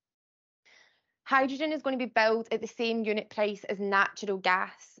 Hydrogen is going to be billed at the same unit price as natural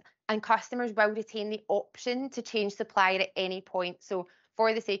gas, and customers will retain the option to change supplier at any point. So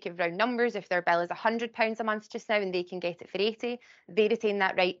for the sake of round numbers, if their bill is £100 a month just now and they can get it for 80, they retain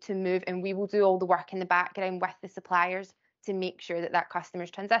that right to move, and we will do all the work in the background with the suppliers to make sure that that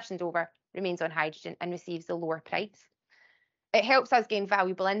customer's transitions over, remains on hydrogen and receives the lower price. It helps us gain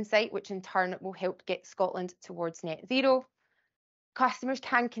valuable insight, which in turn will help get Scotland towards net zero. Customers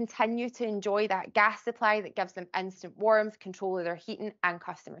can continue to enjoy that gas supply that gives them instant warmth, control of their heating and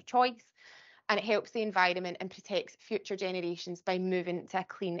customer choice. And it helps the environment and protects future generations by moving to a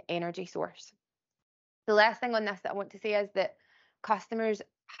clean energy source. The last thing on this that I want to say is that customers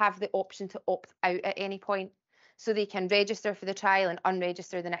have the option to opt out at any point. So they can register for the trial and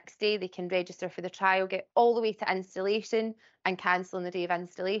unregister the next day. They can register for the trial, get all the way to installation and cancel on the day of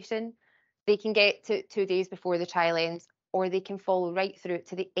installation. They can get to 2 days before the trial ends, or they can follow right through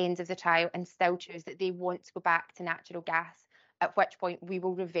to the end of the trial and still choose that they want to go back to natural gas, at which point we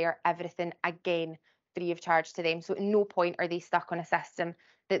will revert everything again free of charge to them. So at no point are they stuck on a system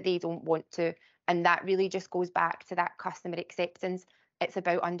that they don't want to. And that really just goes back to that customer acceptance. It's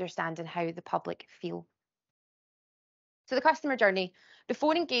about understanding how the public feel. So the customer journey.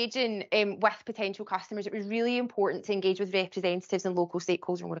 Before engaging with potential customers, it was really important to engage with representatives and local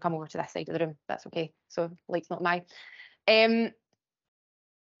stakeholders. I'm going to come over to this side of the room. That's okay. So light's not mine. I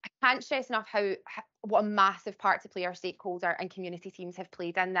can't stress enough what a massive part to play our stakeholder and community teams have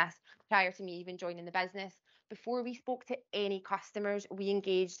played in this prior to me even joining the business. Before we spoke to any customers, we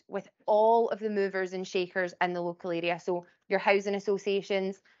engaged with all of the movers and shakers in the local area. So your housing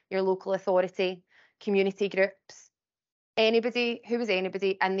associations, your local authority, community groups, anybody who was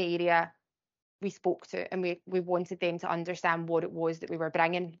anybody in the area we spoke to, and we wanted them to understand what it was that we were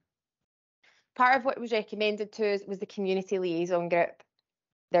bringing. Part of what was recommended to us was the community liaison group.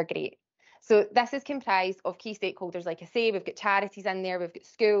 They're great. So this is comprised of key stakeholders, like I say. We've got charities in there, we've got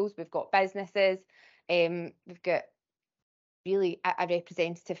schools, we've got businesses, we've got really a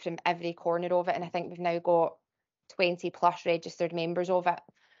representative from every corner of it, and I think we've now got 20 plus registered members of it.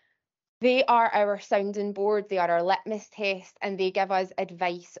 They are our sounding board, they are our litmus test, and they give us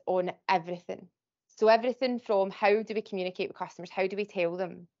advice on everything. So everything from how do we communicate with customers, how do we tell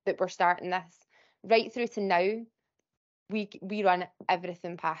them that we're starting this, right through to now, we run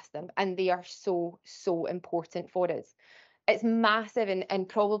everything past them, and they are so important for us. It's massive and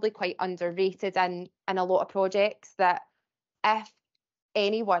probably quite underrated in a lot of projects that if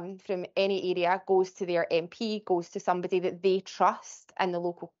anyone from any area goes to their MP, goes to somebody that they trust in the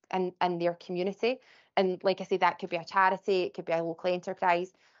local and their community, and like I say, that could be a charity, it could be a local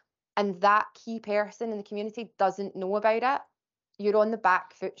enterprise, and that key person in the community doesn't know about it, you're on the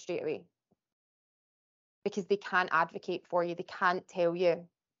back foot straight away, because they can't advocate for you, they can't tell you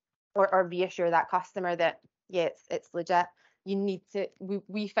or reassure that customer that yeah, it's legit. You need to.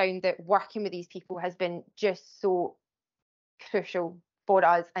 We found that working with these people has been just so crucial for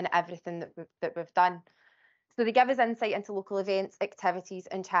us in everything that we've done. So they give us insight into local events, activities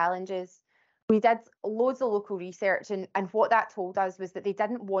and challenges. We did loads of local research, and what that told us was that they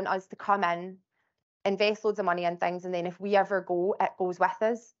didn't want us to come in invest loads of money in things, and then if we ever go, it goes with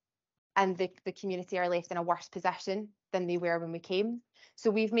us, and the community are left in a worse position than they were when we came. So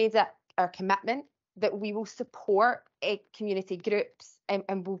we've made it our commitment that we will support community groups, and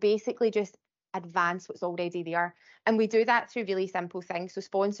we'll basically just advance what's already there. And we do that through really simple things. So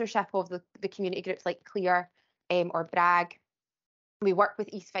sponsorship of the community groups like Clear or Bragg. We work with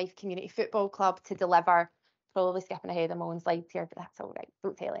East Fife Community Football Club to deliver, probably skipping ahead of my own slides here, but that's all right,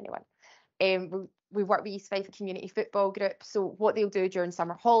 don't tell anyone. We work with East Fife Community Football Group. So what they'll do during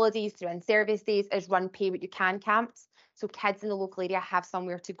summer holidays, through in-service days, is run pay what you can camps. So kids in the local area have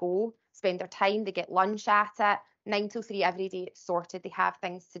somewhere to go, spend their time, they get lunch at it, 9 till 3 every day, it's sorted, they have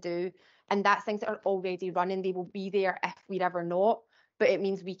things to do. And that's things that are already running. They will be there if we're ever not, but it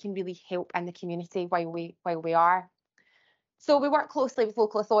means we can really help in the community while we are. So we work closely with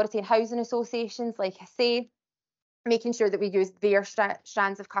local authority and housing associations, like I say, making sure that we use their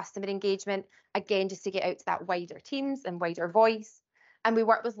strands of customer engagement, again, just to get out to that wider teams and wider voice. And we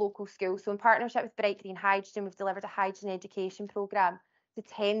work with local schools. So in partnership with Bright Green Hydrogen, we've delivered a hydrogen education programme to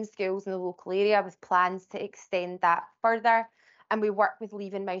 10 schools in the local area with plans to extend that further. And we work with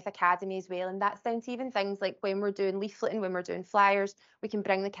Leavenmouth Academy as well. And that's down to even things like when we're doing leafleting, when we're doing flyers, we can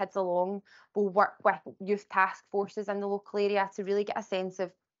bring the kids along. We'll work with youth task forces in the local area to really get a sense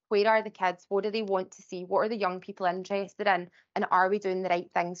of where are the kids, what do they want to see, what are the young people interested in, and are we doing the right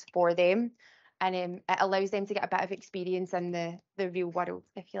things for them? And it allows them to get a bit of experience in the real world,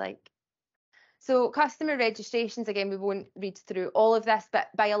 if you like. So customer registrations, again, we won't read through all of this, but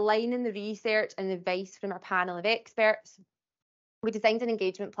by aligning the research and the advice from our panel of experts, we designed an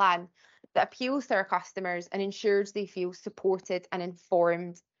engagement plan that appeals to our customers and ensures they feel supported and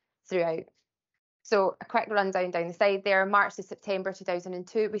informed throughout. So a quick rundown down the side there, March to September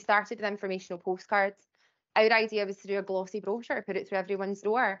 2002, we started with informational postcards. Our idea was to do a glossy brochure, put it through everyone's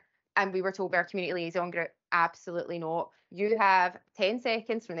door. And we were told by our community liaison group, absolutely not. You have 10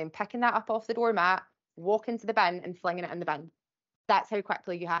 seconds from them picking that up off the doormat, walking to the bin and flinging it in the bin. That's how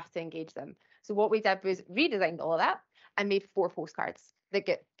quickly you have to engage them. So what we did was redesigned all of that and made 4 postcards that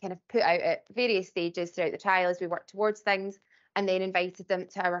get kind of put out at various stages throughout the trial as we work towards things, and then invited them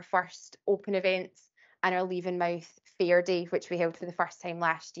to our first open events and our Leavenmouth Fair Day, which we held for the first time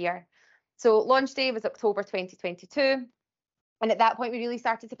last year. So launch day was October 2022. And at that point, we really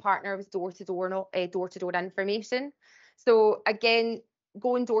started to partner with door-to-door information. So again,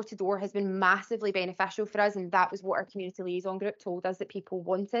 going door-to-door has been massively beneficial for us, and that was what our community liaison group told us that people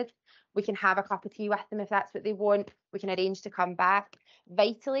wanted. We can have a cup of tea with them if that's what they want. We can arrange to come back.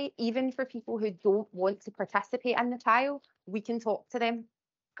 Vitally, even for people who don't want to participate in the trial, we can talk to them.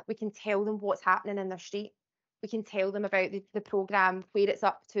 We can tell them what's happening in their street. We can tell them about the programme, where it's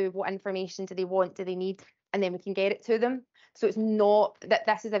up to, what information do they want, do they need, and then we can get it to them. So it's not that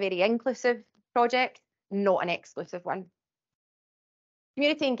this is a very inclusive project, not an exclusive one.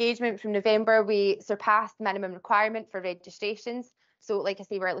 Community engagement from November, we surpassed minimum requirement for registrations. So like I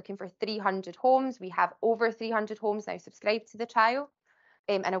say, we're looking for 300 homes. We have over 300 homes now subscribed to the trial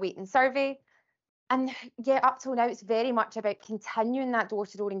and awaiting survey. And yeah, up till now, it's very much about continuing that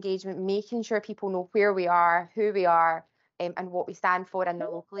door-to-door engagement, making sure people know where we are, who we are, and what we stand for in their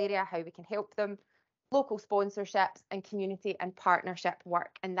local area, how we can help them, local sponsorships and community and partnership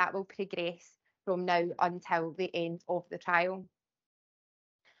work. And that will progress from now until the end of the trial.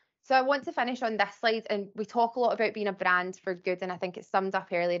 So I want to finish on this slide, and we talk a lot about being a brand for good, and I think it's summed up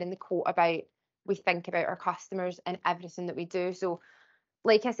earlier in the quote about we think about our customers and everything that we do. So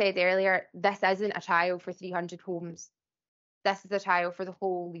like I said earlier, this isn't a trial for 300 homes. This is a trial for the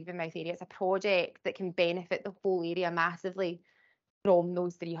whole Leavenmouth area. It's a project that can benefit the whole area massively from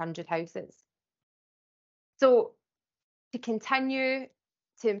those 300 houses. So to continue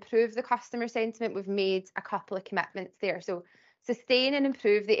to improve the customer sentiment, we've made a couple of commitments there. So sustain and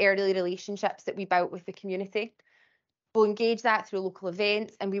improve the early relationships that we built with the community. We'll engage that through local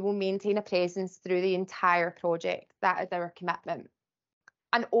events, and we will maintain a presence through the entire project. That is our commitment.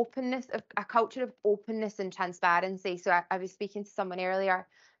 An openness, a culture of openness and transparency. So I was speaking to someone earlier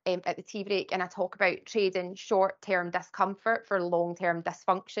at the tea break, and I talk about trading short-term discomfort for long-term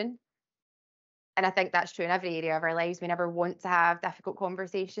dysfunction. And I think that's true in every area of our lives. We never want to have difficult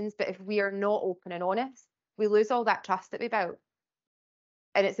conversations, but if we are not open and honest, we lose all that trust that we built.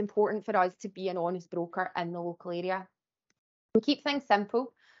 And it's important for us to be an honest broker in the local area. We keep things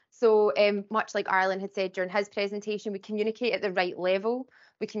simple. So much like Arlen had said during his presentation, we communicate at the right level,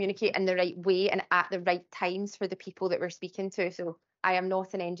 we communicate in the right way and at the right times for the people that we're speaking to. So I am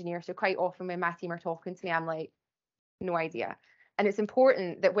not an engineer, so quite often when my team are talking to me, I'm like, no idea. And it's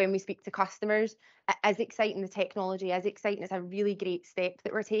important that when we speak to customers, it is exciting, the technology is exciting, it's a really great step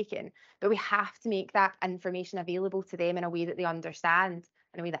that we're taking, but we have to make that information available to them in a way that they understand,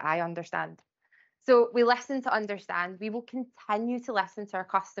 in a way that I understand. So we listen to understand. We will continue to listen to our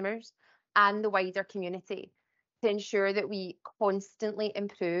customers and the wider community to ensure that we constantly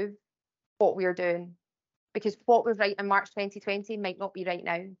improve what we're doing. Because what was right in March 2020 might not be right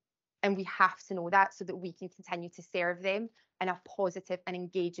now. And we have to know that so that we can continue to serve them in a positive and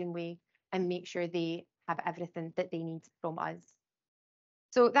engaging way and make sure they have everything that they need from us.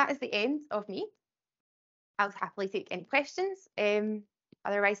 So that is the end of me. I'll happily take any questions.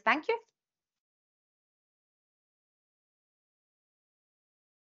 Otherwise, thank you.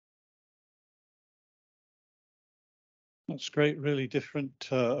 That's great, really different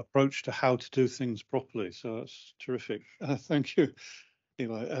approach to how to do things properly. So that's terrific. Thank you.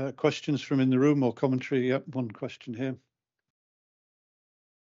 Anyway, questions from in the room or commentary? Yep, one question here.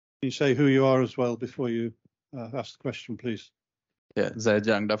 Can you say who you are as well before you ask the question, please? Yeah, Zai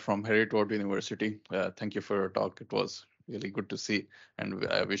Jangda from Heriot University. Thank you for your talk. It was really good to see, and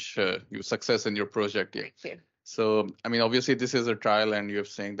I wish you success in your project. Yeah. Thank you. So, I mean, obviously this is a trial, and you're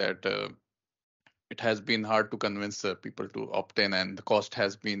saying that it has been hard to convince people to opt in, and the cost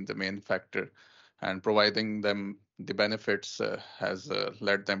has been the main factor, and providing them the benefits has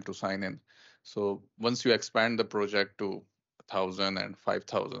led them to sign in. So once you expand the project to 1,000 and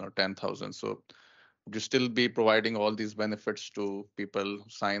 5,000 or 10,000, so would you still be providing all these benefits to people who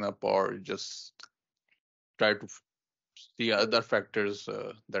sign up, or just try to see other factors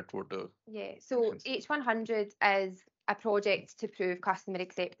that would? Yeah, so H100 is a project to prove customer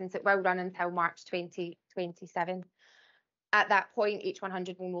acceptance. It will run until March 2027. At that point,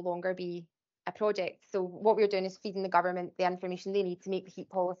 H100 will no longer be a project. So what we're doing is feeding the government the information they need to make the heat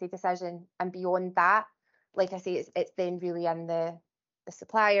policy decision. And beyond that, like I say, it's then really in the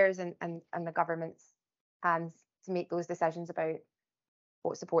suppliers and the government's hands to make those decisions about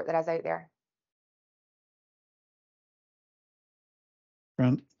what support there is out there.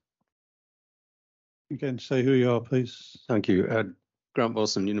 Grant. Again, say who you are, please. Thank you. Grant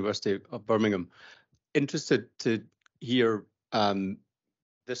Wilson, University of Birmingham. Interested to hear,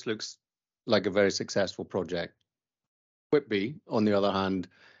 this looks like a very successful project. Whitby, on the other hand,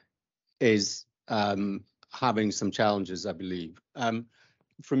 is having some challenges, I believe.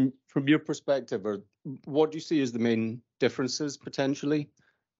 From your perspective, what do you see as the main differences potentially?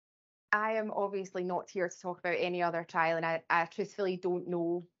 I am obviously not here to talk about any other trial, and I truthfully don't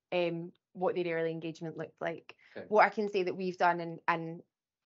know what their early engagement looked like. Okay. What I can say that we've done, and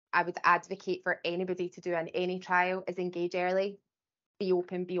I would advocate for anybody to do on any trial, is engage early, be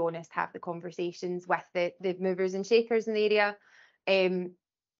open, be honest, have the conversations with the movers and shakers in the area,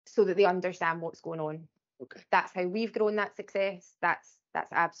 so that they understand what's going on. Okay. That's how we've grown that success. That's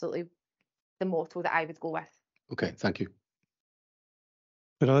absolutely the motto that I would go with. Okay, thank you.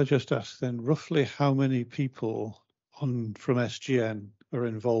 Could I just ask then, roughly how many people from SGN are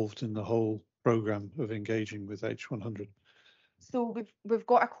involved in the whole programme of engaging with H100? So we've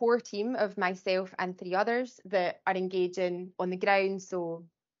got a core team of myself and 3 others that are engaging on the ground. So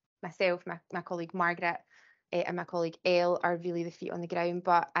myself, my colleague Margaret, and my colleague Elle are really the feet on the ground.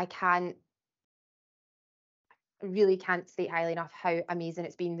 But I really can't state highly enough how amazing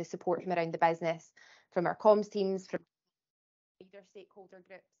it's been, the support from around the business, from our comms teams, from leader stakeholder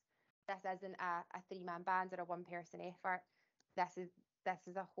groups. This isn't a 3-man band or a 1-person effort. This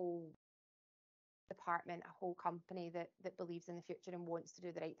is a whole department, a whole company that believes in the future and wants to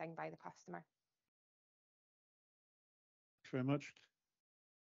do the right thing by the customer. Thanks very much.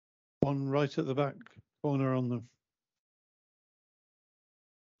 One right at the back corner on the.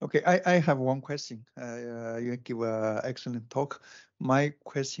 Okay, I have one question. You give an excellent talk. My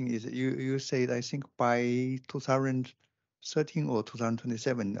question is, you said, I think by 2013 or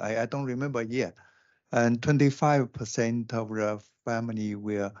 2027, I don't remember yet, and 25% of the family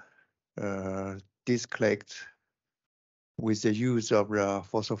will disconnect with the use of the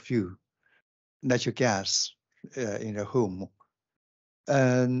fossil fuel, natural gas in the home.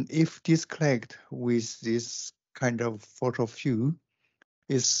 And if disconnect with this kind of fossil fuel,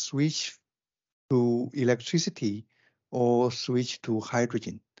 is switch to electricity or switch to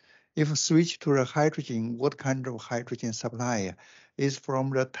hydrogen? If switch to the hydrogen, what kind of hydrogen supply? Is from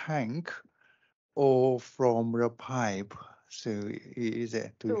the tank or from the pipe? So do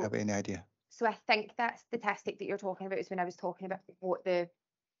you have any idea? So I think that statistic that you're talking about is when I was talking about what the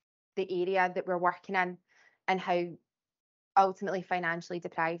area that we're working in and how ultimately financially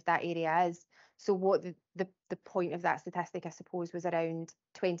deprived that area is. So what the point of that statistic, I suppose, was around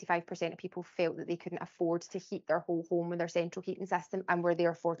 25% of people felt that they couldn't afford to heat their whole home with their central heating system and were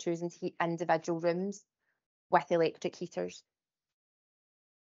therefore choosing to heat individual rooms with electric heaters.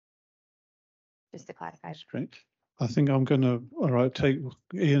 Just to clarify. That's great. I think I'm going to, all right, take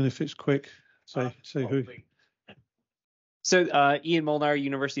Ian if it's quick. Say who. So Ian Molnar,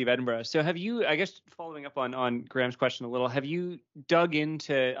 University of Edinburgh. So have you, I guess, following up on Graham's question a little, have you dug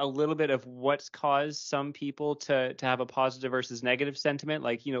into a little bit of what's caused some people to have a positive versus negative sentiment?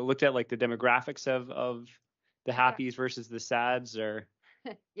 Like, you know, looked at like the demographics of the happies versus the sads, or?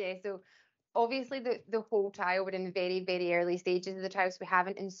 Yeah, so obviously the whole trial, we're in the very, very early stages of the trial, so we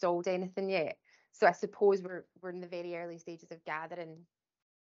haven't installed anything yet. So I suppose we're in the very early stages of gathering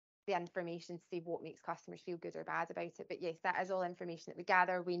the information to see what makes customers feel good or bad about it. But yes, that is all information that we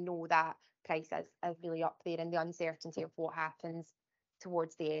gather. We know that price is really up there and the uncertainty of what happens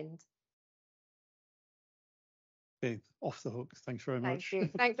towards the end. Okay, off the hook. Thanks very much. Thank you.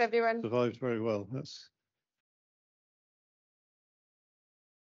 Thanks, everyone. Survived very well. That's.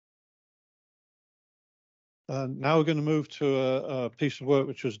 Now we're going to move to a piece of work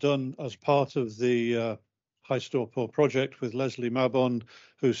which was done as part of the HyStorPor project with Leslie Mabon,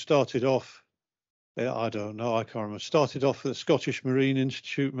 who started off, I don't know, I can't remember, started off at the Scottish Marine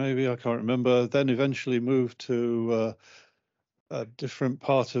Institute, maybe, I can't remember, then eventually moved to a different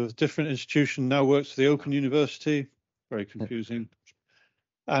institution, now works for the Open University, very confusing.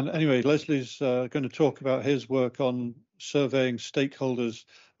 And anyway, Leslie's going to talk about his work on surveying stakeholders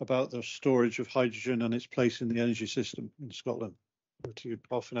about the storage of hydrogen and its place in the energy system in Scotland. Over to you,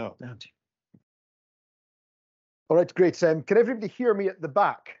 half an hour. All right, great. Can everybody hear me at the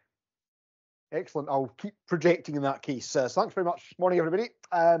back? Excellent. I'll keep projecting in that case. So thanks very much. Morning, everybody.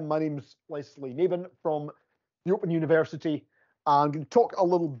 My name's Leslie Mabon from the Open University. I'm going to talk a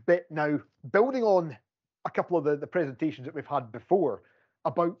little bit now, building on a couple of the presentations that we've had before,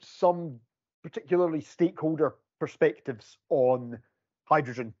 about some particularly stakeholder perspectives on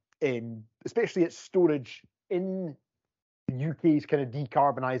hydrogen, especially its storage in the UK's kind of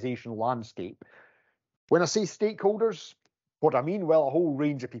decarbonisation landscape. When I say stakeholders, what I mean, well, a whole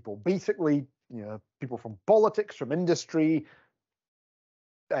range of people. Basically, you know, people from politics, from industry,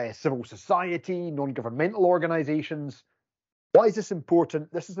 civil society, non-governmental organisations. Why is this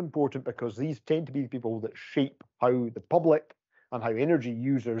important? This is important because these tend to be the people that shape how the public and how energy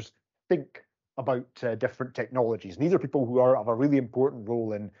users think about different technologies. And these are people who have a really important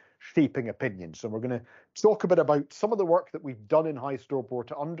role in shaping opinions. So we're going to talk a bit about some of the work that we've done in HyStorPor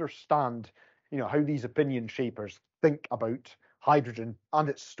to understand, you know, how these opinion shapers think about hydrogen and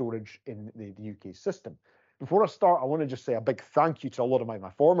its storage in the UK system. Before I start, I want to just say a big thank you to a lot of my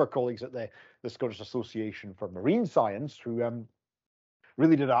former colleagues at the Scottish Association for Marine Science, who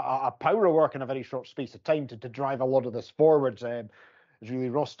really did a power of work in a very short space of time to drive a lot of this forward.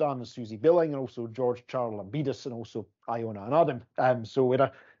 Julie Rostan and Susie Billing, and also George Charles Lambidis, and also Iona and Adam. So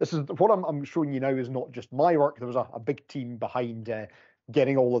this is what I'm showing you now is not just my work. There was a big team behind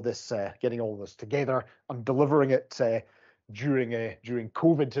getting all of this together and delivering it during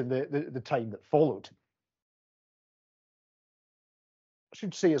COVID and the time that followed. I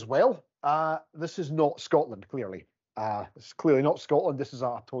should say as well, this is not Scotland, clearly. This is clearly not Scotland. This is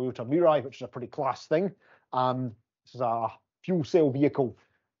a Toyota Mirai, which is a pretty class thing. This is a fuel cell vehicle.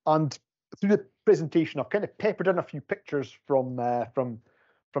 And through the presentation, I've kind of peppered in a few pictures from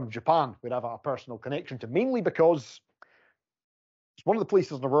Japan, where I have a personal connection to, mainly because it's one of the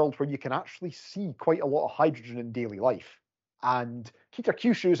places in the world where you can actually see quite a lot of hydrogen in daily life. And Kita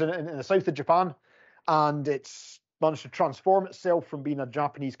Kyushu is in the south of Japan, and it's managed to transform itself from being a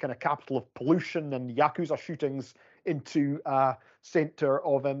Japanese kind of capital of pollution and Yakuza shootings into a centre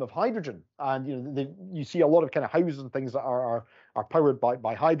of hydrogen. And you know, you see a lot of kind of houses and things that are powered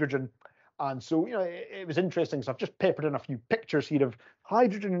by hydrogen. And so, you know, it was interesting. So I've just peppered in a few pictures here of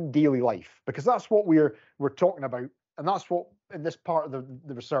hydrogen in daily life, because that's what we're talking about. And that's what, in this part of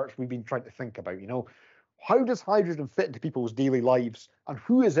the research, we've been trying to think about, you know, how does hydrogen fit into people's daily lives, and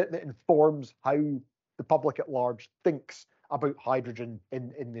who is it that informs how the public at large thinks about hydrogen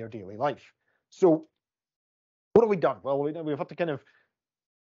in their daily life? So what have we done? Well, we've had to kind of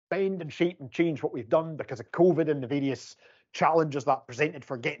bend and shape and change what we've done because of COVID and the various challenges that presented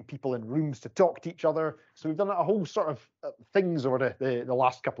for getting people in rooms to talk to each other. So we've done a whole sort of things over the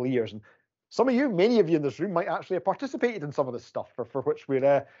last couple of years. And some of you, many of you in this room, might actually have participated in some of this stuff, for which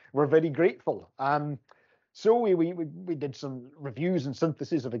we're very grateful. So we did some reviews and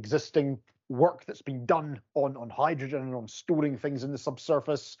synthesis of existing work that's been done on hydrogen and on storing things in the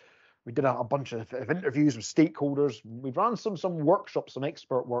subsurface. We did a bunch of interviews with stakeholders. We ran some workshops, some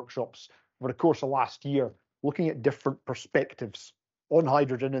expert workshops over the course of last year, looking at different perspectives on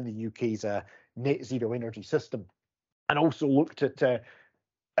hydrogen in the UK's net zero energy system, and also looked at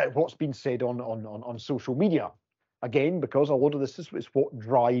what's been said on social media. Again, because a lot of this is what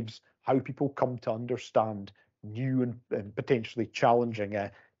drives how people come to understand new and potentially challenging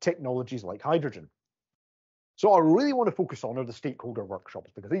technologies like hydrogen. So I really want to focus on are the stakeholder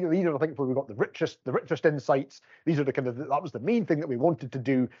workshops, because these are the things where we've got the richest insights. These are the that was the main thing that we wanted to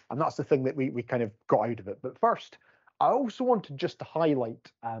do, and that's the thing that we kind of got out of it. But first, I also wanted just to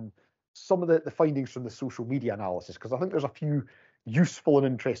highlight some of the findings from the social media analysis, because I think there's a few useful and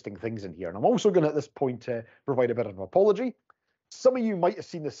interesting things in here. And I'm also going to, at this point, provide a bit of an apology. Some of you might have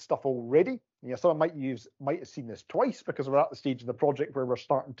seen this stuff already. Some might have seen this twice, because we're at the stage of the project where we're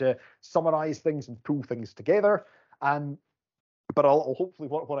starting to summarize things and pull things together. But I'll hopefully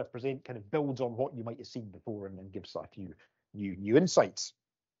what I present kind of builds on what you might have seen before and then gives a few new insights.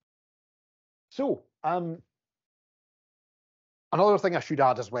 So another thing I should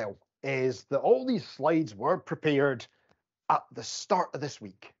add as well is that all these slides were prepared at the start of this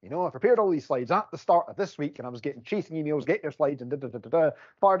week. I prepared all these slides at the start of this week, and I was getting chasing emails, get your slides, and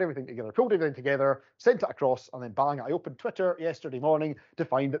fired everything together, pulled everything together, sent it across, and then bang, I opened Twitter yesterday morning to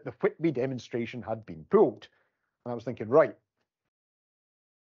find that the Whitby demonstration had been pulled. And I was thinking, right,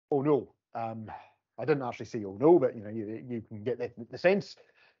 oh no. I didn't actually say oh no, but you can get the sense.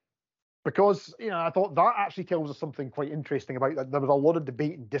 Because I thought that actually tells us something quite interesting about that. There was a lot of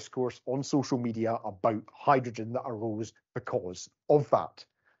debate and discourse on social media about hydrogen that arose because of that.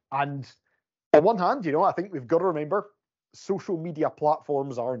 And on one hand, I think we've got to remember social media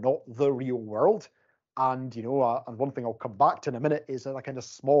platforms are not the real world. And and one thing I'll come back to in a minute is that a kind of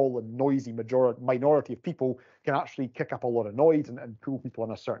small and noisy minority of people can actually kick up a lot of noise and pull people in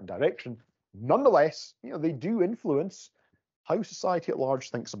a certain direction. Nonetheless, they do influence how society at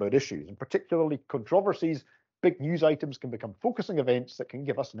large thinks about issues, and particularly controversies. Big news items can become focusing events that can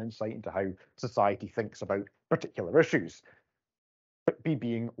give us an insight into how society thinks about particular issues. Whitby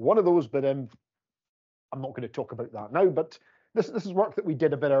being one of those, but I'm not going to talk about that now. But this is work that we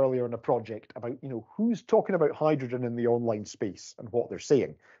did a bit earlier in a project about who's talking about hydrogen in the online space and what they're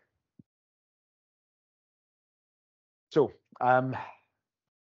saying. So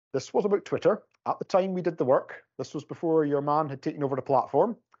this was about Twitter. At the time we did the work, this was before your man had taken over the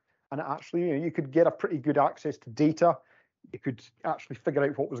platform, and actually, you could get a pretty good access to data. You could actually figure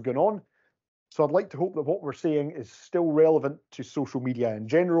out what was going on. So I'd like to hope that what we're saying is still relevant to social media in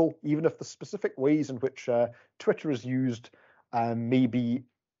general, even if the specific ways in which Twitter is used may be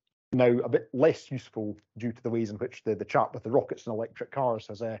now a bit less useful due to the ways in which the chat with the rockets and electric cars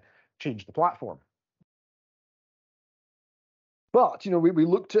has changed the platform. But we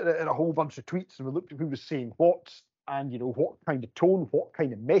looked at a whole bunch of tweets, and we looked at who was saying what, and what kind of tone, what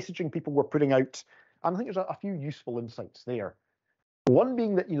kind of messaging people were putting out. And I think there's a few useful insights there. One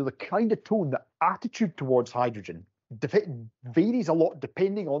being that the kind of tone, the attitude towards hydrogen varies a lot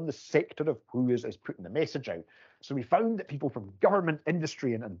depending on the sector of who is putting the message out. So we found that people from government,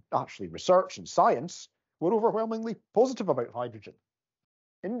 industry, and actually research and science were overwhelmingly positive about hydrogen.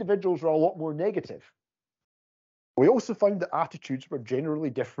 Individuals were a lot more negative. We also found that attitudes were generally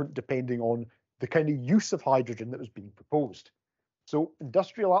different depending on the kind of use of hydrogen that was being proposed. So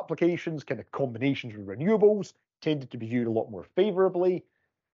industrial applications, kind of combinations with renewables, tended to be viewed a lot more favourably.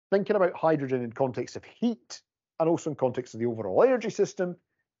 Thinking about hydrogen in context of heat and also in context of the overall energy system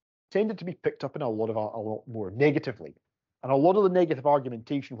tended to be picked up in a lot more negatively. And a lot of the negative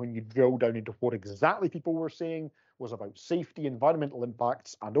argumentation, when you drill down into what exactly people were saying, was about safety, environmental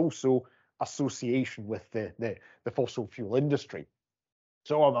impacts, and also association with the fossil fuel industry.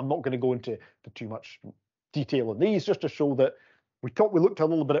 So I'm not going to go into too much detail on these, just to show that we looked a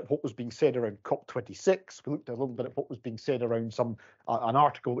little bit at what was being said around COP26. We looked a little bit at what was being said around an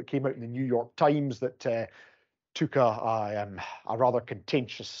article that came out in the New York Times that took a rather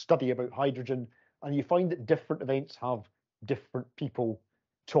contentious study about hydrogen. And you find that different events have different people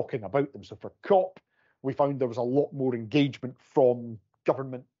talking about them. So for COP, we found there was a lot more engagement from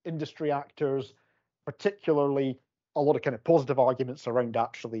government, industry actors, particularly a lot of kind of positive arguments around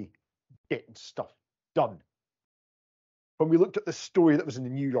actually getting stuff done. When we looked at the story that was in the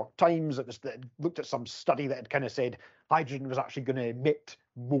New York Times, it looked at some study that had kind of said hydrogen was actually going to emit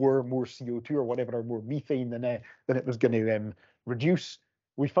more CO2 or whatever, or more methane than it was going to reduce.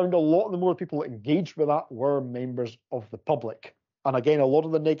 We found a lot of the more people that engaged with that were members of the public. And again, a lot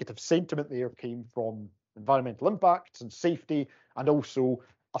of the negative sentiment there came from environmental impacts and safety, and also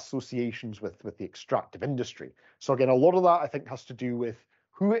associations with the extractive industry. So again, a lot of that I think has to do with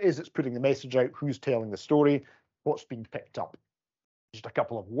who it is that's putting the message out, who's telling the story, what's being picked up. Just a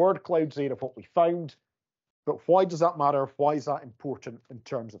couple of word clouds there of what we found. But why does that matter? Why is that important in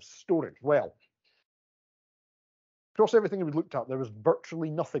terms of storage? Well, across everything that we looked at, there was virtually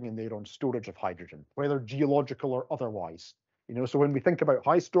nothing in there on storage of hydrogen, whether geological or otherwise. So when we think about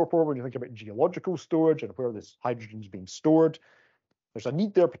HyStorPor, when you think about geological storage and where this hydrogen is being stored, there's a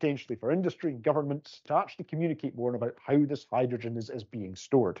need there potentially for industry and governments to actually communicate more about how this hydrogen is being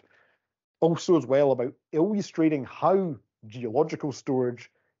stored. Also as well about illustrating how geological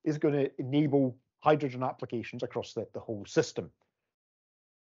storage is going to enable hydrogen applications across the whole system.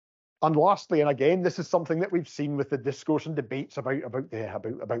 And lastly, and again, this is something that we've seen with the discourse and debates about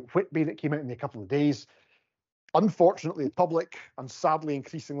Whitby that came out in a couple of days. Unfortunately, the public, and sadly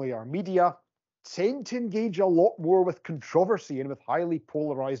increasingly our media, tend to engage a lot more with controversy and with highly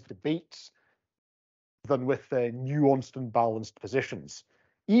polarized debates than with nuanced and balanced positions,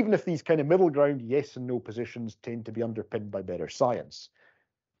 even if these kind of middle ground yes and no positions tend to be underpinned by better science.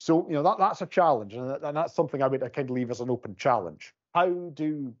 So, that's a challenge, and that's something I would kind of leave as an open challenge. How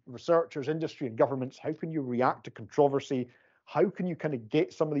do researchers, industry, and governments, how can you react to controversy? How can you kind of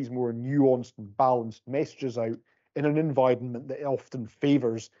get some of these more nuanced and balanced messages out in an environment that often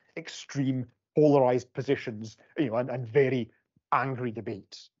favors extreme polarized positions, and very angry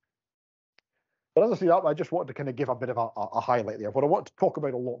debates? But as I say that, I just wanted to kind of give a bit of a highlight there. What I want to talk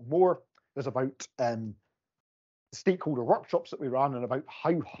about a lot more is about stakeholder workshops that we ran and about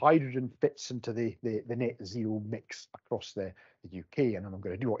how hydrogen fits into the net zero mix across the UK. And then I'm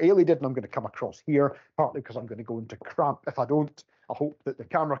going to do what Ailey did, and I'm going to come across here, partly because I'm going to go into cramp. If I don't, I hope that the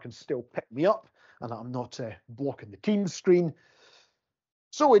camera can still pick me up and that I'm not blocking the Teams screen.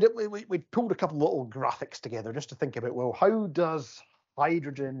 So we pulled a couple of little graphics together just to think about, well, how does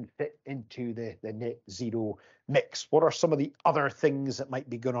hydrogen fit into the net zero mix? What are some of the other things that might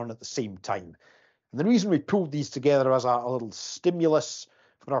be going on at the same time? And the reason we pulled these together as a little stimulus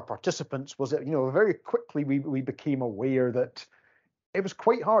for our participants was that, very quickly we became aware that it was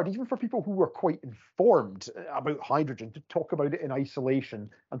quite hard, even for people who were quite informed about hydrogen, to talk about it in isolation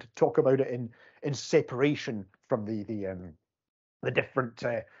and to talk about it in separation from the different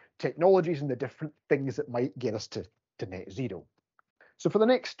technologies and the different things that might get us to net zero. So for the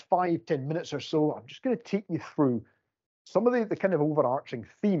next 5-10 minutes or so, I'm just going to take you through some of the kind of overarching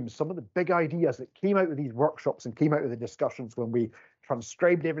themes, some of the big ideas that came out of these workshops and came out of the discussions when we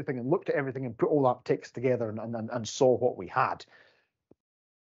transcribed everything and looked at everything and put all that text together and saw what we had.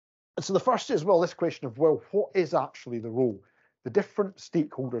 And so the first is, well, this question of, well, what is actually the role? The different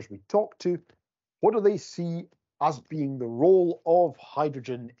stakeholders we talk to, what do they see as being the role of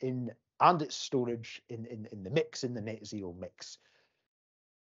hydrogen and its storage in the mix, in the net zero mix?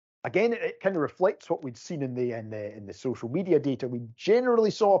 Again, it kind of reflects what we'd seen in the social media data. We generally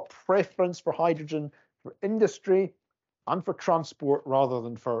saw a preference for hydrogen for industry and for transport rather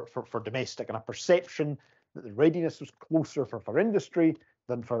than for domestic, and a perception that the readiness was closer for industry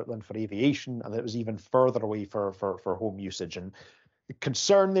than for aviation, and it was even further away for home usage. And the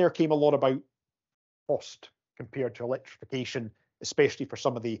concern there came a lot about cost compared to electrification, especially for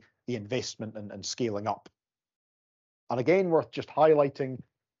some of the investment and scaling up. And again, worth just highlighting,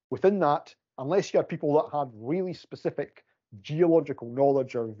 within that, unless you had people that had really specific geological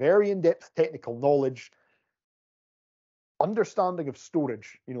knowledge or very in-depth technical knowledge, understanding of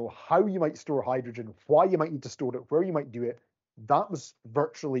storage, how you might store hydrogen, why you might need to store it, where you might do it, that was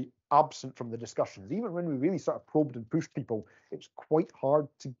virtually absent from the discussions. Even when we really sort of probed and pushed people, it's quite hard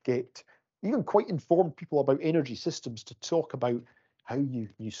to get even quite informed people about energy systems to talk about how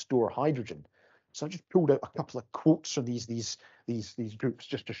you store hydrogen. So I just pulled out a couple of quotes from these groups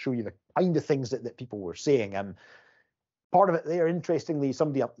just to show you the kind of things that people were saying. Part of it there, interestingly,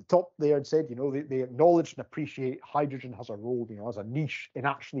 somebody up the top there had said, they acknowledge and appreciate hydrogen has a role, as a niche in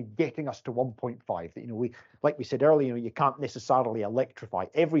actually getting us to 1.5. That, like we said earlier, you can't necessarily electrify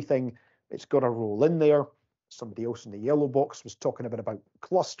everything. It's got a role in there. Somebody else in the yellow box was talking about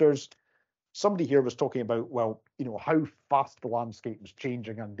clusters. Somebody here was talking about, well, how fast the landscape was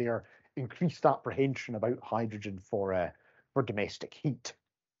changing and their increased apprehension about hydrogen for domestic heat.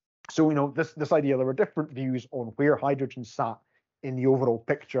 So, this idea, there were different views on where hydrogen sat in the overall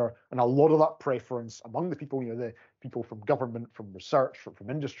picture, and a lot of that preference among the people, the people from government, from research, from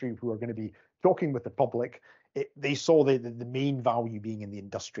industry who are going to be talking with the public, they saw the main value being in the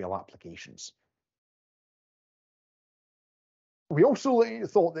industrial applications. We also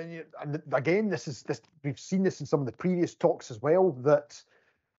thought that, and again, we've seen this in some of the previous talks as well, that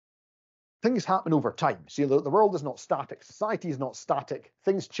things happen over time. See, the world is not static. Society is not static.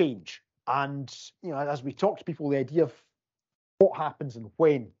 Things change. And, as we talk to people, the idea of what happens and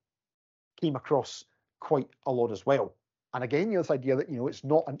when came across quite a lot as well. And again, this idea that, it's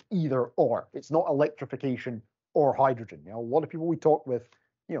not an either or, it's not electrification or hydrogen. A lot of people we talk with,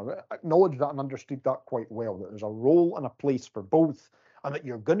 acknowledge that and understood that quite well, that there's a role and a place for both, and that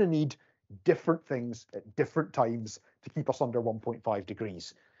you're going to need different things at different times to keep us under 1.5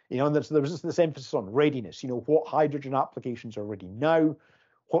 degrees. And there's this emphasis on readiness, what hydrogen applications are ready now,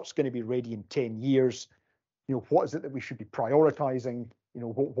 what's going to be ready in 10 years, what is it that we should be prioritizing,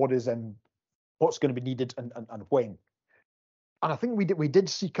 what's going to be needed and when. And I think we did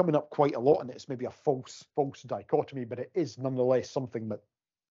see coming up quite a lot, and it's maybe a false dichotomy, but it is nonetheless something that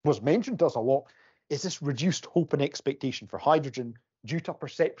was mentioned to us a lot, is this reduced hope and expectation for hydrogen due to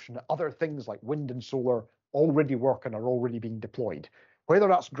perception that other things like wind and solar already work and are already being deployed. Whether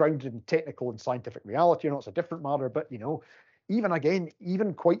that's grounded in technical and scientific reality or not, it's a different matter, but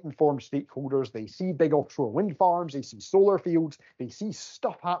even quite informed stakeholders, they see big offshore wind farms, they see solar fields, they see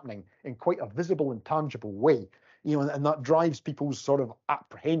stuff happening in quite a visible and tangible way, and that drives people's sort of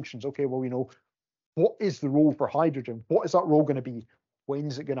apprehensions. Okay, well, what is the role for hydrogen? What is that role going to be? When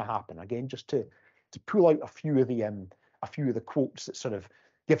is it going to happen? Again, just to pull out a few of the quotes that sort of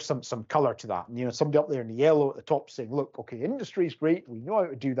give some color to that. And somebody up there in the yellow at the top saying, look, okay, industry is great, we know how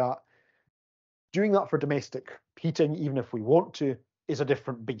to do that. Doing that for domestic heating, even if we want to, is a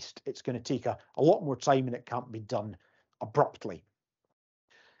different beast. It's going to take a lot more time, and it can't be done abruptly.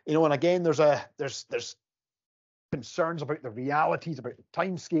 And again, there's concerns about the realities, about the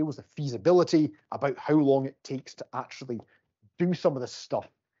timescales, the feasibility, about how long it takes to actually do some of this stuff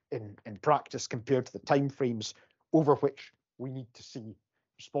in practice compared to the timeframes over which we need to see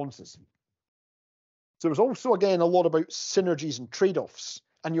responses. So there's also, again, a lot about synergies and trade-offs.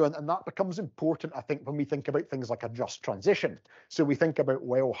 And that becomes important, I think, when we think about things like a just transition. So we think about,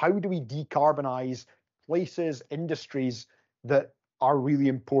 well, how do we decarbonize places, industries that are really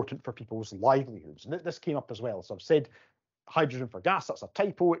important for people's livelihoods? And this came up as well. So I've said hydrogen for gas, that's a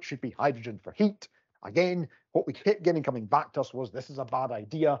typo. It should be hydrogen for heat. Again, what we kept getting coming back to us was this is a bad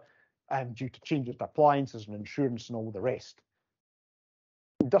idea due to changes to appliances and insurance and all the rest.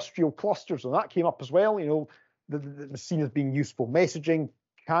 Industrial clusters, and that came up as well. The seen as being useful messaging.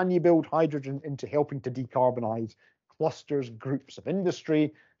 Can you build hydrogen into helping to decarbonize clusters, groups of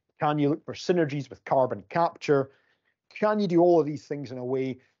industry? Can you look for synergies with carbon capture? Can you do all of these things in a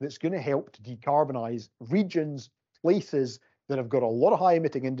way that's going to help to decarbonize regions, places that have got a lot of high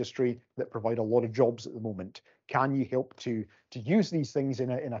emitting industry that provide a lot of jobs at the moment? Can you help to use these things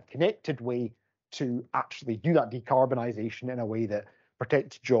in a connected way to actually do that decarbonization in a way that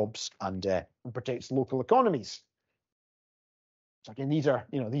protects jobs and protects local economies? So again, these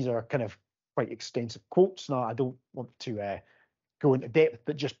are kind of quite extensive quotes. Now, I don't want to go into depth,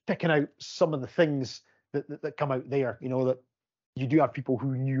 but just picking out some of the things that come out there, that you do have people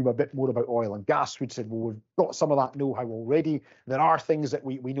who knew a bit more about oil and gas who'd said, well, we've got some of that know-how already. There are things that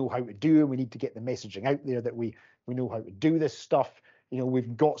we know how to do, and we need to get the messaging out there that we know how to do this stuff.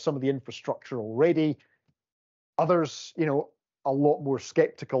 We've got some of the infrastructure already. Others, a lot more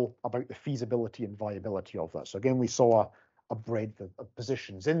skeptical about the feasibility and viability of that. So again, we saw a breadth of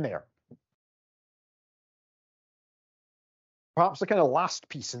positions in there. Perhaps the kind of last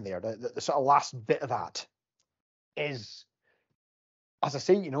piece in there, the sort of last bit of that is, as I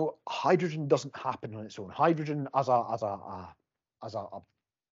say, hydrogen doesn't happen on its own. Hydrogen as a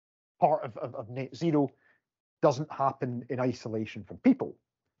part of net zero doesn't happen in isolation from people.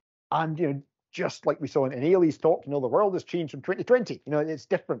 And just like we saw in Ailey's talk, the world has changed from 2020. It's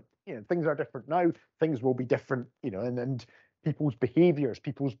different. Things are different now. Things will be different. And people's behaviours,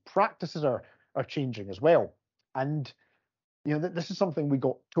 people's practices are changing as well. And this is something we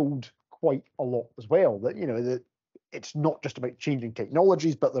got told quite a lot as well. That it's not just about changing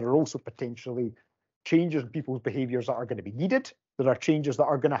technologies, but there are also potentially changes in people's behaviours that are going to be needed. There are changes that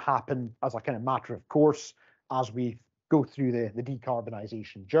are going to happen as a kind of matter of course as we go through the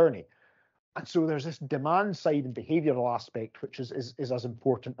decarbonisation journey. And so there's this demand side and behavioural aspect, which is as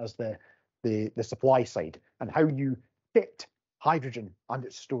important as the supply side, and how you fit hydrogen and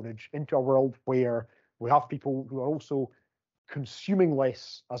its storage into a world where we have people who are also consuming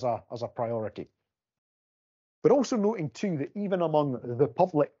less as a priority. But also noting too that even among the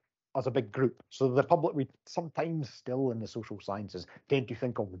public as a big group, so the public, we sometimes still in the social sciences tend to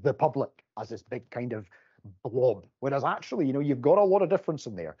think of the public as this big kind of blob, whereas actually, you've got a lot of difference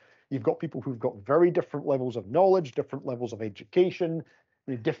in there. You've got people who've got very different levels of knowledge, different levels of education,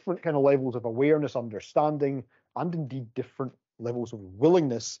 different kind of levels of awareness, understanding, and indeed different levels of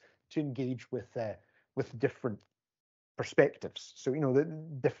willingness to engage with different perspectives. So, the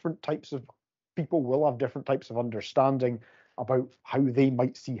different types of people will have different types of understanding about how they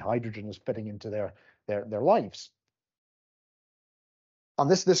might see hydrogen as fitting into their lives. And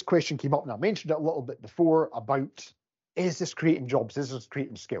this question came up, and I mentioned it a little bit before about, is this creating jobs? Is this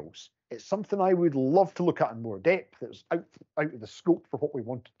creating skills? It's something I would love to look at in more depth. It's out of the scope for what we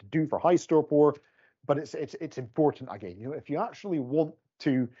wanted to do for HyStorPor, but it's important again. You know, if you actually want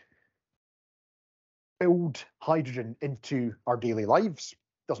to build hydrogen into our daily lives,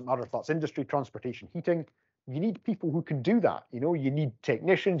 doesn't matter if that's industry, transportation, heating, you need people who can do that. You know, you need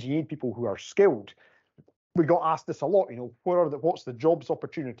technicians, you need people who are skilled. We got asked this a lot, you know, what's the jobs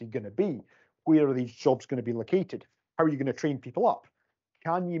opportunity going to be? Where are these jobs going to be located? How are you going to train people up?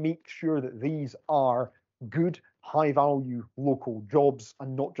 Can you make sure that these are good, high-value local jobs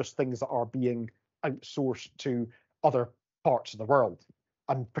and not just things that are being outsourced to other parts of the world?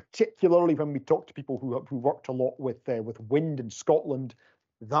 And particularly when we talk to people who worked a lot with wind in Scotland,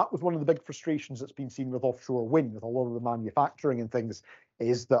 that was one of the big frustrations that's been seen with offshore wind, with a lot of the manufacturing and things,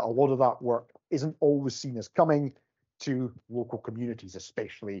 is that a lot of that work isn't always seen as coming to local communities,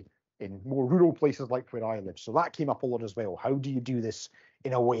 especially in more rural places like where I live. So that came up a lot as well. How do you do this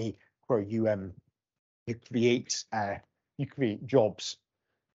in a way where you create jobs?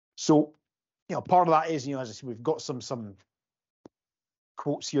 So, you know, part of that is, you know, as I said, we've got some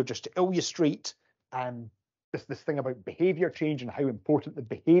quotes here just to illustrate this thing about behavior change and how important the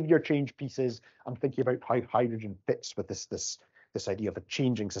behavior change piece is. I'm thinking about how hydrogen fits with this idea of a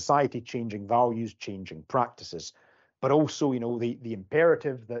changing society, changing values, changing practices, but also, you know, the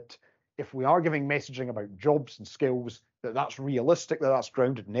imperative that if we are giving messaging about jobs and skills, that's realistic, that's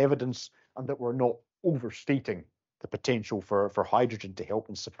grounded in evidence, and that we're not overstating the potential for hydrogen to help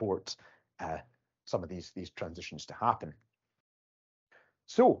and support some of these transitions to happen.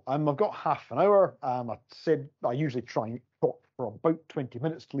 So I've got half an hour. I said I usually try and talk for about 20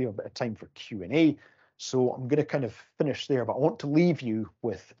 minutes to leave a bit of time for Q&A. So I'm going to kind of finish there, but I want to leave you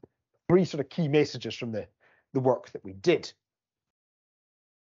with 3 sort of key messages from the work that we did.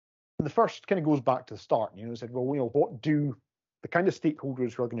 And the first kind of goes back to the start. You know, said, well, you know, what do the kind of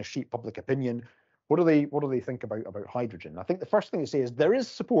stakeholders who are going to shape public opinion, what do they think about hydrogen? I think the first thing to say is there is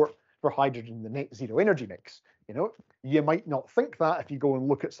support for hydrogen in the net zero energy mix. You know, you might not think that if you go and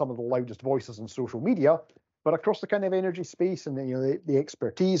look at some of the loudest voices on social media, but across the kind of energy space and the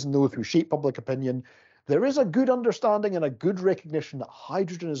expertise and those who shape public opinion, there is a good understanding and a good recognition that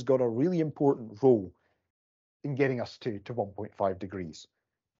hydrogen has got a really important role in getting us to 1.5 degrees.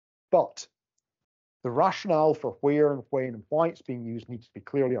 But the rationale for where and when and why it's being used needs to be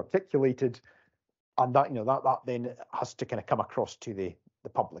clearly articulated, and that, you know, that then has to kind of come across to the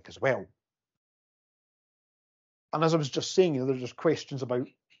public as well. And as I was just saying, you know, there's just questions about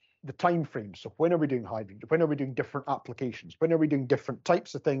the time frame. So when are we doing hydrogen? When are we doing different applications? When are we doing different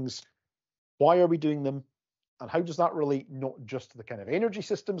types of things? Why are we doing them? And how does that relate not just to the kind of energy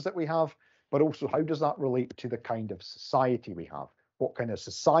systems that we have, but also how does that relate to the kind of society we have? What kind of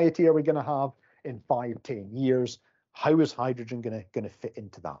society are we going to have in 5-10 years? How is hydrogen going to fit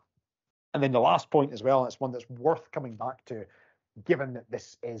into that? And then the last point as well, it's one that's worth coming back to, given that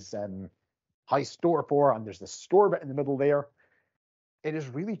this is HyStorPor and there's the store bit in the middle there, it is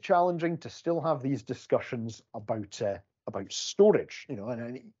really challenging to still have these discussions about storage, you know,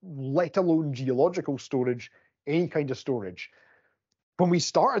 and let alone geological storage, any kind of storage. When we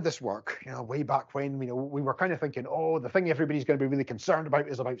started this work, you know, way back when, you know, we were kind of thinking, oh, the thing everybody's going to be really concerned about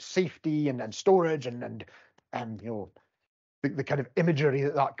is about safety and storage and you know, the kind of imagery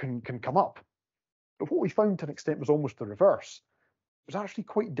that can come up. But what we found to an extent was almost the reverse. It was actually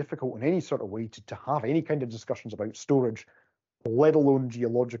quite difficult in any sort of way to have any kind of discussions about storage, let alone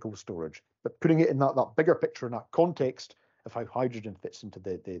geological storage. But putting it in that bigger picture, in that context of how hydrogen fits into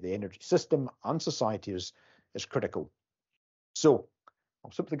the energy system and society is critical. So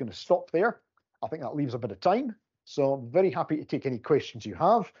I'm simply going to stop there. I think that leaves a bit of time. So I'm very happy to take any questions you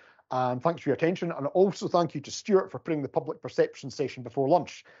have. And thanks for your attention. And also thank you to Stuart for putting the public perception session before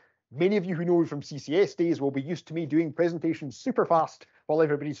lunch. Many of you who know me from CCS days will be used to me doing presentations super fast while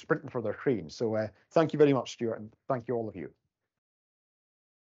everybody's sprinting for their train. So thank you very much, Stuart, and thank you all of you.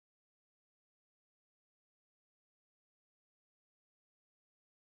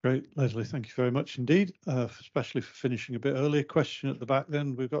 Great, Leslie, thank you very much indeed, especially for finishing a bit early. Question at the back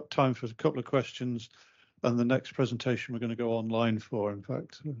then. We've got time for a couple of questions, and the next presentation we're going to go online for, in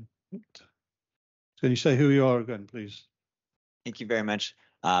fact. Can you say who you are again, please? Thank you very much.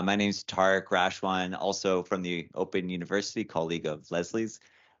 My name is Tariq Rashwan, also from the Open University, colleague of Leslie's.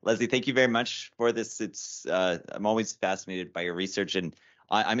 Leslie, thank you very much for this. I'm always fascinated by your research, and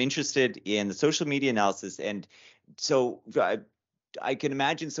I'm interested in the social media analysis. And so I can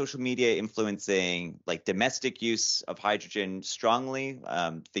imagine social media influencing like domestic use of hydrogen strongly.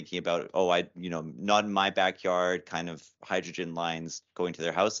 Thinking about, not in my backyard, kind of hydrogen lines going to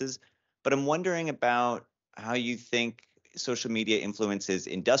their houses. But I'm wondering about how you think social media influences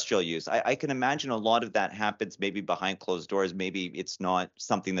industrial use. I can imagine a lot of that happens maybe behind closed doors. Maybe it's not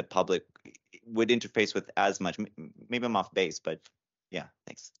something the public would interface with as much. Maybe I'm off base, but yeah,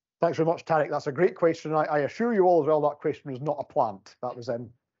 thanks. Thanks very much, Tarek. That's a great question. I assure you all as well that question was not a plant. That was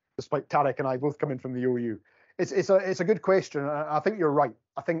despite Tarek and I both coming from the OU. It's a good question. I think you're right.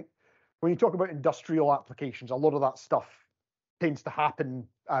 I think when you talk about industrial applications, a lot of that stuff tends to happen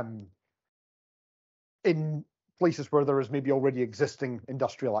in places where there is maybe already existing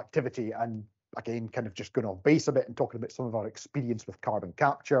industrial activity. And again, kind of just going off base a bit and talking about some of our experience with carbon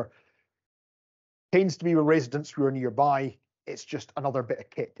capture, tends to be with residents who are nearby. It's just another bit of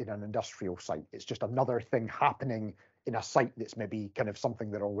kit in an industrial site. It's just another thing happening in a site that's maybe kind of something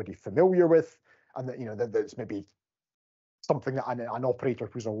they're already familiar with, and that's maybe something that an operator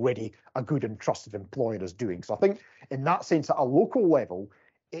who's already a good and trusted employer is doing. So I think in that sense, at a local level,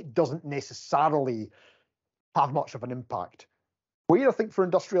 it doesn't necessarily have much of an impact. Where I think for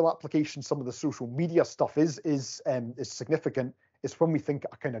industrial applications, some of the social media stuff is significant is when we think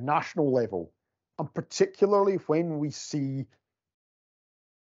at a kind of national level. And particularly when we see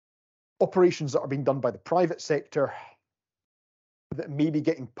operations that are being done by the private sector that may be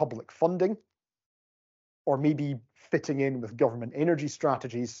getting public funding or maybe fitting in with government energy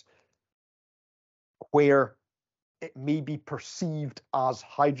strategies where it may be perceived as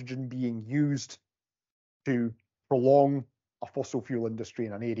hydrogen being used to prolong a fossil fuel industry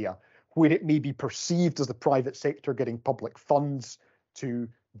in an area, where it may be perceived as the private sector getting public funds to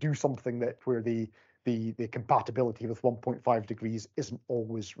do something where the compatibility with 1.5 degrees isn't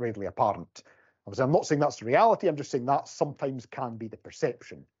always readily apparent. Obviously, I'm not saying that's the reality. I'm just saying that sometimes can be the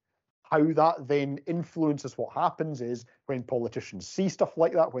perception. How that then influences what happens is when politicians see stuff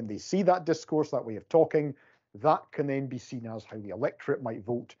like that, when they see that discourse, that way of talking, that can then be seen as how the electorate might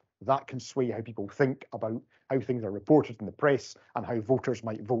vote. That can sway how people think about how things are reported in the press and how voters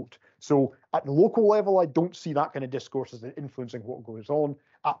might vote. So at the local level, I don't see that kind of discourse as influencing what goes on.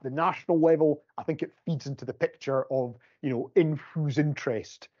 At the national level, I think it feeds into the picture of, in whose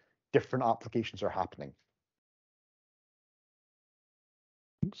interest different applications are happening.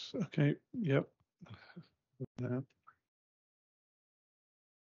 Okay, yep.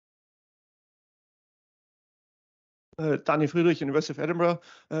 Daniel Friedrich, University of Edinburgh.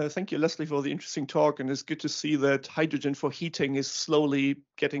 Thank you, Leslie, for the interesting talk, and it's good to see that hydrogen for heating is slowly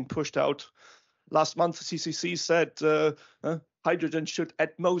getting pushed out. Last month, the CCC said hydrogen should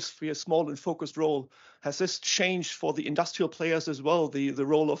at most be a small and focused role. Has this changed for the industrial players as well, the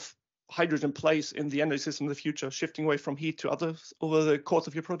role of hydrogen plays in the energy system in the future, shifting away from heat to others over the course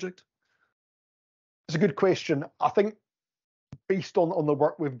of your project? It's a good question. I think based on the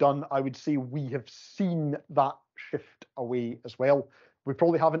work we've done, I would say we have seen that shift away as well. We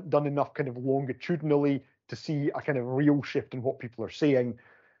probably haven't done enough kind of longitudinally to see a kind of real shift in what people are saying.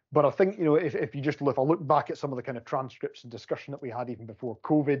 But I think, if you just if I look back at some of the kind of transcripts and discussion that we had even before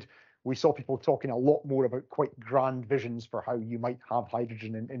COVID, we saw people talking a lot more about quite grand visions for how you might have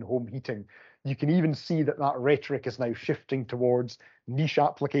hydrogen in home heating. You can even see that rhetoric is now shifting towards niche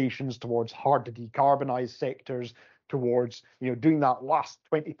applications, towards hard to decarbonize sectors, towards doing that last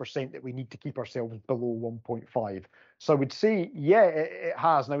 20% that we need to keep ourselves below 1.5. So I would say, yeah, it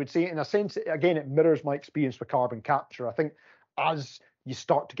has. And I would say in a sense, again, it mirrors my experience with carbon capture. I think as you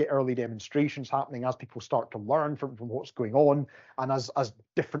start to get early demonstrations happening, as people start to learn from what's going on, and as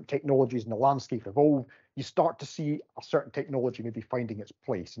different technologies in the landscape evolve, you start to see a certain technology maybe finding its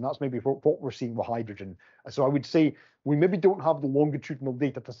place. And that's maybe what we're seeing with hydrogen. So I would say we maybe don't have the longitudinal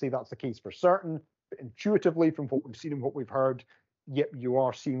data to say that's the case for certain, but intuitively from what we've seen and what we've heard, yep, you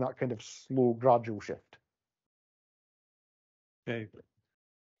are seeing that kind of slow, gradual shift. Okay,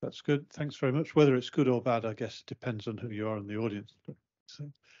 that's good. Thanks very much. Whether it's good or bad, I guess, depends on who you are in the audience. So,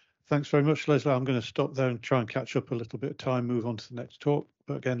 thanks very much, Leslie. I'm going to stop there and try and catch up a little bit of time, move on to the next talk.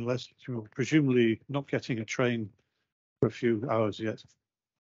 But again, Leslie, you're presumably not getting a train for a few hours yet.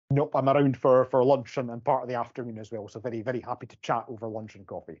 Nope, I'm around for lunch and part of the afternoon as well. So very, very happy to chat over lunch and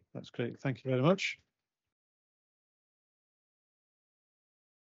coffee. That's great. Thank you very much.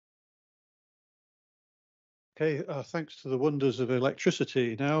 Okay, thanks to the wonders of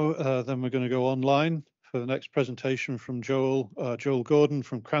electricity. Now, then we're going to go online for the next presentation from Joel Gordon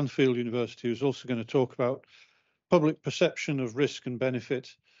from Cranfield University, who's also going to talk about public perception of risk and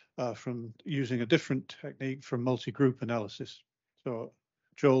benefit from using a different technique from multi-group analysis. So,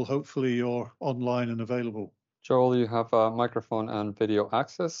 Joel, hopefully you're online and available. Joel, you have microphone and video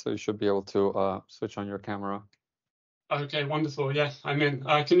access, so you should be able to switch on your camera. Okay, wonderful. Yeah, I'm in.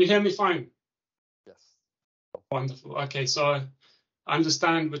 Can you hear me fine? Yes. Wonderful. Okay, so I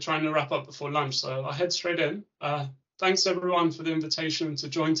understand we're trying to wrap up before lunch, so I'll head straight in. Thanks everyone for the invitation to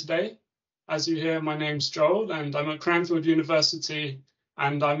join today. As you hear, my name's Joel and I'm at Cranfield University,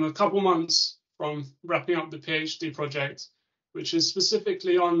 and I'm a couple months from wrapping up the PhD project, which is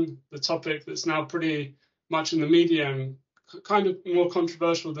specifically on the topic that's now pretty much in the media and kind of more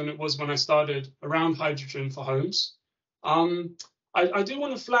controversial than it was when I started, around hydrogen for homes. I do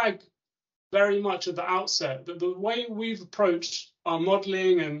want to flag very much at the outset that the way we've approached our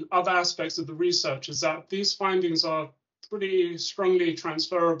modeling and other aspects of the research is that these findings are pretty strongly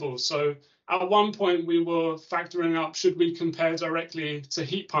transferable. So at one point we were factoring up, should we compare directly to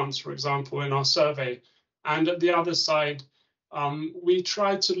heat pumps, for example, in our survey? And at the other side, we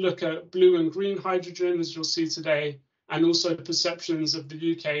tried to look at blue and green hydrogen, as you'll see today, and also perceptions of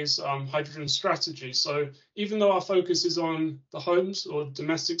the UK's hydrogen strategy. So even though our focus is on the homes or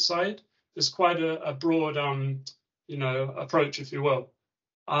domestic side, there's quite a broad, approach, if you will.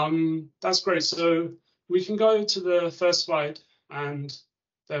 That's great. So we can go to the first slide, and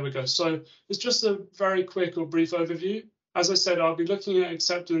there we go. So it's just a very quick or brief overview. As I said, I'll be looking at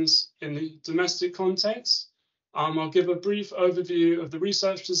acceptance in the domestic context. I'll give a brief overview of the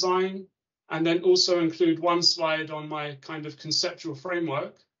research design, and then also include one slide on my kind of conceptual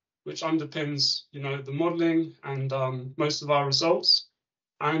framework, which underpins, the modeling and most of our results.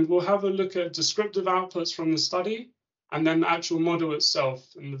 And we'll have a look at descriptive outputs from the study, and then the actual model itself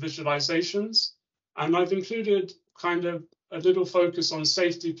and the visualizations. And I've included kind of a little focus on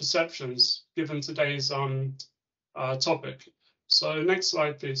safety perceptions, given today's topic. So next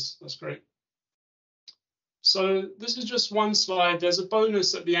slide, please. That's great. So this is just one slide. There's a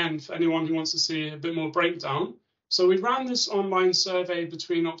bonus at the end for anyone who wants to see a bit more breakdown. So we ran this online survey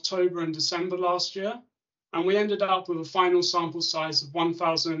between October and December last year, and we ended up with a final sample size of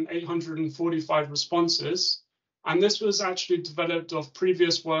 1,845 responses. And this was actually developed off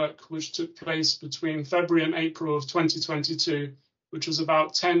previous work, which took place between February and April of 2022, which was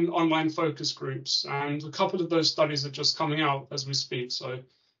about 10 online focus groups. And a couple of those studies are just coming out as we speak. So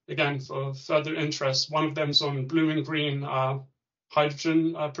again, for further interest, one of them is on blue and green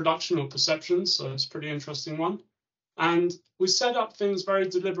hydrogen production or perceptions. So it's a pretty interesting one. And we set up things very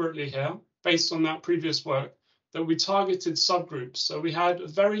deliberately here, based on that previous work, that we targeted subgroups. So we had a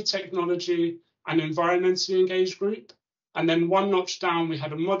very technology and environmentally engaged group. And then one notch down, we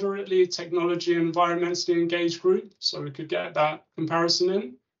had a moderately technology and environmentally engaged group. So we could get that comparison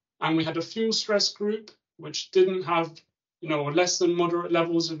in. And we had a fuel stress group, which didn't have, or less than moderate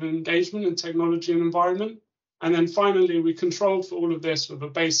levels of engagement in technology and environment. And then finally, we controlled for all of this with a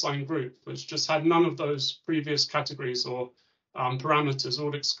baseline group, which just had none of those previous categories or parameters,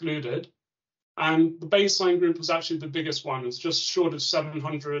 all excluded. And the baseline group was actually the biggest one. It's just short of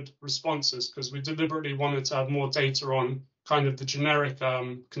 700 responses, because we deliberately wanted to have more data on kind of the generic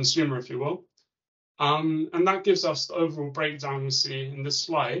consumer, if you will. And that gives us the overall breakdown we see in this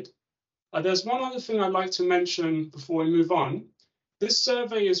slide. There's one other thing I'd like to mention before we move on. This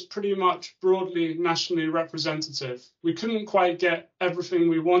survey is pretty much broadly nationally representative. We couldn't quite get everything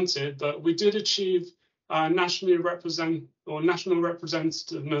we wanted, but we did achieve national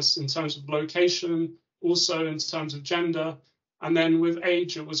representativeness in terms of location, also in terms of gender, and then with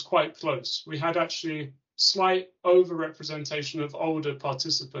age it was quite close. We had actually slight overrepresentation of older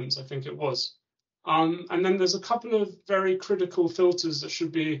participants, I think it was. And then there's a couple of very critical filters that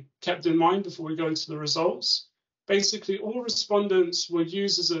should be kept in mind before we go to the results. Basically, all respondents were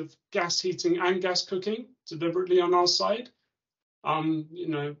users of gas heating and gas cooking deliberately on our side.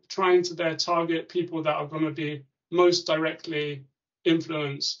 Trying to there target people that are going to be most directly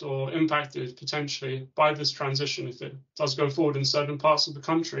influenced or impacted potentially by this transition if it does go forward in certain parts of the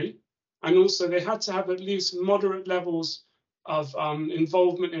country. And also they had to have at least moderate levels of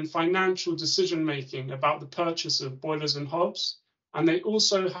involvement in financial decision making about the purchase of boilers and hobs. And they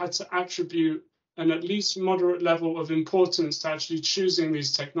also had to attribute an at least moderate level of importance to actually choosing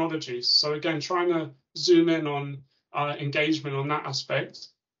these technologies. So again, trying to zoom in on engagement on that aspect.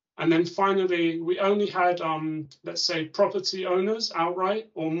 And then finally, we only had, let's say, property owners outright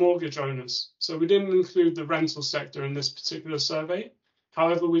or mortgage owners. So we didn't include the rental sector in this particular survey.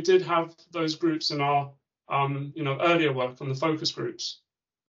 However, we did have those groups in our earlier work on the focus groups.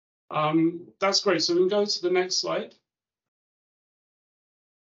 That's great. So we can go to the next slide.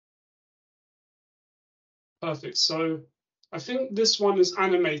 Perfect. So I think this one is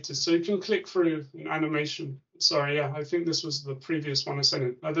animated, so you can click through an animation. Sorry, yeah, I think this was the previous one I sent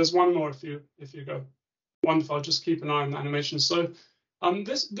in. There's one more if you go. Wonderful. I'll just keep an eye on the animation. So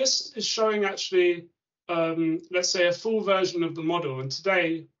this is showing actually, let's say, a full version of the model. And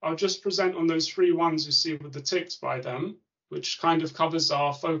today I'll just present on those 3 ones you see with the ticks by them, which kind of covers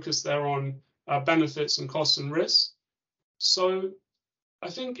our focus there on benefits and costs and risks. So I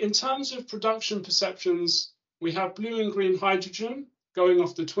think in terms of production perceptions, we have blue and green hydrogen going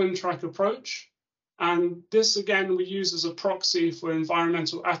off the twin track approach. And this, again, we use as a proxy for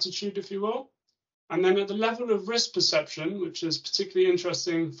environmental attitude, if you will. And then at the level of risk perception, which is particularly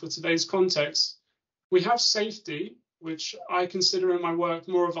interesting for today's context, we have safety, which I consider in my work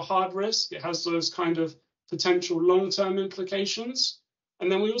more of a hard risk. It has those kind of potential long-term implications.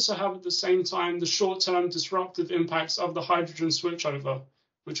 And then we also have at the same time the short-term disruptive impacts of the hydrogen switchover,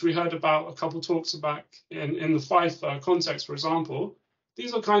 which we heard about a couple talks about in the Fife context, for example.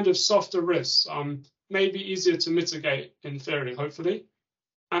 These are kind of softer risks, maybe easier to mitigate in theory, hopefully.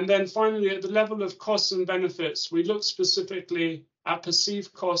 And then finally, at the level of costs and benefits, we look specifically at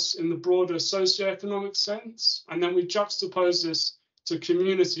perceived costs in the broader socioeconomic sense. And then we juxtapose this to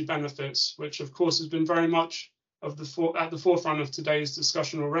community benefits, which of course has been very much at the forefront of today's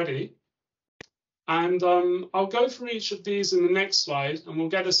discussion already. And I'll go through each of these in the next slide, and we'll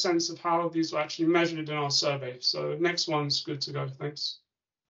get a sense of how these were actually measured in our survey. So next one's good to go, thanks.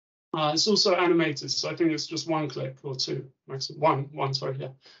 It's also animated, so I think it's just 1 click or 2, maximum one, sorry, yeah.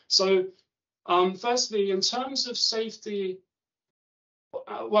 So firstly, in terms of safety,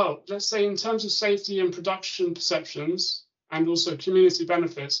 well, let's say in terms of safety and production perceptions, and also community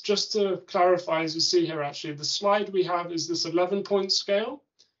benefits, just to clarify, as you see here, actually, the slide we have is this 11-point scale.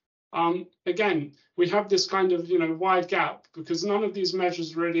 Again, we have this kind of, wide gap because none of these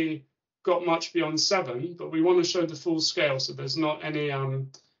measures really got much beyond 7, but we want to show the full scale so there's not any,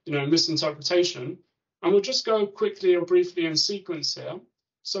 misinterpretation. And we'll just go quickly or briefly in sequence here.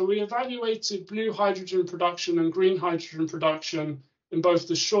 So we evaluated blue hydrogen production and green hydrogen production in both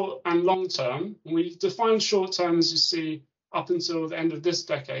the short and long term. And we defined short term, as you see, up until the end of this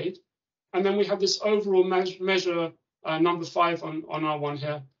decade. And then we have this overall measure, number 5 on our one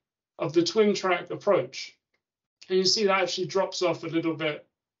here, of the twin track approach. And you see that actually drops off a little bit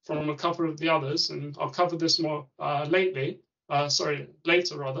from a couple of the others, and I'll cover this more later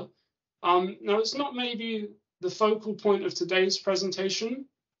rather. Now, it's not maybe the focal point of today's presentation,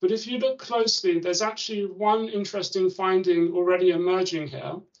 but if you look closely, there's actually one interesting finding already emerging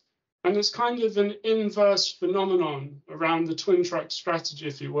here, and it's kind of an inverse phenomenon around the twin track strategy,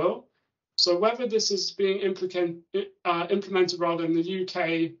 if you will. So whether this is being implemented rather in the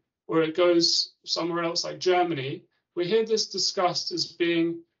UK or it goes somewhere else like Germany, we hear this discussed as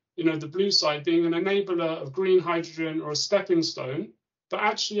being, the blue side being an enabler of green hydrogen or a stepping stone. But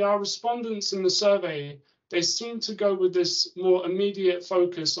actually our respondents in the survey, they seem to go with this more immediate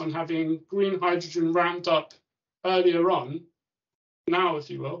focus on having green hydrogen ramped up earlier on, now, if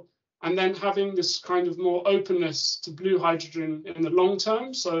you will, and then having this kind of more openness to blue hydrogen in the long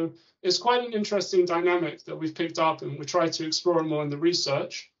term. So it's quite an interesting dynamic that we've picked up and we try to explore more in the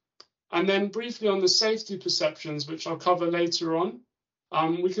research. And then briefly on the safety perceptions, which I'll cover later on,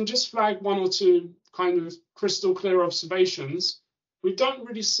 we can just flag 1 or 2 kind of crystal clear observations. We don't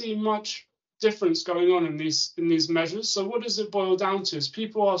really see much difference going on in these measures. So what does it boil down to? Is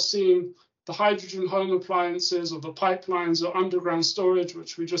people are seeing the hydrogen home appliances or the pipelines or underground storage,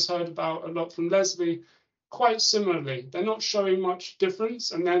 which we just heard about a lot from Leslie, quite similarly. They're not showing much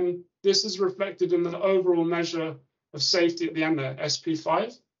difference. And then this is reflected in the overall measure of safety at the end there,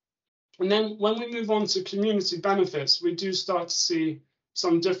 SP5. And then when we move on to community benefits, we do start to see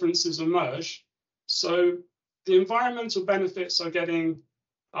some differences emerge. So the environmental benefits are getting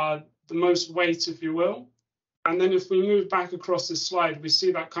the most weight, if you will. And then if we move back across this slide, we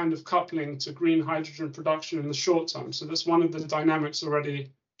see that kind of coupling to green hydrogen production in the short term. So that's one of the dynamics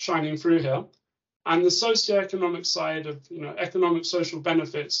already shining through here. And the socioeconomic side of economic social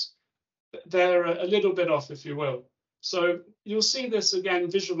benefits, they're a little bit off, if you will. So you'll see this again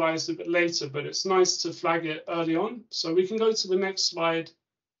visualized a bit later, but it's nice to flag it early on. So we can go to the next slide.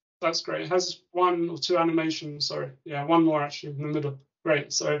 That's great. It has 1 or 2 animations, sorry. Yeah, 1 more actually in the middle.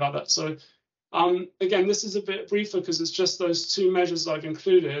 Great, sorry about that. So again, this is a bit briefer because it's just those 2 measures I've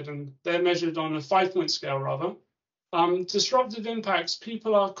included, and they're measured on a 5-point scale rather. Disruptive impacts,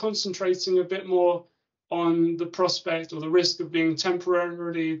 people are concentrating a bit more on the prospect or the risk of being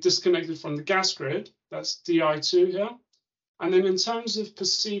temporarily disconnected from the gas grid. That's DI2 here. And then in terms of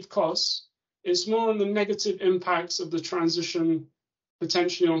perceived costs, it's more on the negative impacts of the transition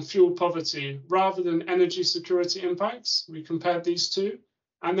potentially on fuel poverty rather than energy security impacts. We compared these 2.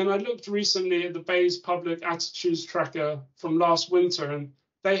 And then I looked recently at the Bayes Public Attitudes Tracker from last winter, and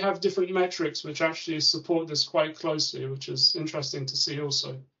they have different metrics which actually support this quite closely, which is interesting to see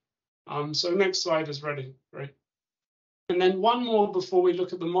also. So next slide is ready, great. And then one more before we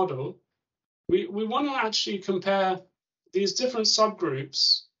look at the model. We want to actually compare these different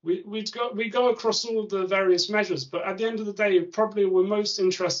subgroups. We go across all the various measures, but at the end of the day, probably we're most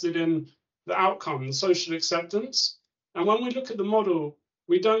interested in the outcome, the social acceptance. And when we look at the model,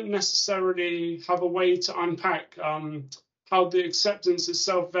 we don't necessarily have a way to unpack how the acceptance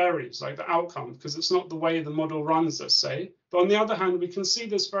itself varies, like the outcome, because it's not the way the model runs, let's say. But on the other hand, we can see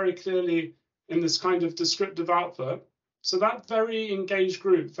this very clearly in this kind of descriptive output. So that very engaged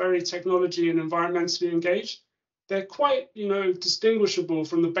group, very technology and environmentally engaged, they're quite, distinguishable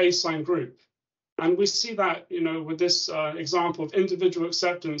from the baseline group. And we see that, with this example of individual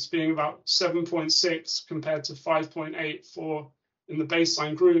acceptance being about 7.6 compared to 5.8 in the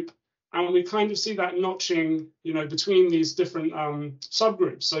baseline group. And we kind of see that notching, between these different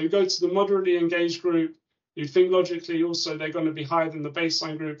subgroups. So you go to the moderately engaged group, you think logically also they're going to be higher than the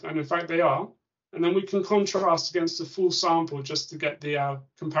baseline group, and in fact they are. And then we can contrast against the full sample just to get the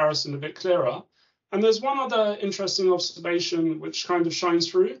comparison a bit clearer. And there's one other interesting observation which kind of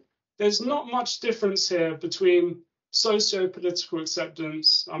shines through. There's not much difference here between socio-political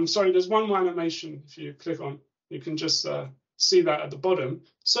acceptance. I'm sorry, there's one more animation if you click on, you can just see that at the bottom.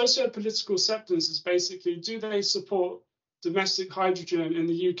 Socio-political acceptance is basically, do they support domestic hydrogen in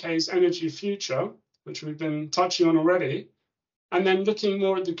the UK's energy future, which we've been touching on already, and then looking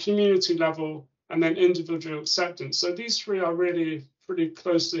more at the community level and then individual acceptance. So these three are really pretty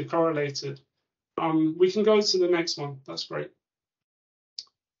closely correlated. We can go to the next one. That's great.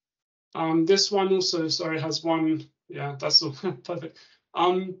 This one also, sorry, has one. Yeah, that's all perfect.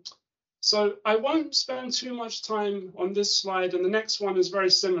 So I won't spend too much time on this slide, and the next one is very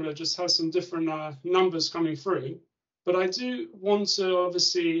similar, just has some different numbers coming through. But I do want to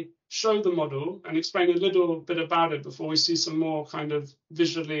obviously show the model and explain a little bit about it before we see some more kind of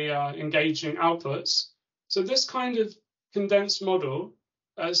visually engaging outputs. So this kind of condensed model,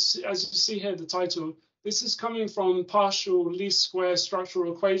 as you see here, the title, this is coming from partial least square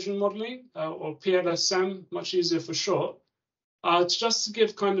structural equation modeling, or PLSM, much easier for short. Just to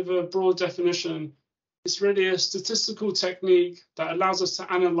give kind of a broad definition, it's really a statistical technique that allows us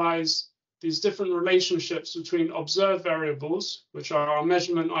to analyze these different relationships between observed variables, which are our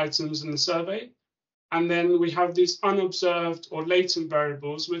measurement items in the survey, and then we have these unobserved or latent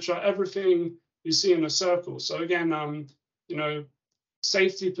variables, which are everything you see in a circle. So again,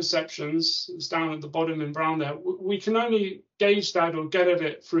 safety perceptions is down at the bottom in brown there. We can only gauge that or get at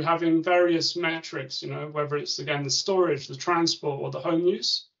it through having various metrics, whether it's, again, the storage, the transport, or the home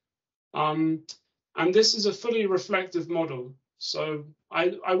use. And this is a fully reflective model. So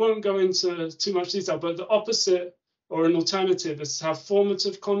I won't go into too much detail, but the opposite or an alternative is to have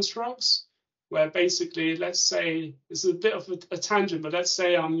formative constructs, where basically, let's say, this is a bit of a tangent, but let's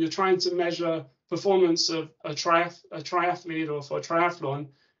say you're trying to measure performance of a triathlete or for a triathlon.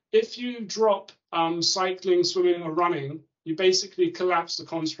 If you drop cycling, swimming, or running, you basically collapse the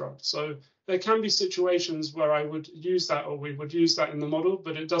construct. So there can be situations where I would use that, or we would use that in the model,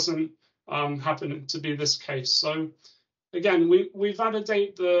 but it doesn't happen to be this case. So again, we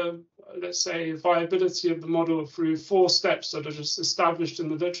validate the, let's say, viability of the model through 4 steps that are just established in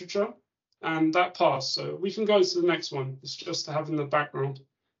the literature, and that passed. So we can go to the next one. It's just to have in the background.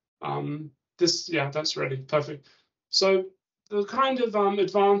 That's ready, perfect. So the kind of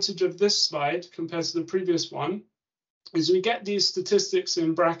advantage of this slide compared to the previous one is we get these statistics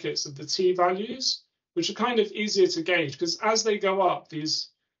in brackets of the t values, which are kind of easier to gauge, because as they go up, these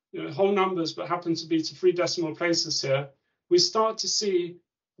whole numbers, but happen to be to 3 decimal places here, we start to see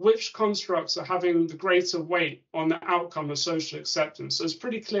which constructs are having the greater weight on the outcome of social acceptance. So it's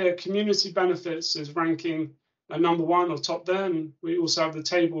pretty clear community benefits is ranking number 1 or top there, and we also have the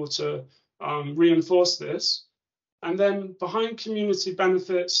table to reinforce this. And then behind community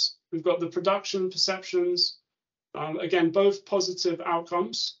benefits, we've got the production perceptions, again, both positive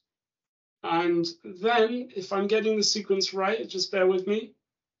outcomes. And then, if I'm getting the sequence right, just bear with me,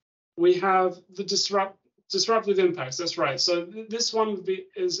 we have the disruptive impacts. That's right. So this one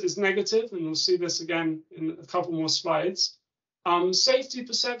is negative, and we'll see this again in a couple more slides. Safety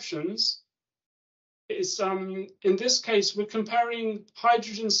perceptions is, in this case, we're comparing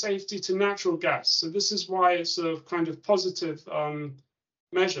hydrogen safety to natural gas. So this is why it's a kind of positive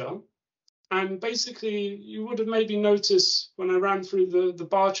measure. And basically, you would have maybe noticed when I ran through the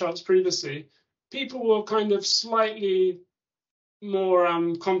bar charts previously, people were kind of slightly more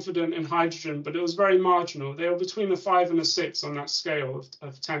confident in hydrogen, but it was very marginal. They were between a 5 and a 6 on that scale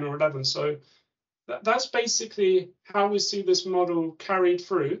of 10 or 11. So That's basically how we see this model carried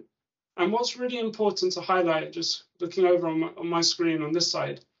through. And what's really important to highlight, just looking over on my screen on this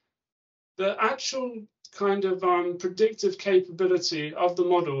side, the actual kind of predictive capability of the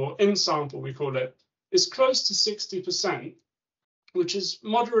model, or in sample we call it, is close to 60%, which is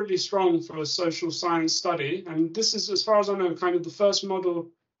moderately strong for a social science study. And this is, as far as I know, kind of the first model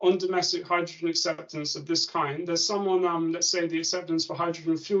on domestic hydrogen acceptance of this kind. There's some on, let's say, the acceptance for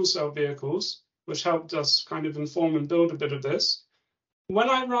hydrogen fuel cell vehicles, which helped us kind of inform and build a bit of this. When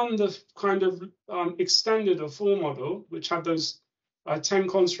I run the kind of extended or full model, which had those 10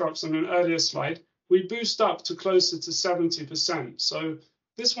 constructs on an earlier slide, we boost up to closer to 70%. So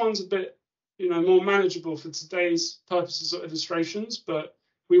this one's a bit, more manageable for today's purposes or illustrations, but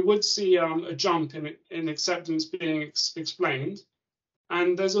we would see a jump in acceptance being explained.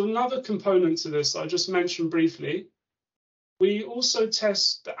 And there's another component to this I just mentioned briefly. We also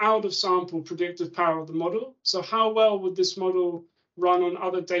test the out of sample predictive power of the model. So how well would this model run on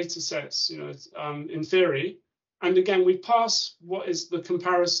other data sets, in theory? And again, we pass what is the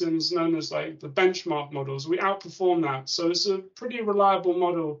comparisons known as like the benchmark models. We outperform that. So it's a pretty reliable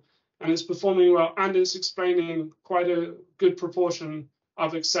model and it's performing well and it's explaining quite a good proportion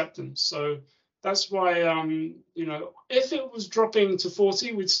of acceptance. So that's why, if it was dropping to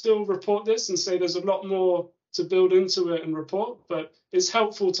 40, we'd still report this and say there's a lot more to build into it and report, but it's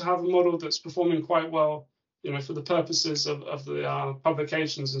helpful to have a model that's performing quite well, for the purposes of the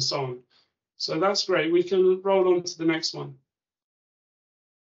publications and so on. So that's great. We can roll on to the next one.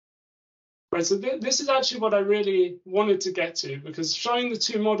 Right, so this is actually what I really wanted to get to, because showing the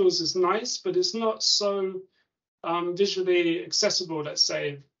two models is nice, but it's not so visually accessible, let's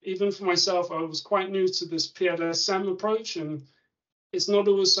say. Even for myself, I was quite new to this PLSM approach, and it's not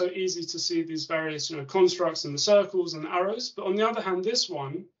always so easy to see these various constructs and the circles and the arrows. But on the other hand, this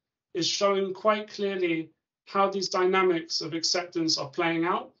one is showing quite clearly how these dynamics of acceptance are playing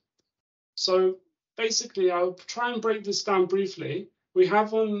out. So basically, I'll try and break this down briefly. We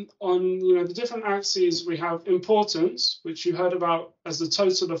have on the different axes, we have importance, which you heard about as the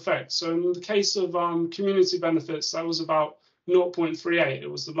total effect. So in the case of community benefits, that was about 0.38.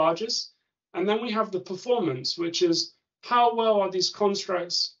 It was the largest. And then we have the performance, which is how well are these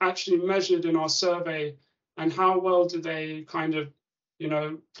constructs actually measured in our survey, and how well do they kind of,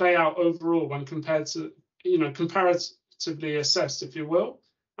 play out overall when compared to, comparatively assessed, if you will.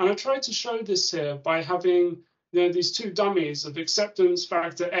 And I tried to show this here by having these two dummies of acceptance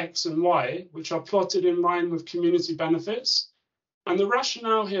factor X and Y, which are plotted in line with community benefits. And the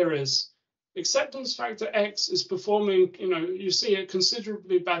rationale here is acceptance factor X is performing, you see it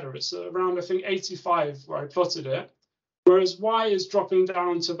considerably better. It's around, I think, 85 where I plotted it, whereas Y is dropping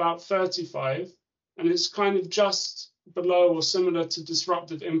down to about 35, and it's kind of just below or similar to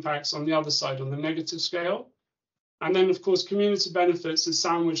disruptive impacts on the other side, on the negative scale. And then, of course, community benefits is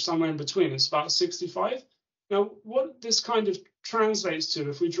sandwiched somewhere in between. It's about 65. Now, what this kind of translates to,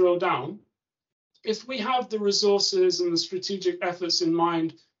 if we drill down, if we have the resources and the strategic efforts in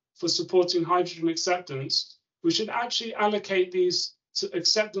mind for supporting hydrogen acceptance, we should actually allocate these to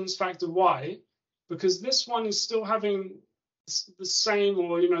acceptance factor Y, because this one is still having the same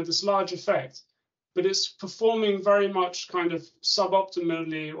or, this large effect, but it's performing very much kind of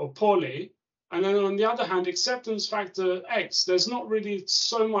suboptimally or poorly. And then on the other hand, acceptance factor X, there's not really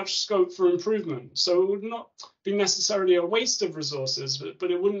so much scope for improvement. So it would not be necessarily a waste of resources,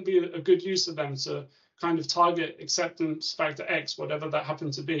 but it wouldn't be a good use of them to kind of target acceptance factor X, whatever that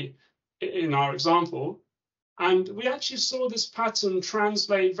happened to be in our example. And we actually saw this pattern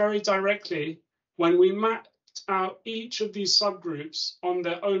translate very directly when we mapped out each of these subgroups on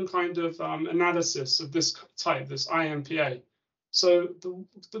their own kind of analysis of this type, this IMPA. So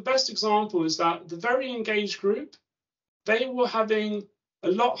the best example is that the very engaged group, they were having a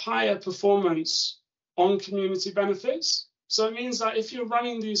lot higher performance on community benefits. So it means that if you're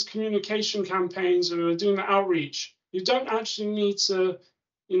running these communication campaigns or doing the outreach, you don't actually need to,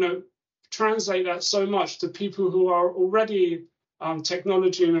 translate that so much to people who are already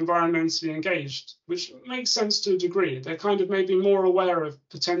technology and environmentally engaged, which makes sense to a degree. They're kind of maybe more aware of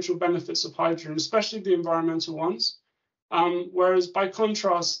potential benefits of hydrogen, especially the environmental ones. Whereas by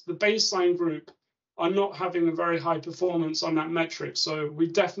contrast, the baseline group are not having a very high performance on that metric. So we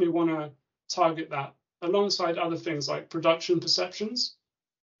definitely want to target that alongside other things like production perceptions.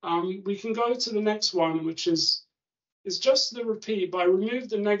 We can go to the next one, which is just the repeat, but I removed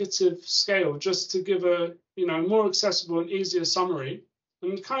the negative scale just to give a more accessible and easier summary,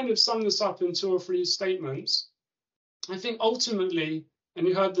 and kind of sum this up in 2 or 3 statements. I think ultimately, and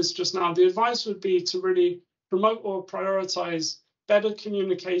you heard this just now, the advice would be to really promote or prioritize better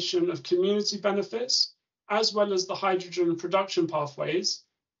communication of community benefits, as well as the hydrogen production pathways.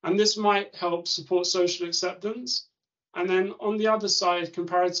 And this might help support social acceptance. And then on the other side,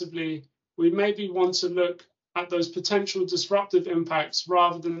 comparatively, we maybe want to look at those potential disruptive impacts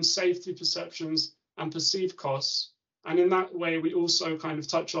rather than safety perceptions and perceived costs. And in that way, we also kind of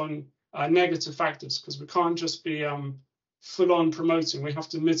touch on negative factors, because we can't just be full-on promoting. We have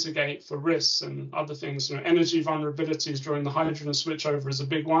to mitigate for risks and other things. You know, energy vulnerabilities during the hydrogen switchover is a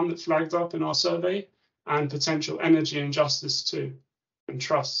big one that flagged up in our survey, and potential energy injustice too, and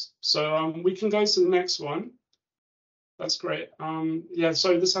trust. So we can go to the next one. That's great. Yeah,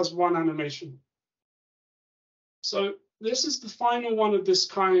 so this has one animation. So this is the final one of this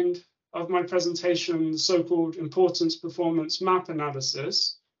kind of my presentation, the so-called importance performance map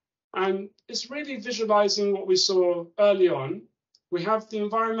analysis. And it's really visualizing what we saw early on. We have the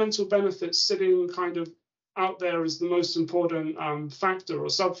environmental benefits sitting kind of out there as the most important factor or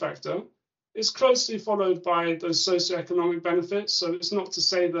sub-factor. It's closely followed by those socioeconomic benefits. So it's not to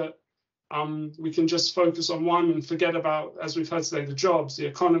say that we can just focus on one and forget about, as we've heard today, the jobs. The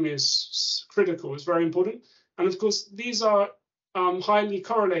economy is critical, it's very important. And of course, these are highly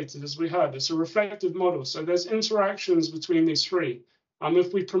correlated, as we heard. It's a reflective model. So there's interactions between these three.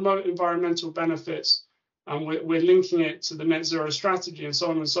 If we promote environmental benefits, we're linking it to the net zero strategy and so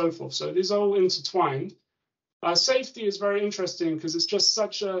on and so forth. So these are all intertwined. Safety is very interesting because it's just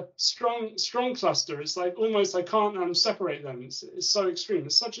such a strong cluster. It's like almost I can't separate them. It's so extreme.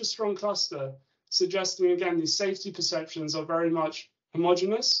 It's such a strong cluster, suggesting again these safety perceptions are very much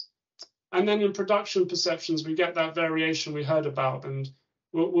homogeneous. And then in production perceptions, we get that variation we heard about, and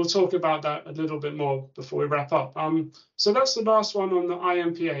we'll talk about that a little bit more before we wrap up. So that's the last one on the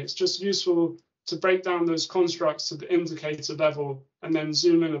IMPA. It's just useful to break down those constructs to the indicator level and then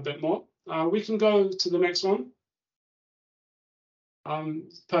zoom in a bit more. We can go to the next one.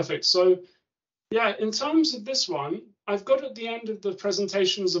 Perfect. So yeah, in terms of this one, I've got at the end of the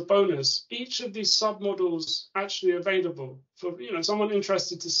presentation as a bonus, each of these submodels actually available for someone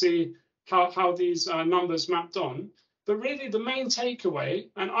interested to see how these numbers mapped on. But really the main takeaway,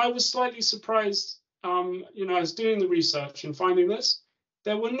 and I was slightly surprised, as doing the research and finding this,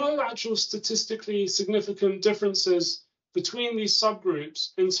 there were no actual statistically significant differences between these subgroups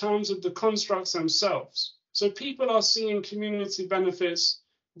in terms of the constructs themselves. So people are seeing community benefits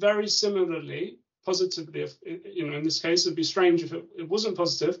very similarly, positively. If, in this case, it'd be strange if it wasn't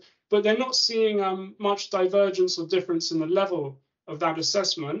positive, but they're not seeing much divergence or difference in the level of that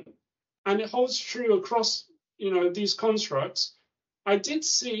assessment. And it holds true across these constructs. I did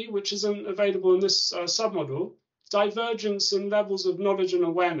see, which isn't available in this submodel, divergence in levels of knowledge and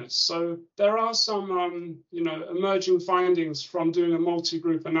awareness. So there are some, emerging findings from doing a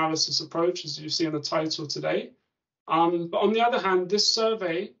multi-group analysis approach, as you see in the title today. But on the other hand, this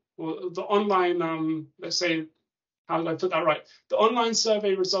survey, or the online, let's say, how did I put that right? The online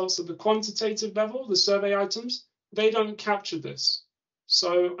survey results at the quantitative level, the survey items, they don't capture this.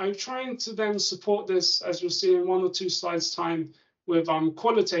 So I'm trying to then support this, as you'll see in 1 or 2 slides time, with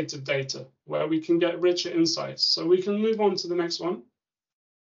qualitative data where we can get richer insights. So we can move on to the next one.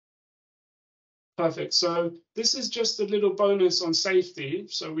 Perfect. So this is just a little bonus on safety,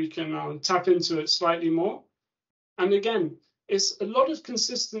 so we can tap into it slightly more. And again, it's a lot of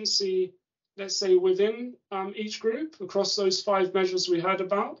consistency, let's say, within each group across those 5 measures we heard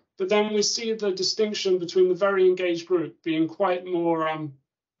about. But then we see the distinction between the very engaged group being quite more,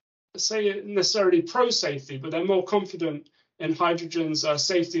 say, necessarily pro-safety, but they're more confident in hydrogen's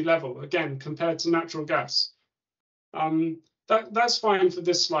safety level, again, compared to natural gas. That's fine for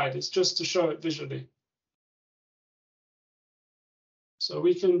this slide. It's just to show it visually. So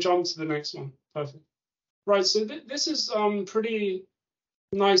we can jump to the next one. Perfect. Right, so this is pretty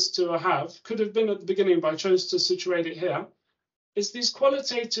nice to have. Could have been at the beginning, but I chose to situate it here. It's these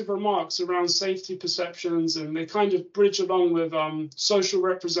qualitative remarks around safety perceptions, and they kind of bridge along with social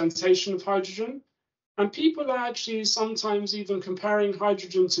representation of hydrogen. And people are actually sometimes even comparing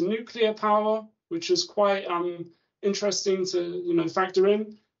hydrogen to nuclear power, which is quite interesting to factor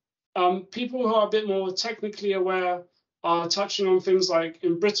in. People who are a bit more technically aware are touching on things like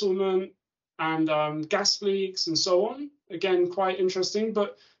embrittlement and gas leaks and so on. Again, quite interesting.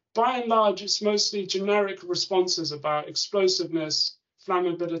 But by and large, it's mostly generic responses about explosiveness,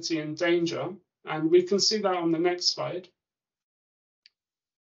 flammability, and danger. And we can see that on the next slide.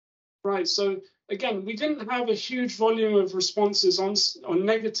 Right, so again, we didn't have a huge volume of responses on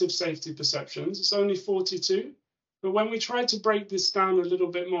negative safety perceptions. It's only 42. But when we tried to break this down a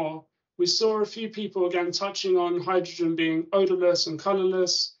little bit more, we saw a few people, again, touching on hydrogen being odorless and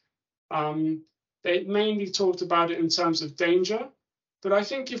colorless. they mainly talked about it in terms of danger. But I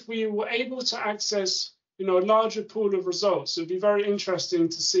think if we were able to access, a larger pool of results, it'd be very interesting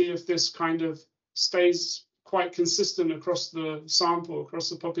to see if this kind of stays quite consistent across the sample, across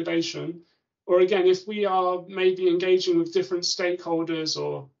the population. Or again, if we are maybe engaging with different stakeholders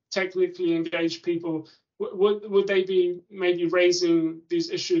or technically engaged people, would they be maybe raising these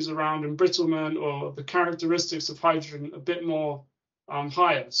issues around embrittlement or the characteristics of hydrogen a bit more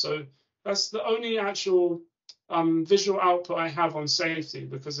higher? So that's the only actual visual output I have on safety,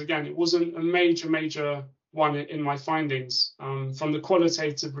 because again, it wasn't a major one in my findings from the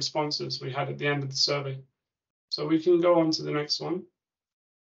qualitative responses we had at the end of the survey. So we can go on to the next one.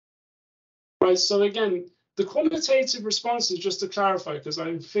 Right, so again, the qualitative responses, just to clarify, because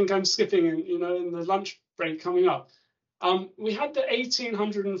I think I'm skipping in the lunch break coming up. We had the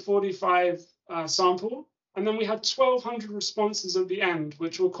 1,845 sample, and then we had 1,200 responses at the end,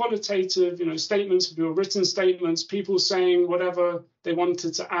 which were qualitative, statements, written statements, people saying whatever they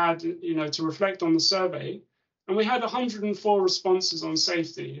wanted to add, to reflect on the survey. And we had 104 responses on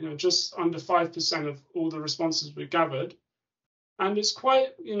safety, just under 5% of all the responses we gathered. And it's quite,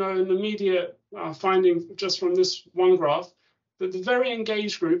 an immediate finding just from this one graph that the very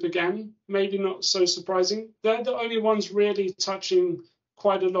engaged group, again, maybe not so surprising, they're the only ones really touching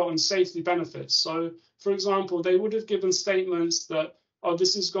quite a lot on safety benefits. So, for example, they would have given statements that, oh,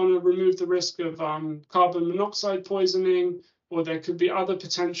 this is going to remove the risk of carbon monoxide poisoning, or there could be other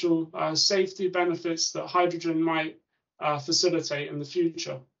potential safety benefits that hydrogen might facilitate in the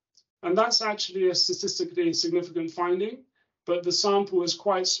future. And that's actually a statistically significant finding, but the sample is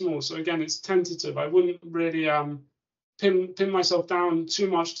quite small. So again, it's tentative. I wouldn't really pin myself down too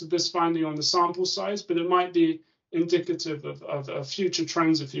much to this finding on the sample size, but it might be indicative of future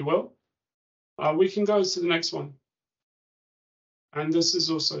trends, if you will. We can go to the next one. And this is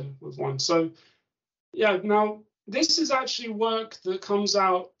also with one. So yeah, now this is actually work that comes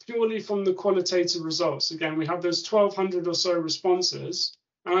out purely from the qualitative results. Again, we have those 1,200 or so responses.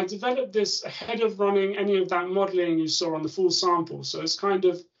 And I developed this ahead of running any of that modeling you saw on the full sample. So it's kind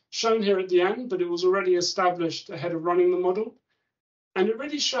of shown here at the end, but it was already established ahead of running the model. And it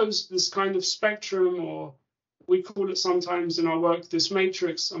really shows this kind of spectrum, or we call it sometimes in our work, this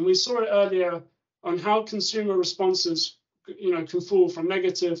matrix. And we saw it earlier on how consumer responses, can fall from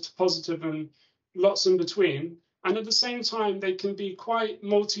negative to positive and lots in between. And at the same time, they can be quite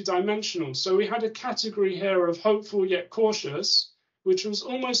multidimensional. So we had a category here of hopeful yet cautious, which was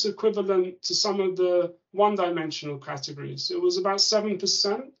almost equivalent to some of the one-dimensional categories. It was about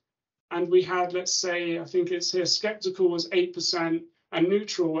 7%. And we had, let's say, I think it's here, skeptical was 8% and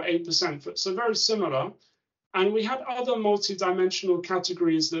neutral were 8%. So very similar. And we had other multi-dimensional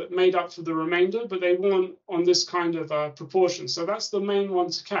categories that made up for the remainder, but they weren't on this kind of proportion. So that's the main one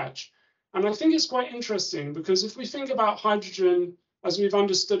to catch. And I think it's quite interesting because if we think about hydrogen as we've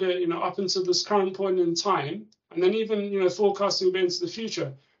understood it, up until this current point in time, and then even, forecasting a bit into the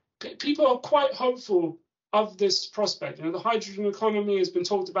future, people are quite hopeful of this prospect. The hydrogen economy has been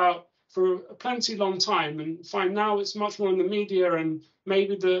talked about for a plenty long time, and find now it's much more in the media, and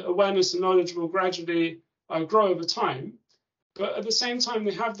maybe the awareness and knowledge will gradually grow over time. But at the same time,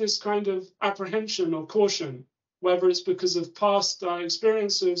 they have this kind of apprehension or caution, whether it's because of past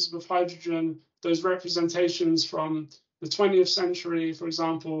experiences with hydrogen, those representations from the 20th century, for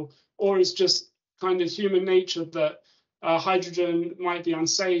example, or it's just kind of human nature that hydrogen might be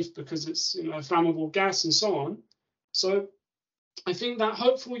unsafe because it's a flammable gas and so on. So I think that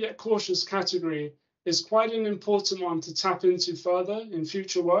hopeful yet cautious category is quite an important one to tap into further in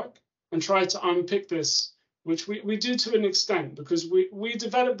future work and try to unpick this, which we do to an extent, because we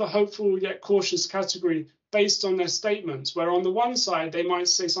develop the hopeful yet cautious category based on their statements, where on the one side, they might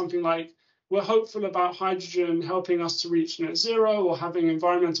say something like, we're hopeful about hydrogen helping us to reach net zero or having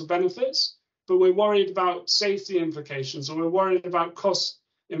environmental benefits, but we're worried about safety implications, or we're worried about cost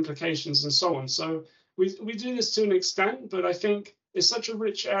implications and so on. So we do this to an extent, but I think it's such a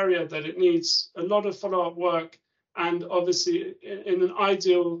rich area that it needs a lot of follow-up work. And obviously, in an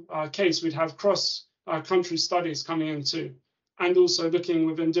ideal case, we'd have cross-country studies coming in too, and also looking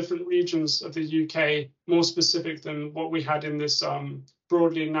within different regions of the UK, more specific than what we had in this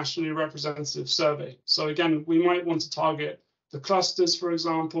broadly nationally representative survey. So again, we might want to target the clusters, for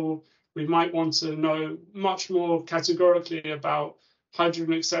example. We might want to know much more categorically about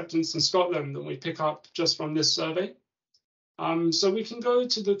hydrogen acceptance in Scotland than we pick up just from this survey. So we can go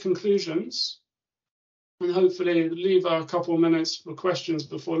to the conclusions and hopefully leave a couple of minutes for questions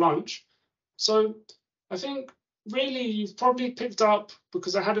before lunch. So I think really you've probably picked up,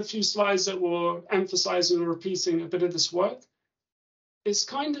 because I had a few slides that were emphasizing or repeating a bit of this work. It's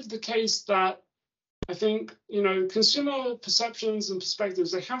kind of the case that I think, consumer perceptions and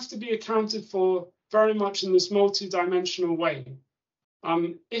perspectives, they have to be accounted for very much in this multi-dimensional way.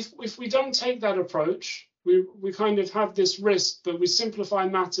 If we don't take that approach, we kind of have this risk that we simplify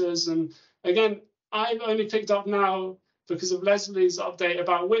matters. And again, I've only picked up now because of Leslie's update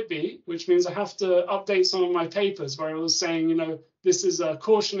about Whitby, which means I have to update some of my papers where I was saying, this is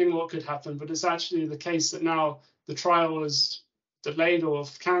cautioning what could happen, but it's actually the case that now the trial is delayed or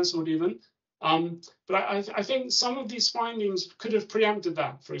cancelled even. But I think some of these findings could have preempted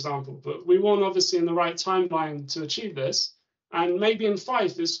that, for example, but we weren't obviously in the right timeline to achieve this. And maybe in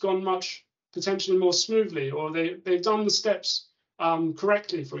Fife, it's gone much potentially more smoothly, or they've done the steps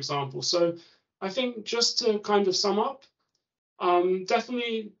correctly, for example. So I think just to kind of sum up,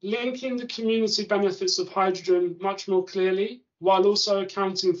 definitely linking the community benefits of hydrogen much more clearly, while also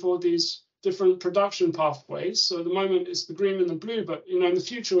accounting for these different production pathways. So at the moment it's the green and the blue, but in the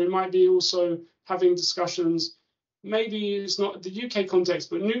future we might be also having discussions. Maybe it's not the UK context,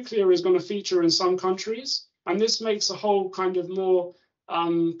 but nuclear is going to feature in some countries, and this makes a whole kind of more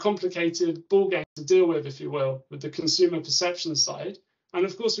complicated ballgame to deal with, if you will, with the consumer perception side. And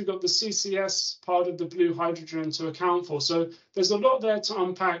of course, we've got the CCS part of the blue hydrogen to account for. So there's a lot there to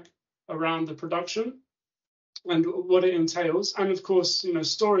unpack around the production and what it entails. And of course,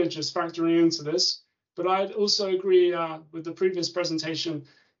 storage is factoring into this. But I'd also agree with the previous presentation,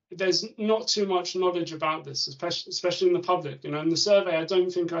 there's not too much knowledge about this, especially in the public. In the survey, I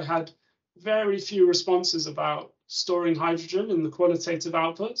don't think I had very few responses about storing hydrogen in the qualitative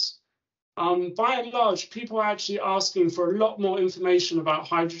outputs. By and large, people are actually asking for a lot more information about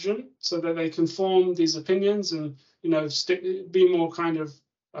hydrogen so that they can form these opinions and, be more kind of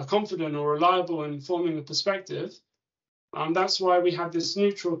confident or reliable in forming a perspective. That's why we had this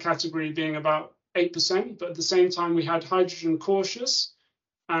neutral category being about 8%, but at the same time we had hydrogen cautious,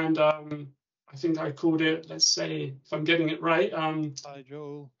 and I think I called it, let's say, if I'm getting it right. Hi,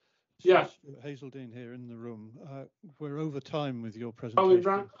 Joel. Yeah. Hazeldine here in the room. We're over time with your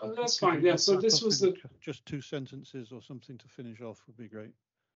presentation. Oh, that's fine. Yeah, so this was just 2 sentences or something to finish off would be great.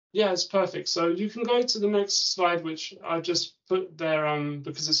 Yeah, it's perfect. So you can go to the next slide, which I just put there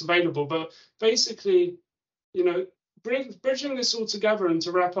because it's available. But basically, bridging this all together and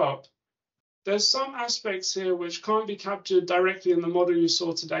to wrap up, there's some aspects here which can't be captured directly in the model you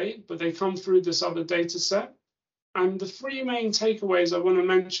saw today, but they come through this other data set. And the 3 main takeaways I want to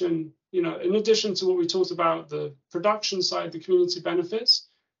mention, in addition to what we talked about, the production side, the community benefits,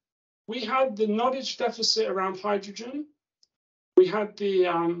 we had the knowledge deficit around hydrogen. We had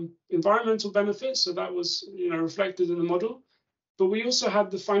the environmental benefits, so that was reflected in the model. But we also had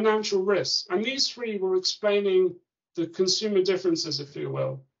the financial risks. And these 3 were explaining the consumer differences, if you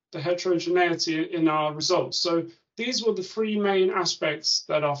will, the heterogeneity in our results. So these were the 3 main aspects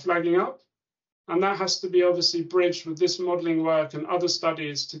that are flagging up. And that has to be obviously bridged with this modeling work and other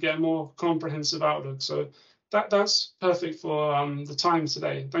studies to get a more comprehensive outlook. So that's perfect for the time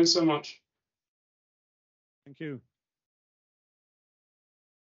today. Thanks so much. Thank you.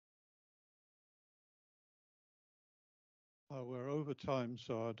 We're over time,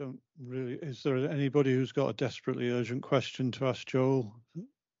 so I don't really. Is there anybody who's got a desperately urgent question to ask Joel?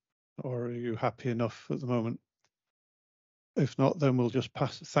 Or are you happy enough at the moment? If not, then we'll just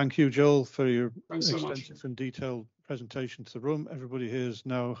pass. Thank you, Joel, for your extensive and detailed presentation to the room. Everybody here is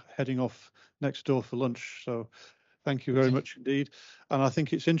now heading off next door for lunch, so thank you very much indeed. And I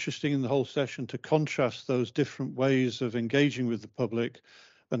think it's interesting in the whole session to contrast those different ways of engaging with the public.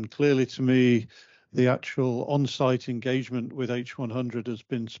 And clearly, to me, the actual on-site engagement with H100 has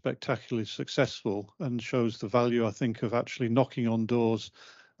been spectacularly successful and shows the value, I think, of actually knocking on doors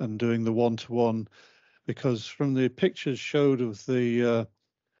and doing the one-to-one. Because from the pictures showed of the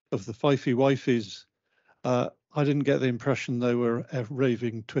Fifey Wifeys, I didn't get the impression they were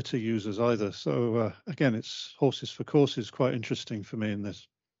raving Twitter users either. So again, it's horses for courses, quite interesting for me in this.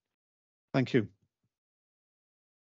 Thank you.